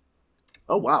moonsault.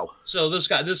 Oh wow! So this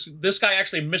guy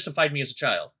actually mystified me as a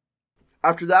child.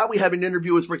 After that, we have an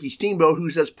interview with Ricky Steamboat, who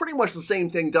says pretty much the same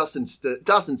thing Dustin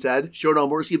said. Show no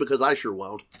mercy because I sure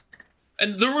won't.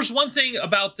 And there was one thing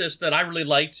about this that I really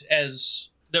liked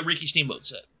that Ricky Steamboat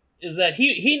said, is that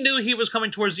he knew he was coming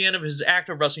towards the end of his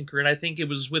active wrestling career, and I think it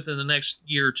was within the next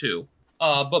year or two.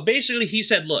 But basically he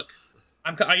said, look,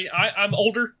 I'm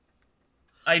older.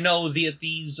 I know that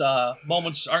these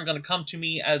moments aren't going to come to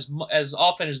me as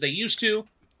often as they used to,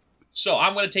 so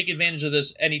I'm going to take advantage of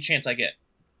this any chance I get.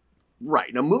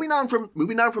 Right. Now, moving on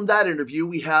from that interview,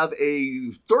 we have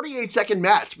a 38-second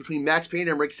match between Max Payne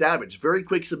and Rick Savage. Very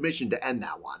quick submission to end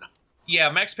that one.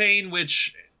 Yeah, Max Payne,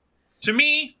 which, to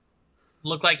me,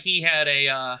 looked like he had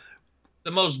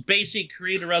the most basic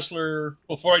creative wrestler,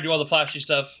 before I do all the flashy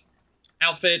stuff,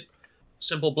 outfit,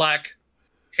 simple black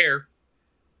hair.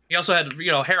 He also had,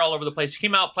 hair all over the place. He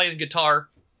came out playing guitar,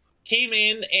 came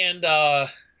in and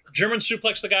German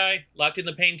suplexed the guy, locked in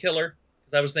the painkiller.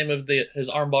 That was the name of his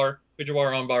armbar,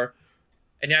 Fidjawara armbar.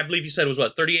 And I believe you said it was,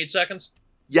 38 seconds?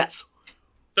 Yes.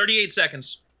 38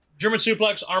 seconds. German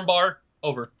suplex, armbar,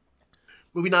 over.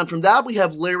 Moving on from that, we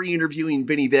have Larry interviewing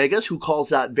Vinny Vegas, who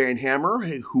calls out Van Hammer,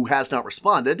 who has not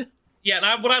responded. Yeah,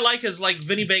 and what I like is,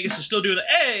 Vinny Vegas is still doing the,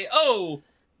 hey, oh,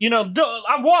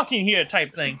 I'm walking here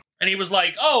type thing. And he was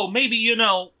like, oh, maybe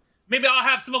I'll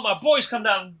have some of my boys come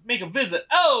down and make a visit.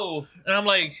 Oh! And I'm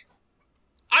like,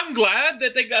 I'm glad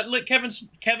that they got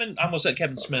Kevin, I almost said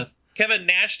Kevin Smith. Kevin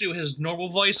Nash do his normal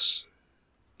voice,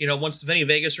 once the Vinny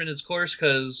Vegas ran its course,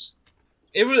 because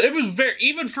it was very,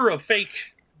 even for a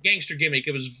fake gangster gimmick,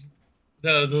 it was,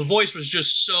 the voice was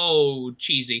just so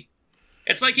cheesy.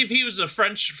 It's like if he was a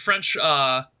French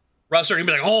wrestler, he'd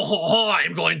be like, oh,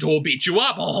 I'm going to beat you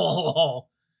up. Oh.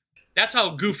 That's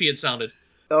how goofy it sounded.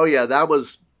 Oh yeah,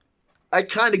 that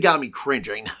kind of got me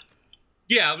cringing.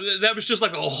 Yeah, that was just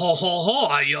like, oh,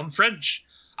 I am French.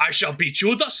 I shall beat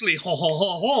you thusly,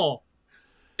 ho.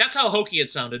 That's how hokey it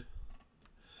sounded.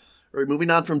 All right, moving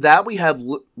on from that, we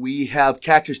have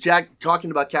Cactus Jack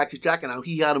talking about Cactus Jack and how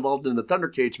he got involved in the Thunder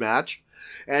Cage match.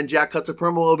 And Jack cuts a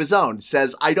promo of his own.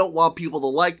 Says, I don't want people to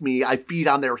like me. I feed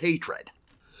on their hatred.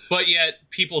 But yet,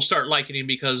 people start liking him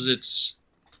because it's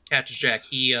Cactus Jack.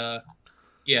 Yeah.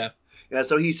 Yeah,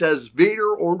 so he says,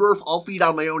 Vader, Orndorff, I'll feed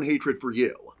on my own hatred for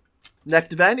you.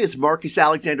 Next event is Marcus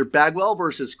Alexander Bagwell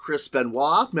versus Chris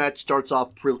Benoit. Match starts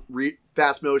off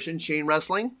fast motion, chain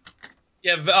wrestling.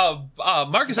 Yeah,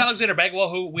 Marcus Alexander Bagwell,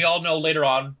 who we all know later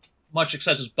on, much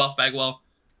success as Buff Bagwell.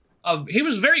 He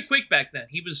was very quick back then.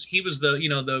 He was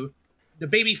the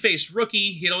baby-faced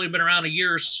rookie. He had only been around a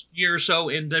year or so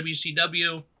in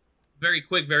WCW. Very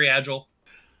quick, very agile.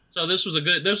 So this was a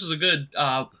good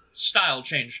style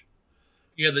change.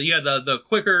 You had the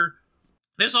quicker.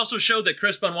 This also showed that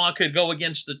Chris Benoit could go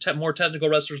against the more technical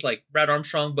wrestlers like Brad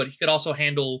Armstrong, but he could also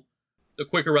handle the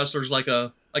quicker wrestlers like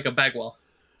a Bagwell.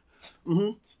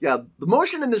 Mm-hmm. Yeah, the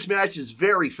motion in this match is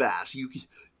very fast.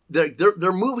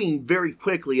 They're moving very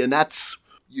quickly, and that's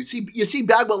you see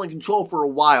Bagwell in control for a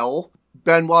while.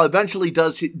 Benoit eventually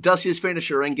does his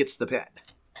finisher and gets the pin.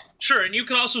 Sure, and you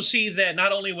can also see that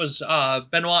not only was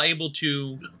Benoit able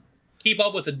to keep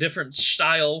up with a different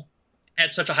style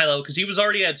at such a high level, because he was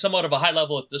already at somewhat of a high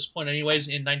level at this point anyways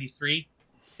in 93,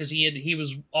 because he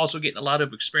was also getting a lot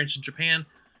of experience in Japan.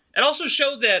 It also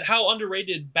showed that how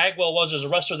underrated Bagwell was as a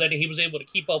wrestler, that he was able to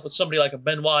keep up with somebody like a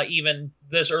Benoit even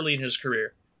this early in his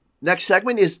career. Next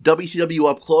segment is WCW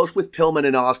Up Close with Pillman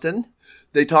and Austin.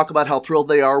 They talk about how thrilled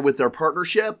they are with their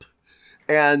partnership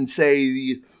and say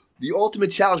the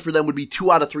ultimate challenge for them would be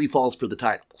 2 out of 3 falls for the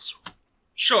titles.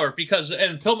 Sure,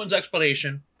 and Pillman's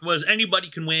explanation was anybody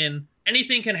can win.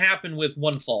 Anything can happen with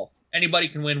 1 fall. Anybody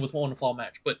can win with 1 fall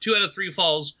match. But 2 out of 3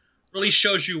 falls really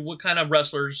shows you what kind of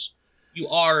wrestlers you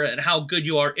are and how good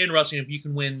you are in wrestling if you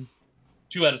can win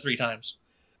 2 out of 3 times.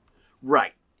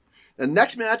 Right. The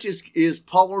next match is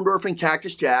Paul Orndorff and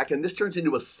Cactus Jack, and this turns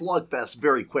into a slugfest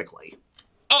very quickly.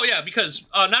 Oh, yeah, because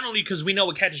not only because we know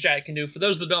what Cactus Jack can do, for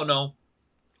those that don't know,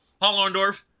 Paul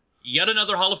Orndorff, yet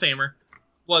another Hall of Famer,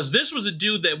 was a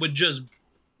dude that would just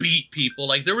beat people.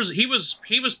 Like he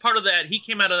was part of that. He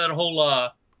came out of that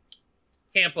whole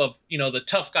camp of the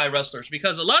tough guy wrestlers,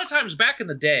 because a lot of times back in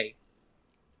the day,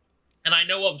 and I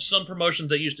know of some promotions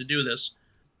that used to do this,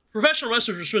 professional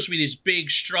wrestlers were supposed to be these big,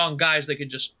 strong guys that could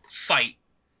just fight.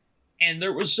 And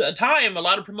there was a time, a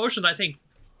lot of promotions, I think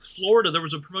Florida, there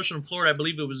was a promotion in Florida, I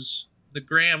believe it was the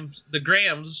Grams,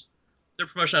 their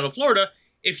promotion out of Florida.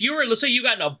 If you were, let's say you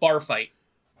got in a bar fight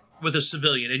with a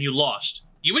civilian and you lost,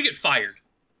 you would get fired.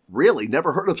 Really?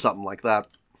 Never heard of something like that.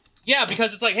 Yeah,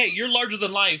 because it's like, hey, you're larger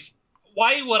than life.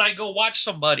 Why would I go watch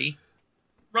somebody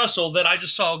wrestle that I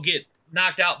just saw get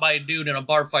knocked out by a dude in a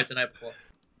bar fight the night before?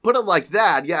 Put it like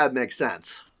that, yeah, it makes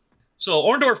sense. So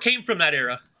Orndorff came from that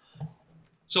era.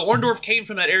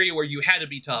 Where you had to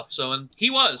be tough. And he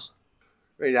was.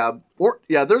 Right now,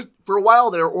 there's for a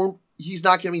while there, he's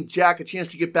not giving Jack a chance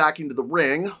to get back into the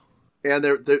ring, and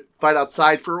they fight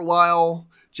outside for a while.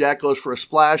 Jack goes for a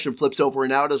splash and flips over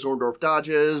and out as Orndorff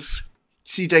dodges.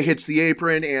 CJ hits the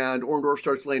apron, and Orndorff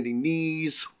starts landing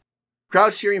knees.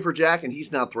 Crowd's cheering for Jack, and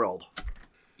he's not thrilled.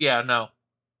 Yeah, no.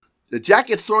 Jack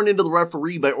gets thrown into the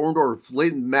referee by Orndorff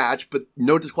late in the match, but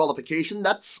no disqualification.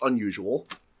 That's unusual.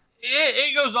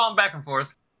 It goes on back and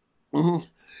forth. Mm-hmm.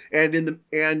 And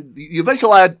the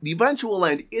eventual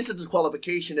end is a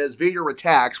disqualification as Vader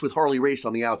attacks with Harley Race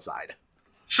on the outside.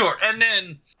 Sure, and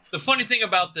then the funny thing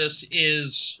about this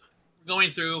is going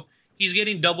through, he's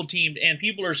getting double teamed, and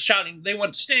people are shouting. They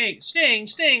want Sting, Sting,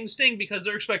 Sting, Sting, because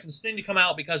they're expecting Sting to come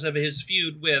out because of his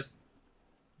feud with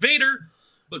Vader.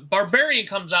 But Barbarian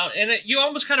comes out, and you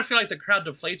almost kind of feel like the crowd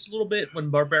deflates a little bit when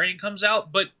Barbarian comes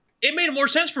out. But it made more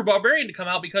sense for Barbarian to come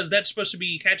out because that's supposed to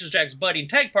be Cactus Jack's buddy and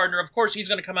tag partner. Of course, he's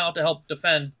going to come out to help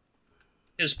defend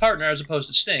his partner as opposed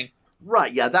to Sting.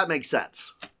 Right, yeah, that makes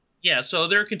sense. Yeah, so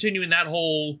they're continuing that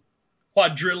whole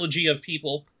quadrilogy of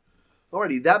people.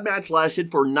 Alrighty, that match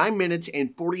lasted for 9 minutes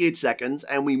and 48 seconds,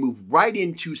 and we move right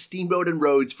into Steamboat and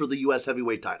Rhodes for the U.S.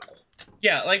 Heavyweight title.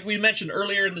 Yeah, like we mentioned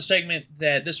earlier in the segment,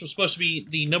 that this was supposed to be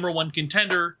the #1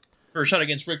 contender for a shot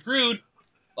against Rick Rude.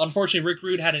 Unfortunately, Rick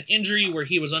Rude had an injury where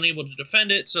he was unable to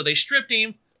defend it, so they stripped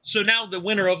him. So now the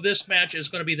winner of this match is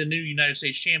going to be the new United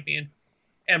States champion.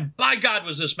 And by God,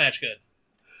 was this match good.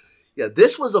 Yeah,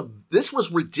 this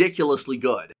was ridiculously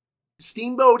good.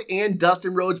 Steamboat and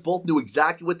Dustin Rhodes both knew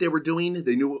exactly what they were doing.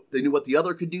 They knew what the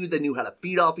other could do. They knew how to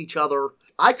feed off each other.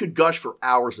 I could gush for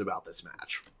hours about this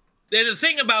match. And the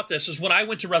thing about this is when I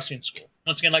went to wrestling school,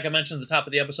 once again, like I mentioned at the top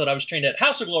of the episode, I was trained at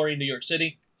House of Glory in New York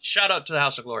City. Shout out to the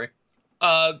House of Glory.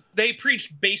 They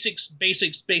preached basics.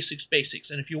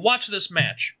 And if you watch this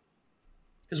match,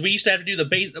 because we used to have to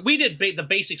do we did the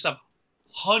basics of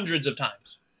hundreds of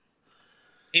times.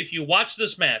 If you watch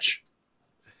this match,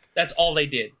 that's all they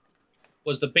did,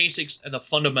 was the basics and the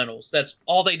fundamentals. That's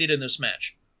all they did in this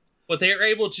match. But they are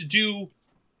able to do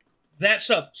that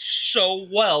stuff so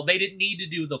well. They didn't need to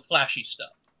do the flashy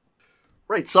stuff.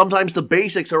 Right, sometimes the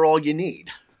basics are all you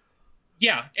need.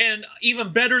 Yeah, and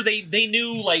even better, they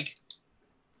knew, like,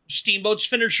 Steamboat's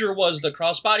finisher was the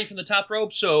crossbody from the top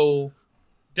rope, so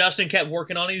Dustin kept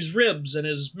working on his ribs and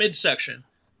his midsection.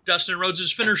 Dustin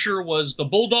Rhodes' finisher was the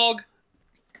Bulldog.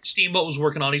 Steamboat was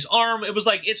working on his arm. It was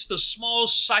like, it's the small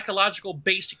psychological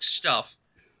basic stuff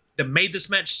that made this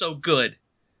match so good.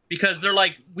 Because they're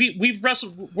like, we've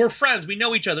wrestled, we're friends, we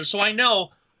know each other, so I know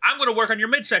I'm going to work on your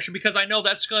midsection because I know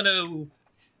that's going to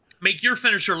make your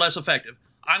finisher less effective.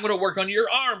 I'm going to work on your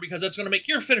arm because that's going to make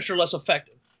your finisher less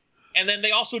effective. And then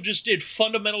they also just did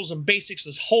fundamentals and basics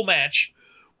this whole match.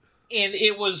 And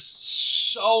it was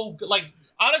so good. Like,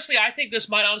 honestly, I think this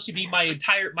might honestly be my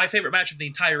favorite match of the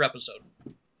entire episode.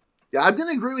 Yeah, I'm going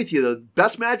to agree with you. The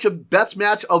best match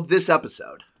of this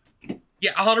episode.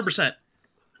 Yeah, 100%.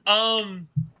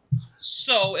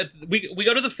 So we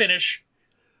go to the finish.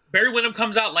 Barry Windham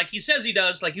comes out like he says he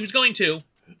does, like he was going to.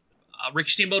 Ricky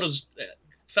Steamboat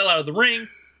fell out of the ring.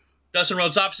 Dustin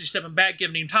Rhodes obviously stepping back,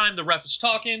 giving him time. The ref is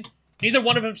talking. Neither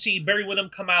one of them see Barry Windham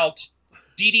come out.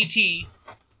 DDT.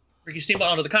 Ricky Steamboat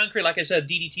onto the concrete. Like I said,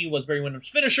 DDT was Barry Windham's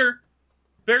finisher.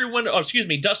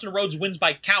 Dustin Rhodes wins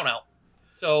by countout.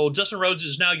 So Dustin Rhodes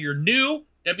is now your new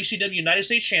WCW United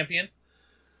States champion.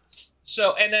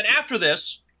 So, and then after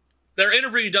this, they're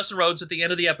interviewing Dustin Rhodes at the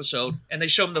end of the episode, and they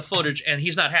show him the footage, and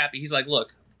he's not happy. He's like,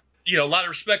 look, a lot of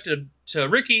respect to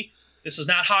Ricky. This is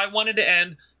not how I wanted to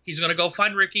end. He's going to go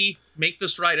find Ricky, make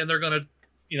this right, and they're going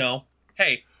to,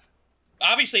 hey,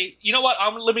 obviously, you know what?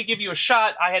 Let me give you a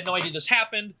shot. I had no idea this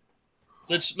happened.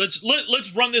 Let's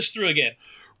run this through again.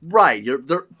 Right.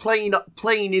 They're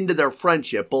playing into their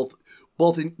friendship, both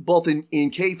in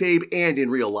kayfabe and in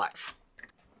real life.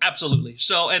 Absolutely.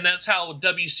 So, and that's how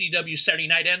WCW Saturday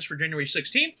Night ends for January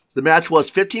 16th. The match was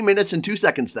 15 minutes and 2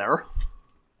 seconds there.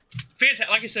 Fantastic.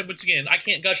 Like I said, once again, I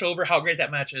can't gush over how great that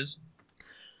match is.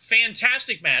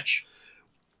 Fantastic match.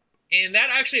 And that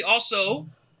actually also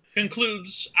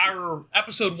concludes our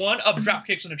episode 1 of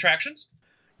Dropkicks and Attractions.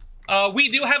 We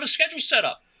do have a schedule set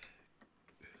up.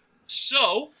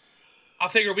 So, I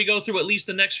figure we go through at least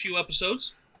the next few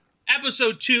episodes.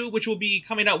 Episode 2, which will be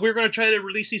coming out, we're going to try to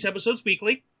release these episodes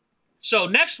weekly. So,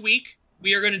 next week,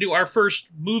 we are going to do our first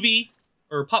movie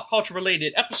or pop culture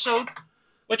related episode,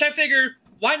 which I figure,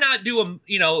 why not do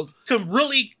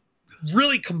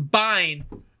really combine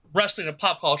wrestling and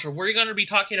pop culture. We're going to be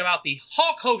talking about the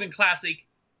Hulk Hogan classic,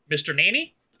 Mr.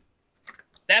 Nanny.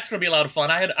 That's going to be a lot of fun.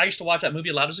 I used to watch that movie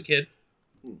a lot as a kid.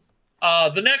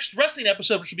 The next wrestling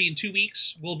episode, which will be in 2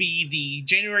 weeks, will be the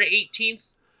January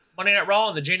 18th Monday Night Raw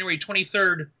and the January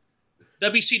 23rd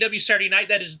WCW Saturday Night.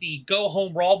 That is the Go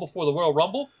Home Raw before the Royal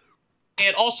Rumble.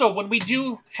 And also, when we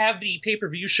do have the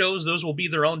pay-per-view shows, those will be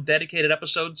their own dedicated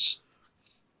episodes.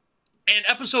 And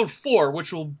episode 4,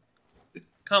 which will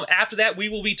come after that, we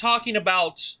will be talking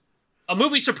about a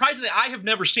movie, surprisingly, I have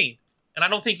never seen. And I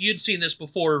don't think you'd seen this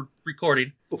before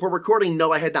recording. Before recording,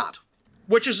 no, I had not.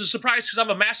 Which is a surprise because I'm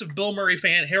a massive Bill Murray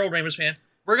fan, Harold Ramis fan.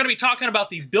 We're going to be talking about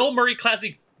the Bill Murray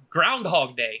classic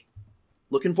Groundhog Day.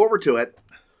 Looking forward to it.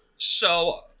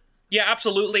 So, yeah,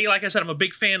 absolutely. Like I said, I'm a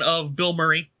big fan of Bill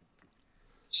Murray.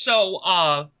 So,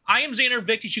 I am Xander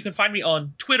Invictus. You can find me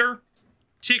on Twitter,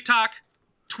 TikTok,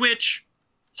 Twitch,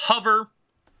 Hover,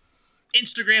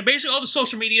 Instagram, basically all the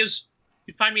social medias.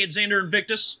 You can find me at Xander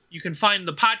Invictus. You can find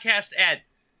the podcast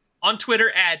on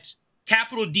Twitter at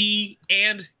D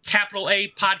and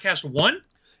A Podcast 1.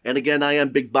 And again, I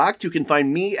am BigBoct. You can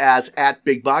find me as at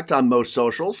BigBoct on most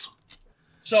socials.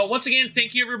 So once again,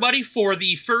 thank you everybody for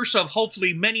the first of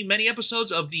hopefully many, many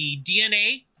episodes of the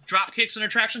DNA Dropkicks and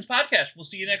Attractions podcast. We'll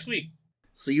see you next week.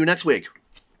 See you next week.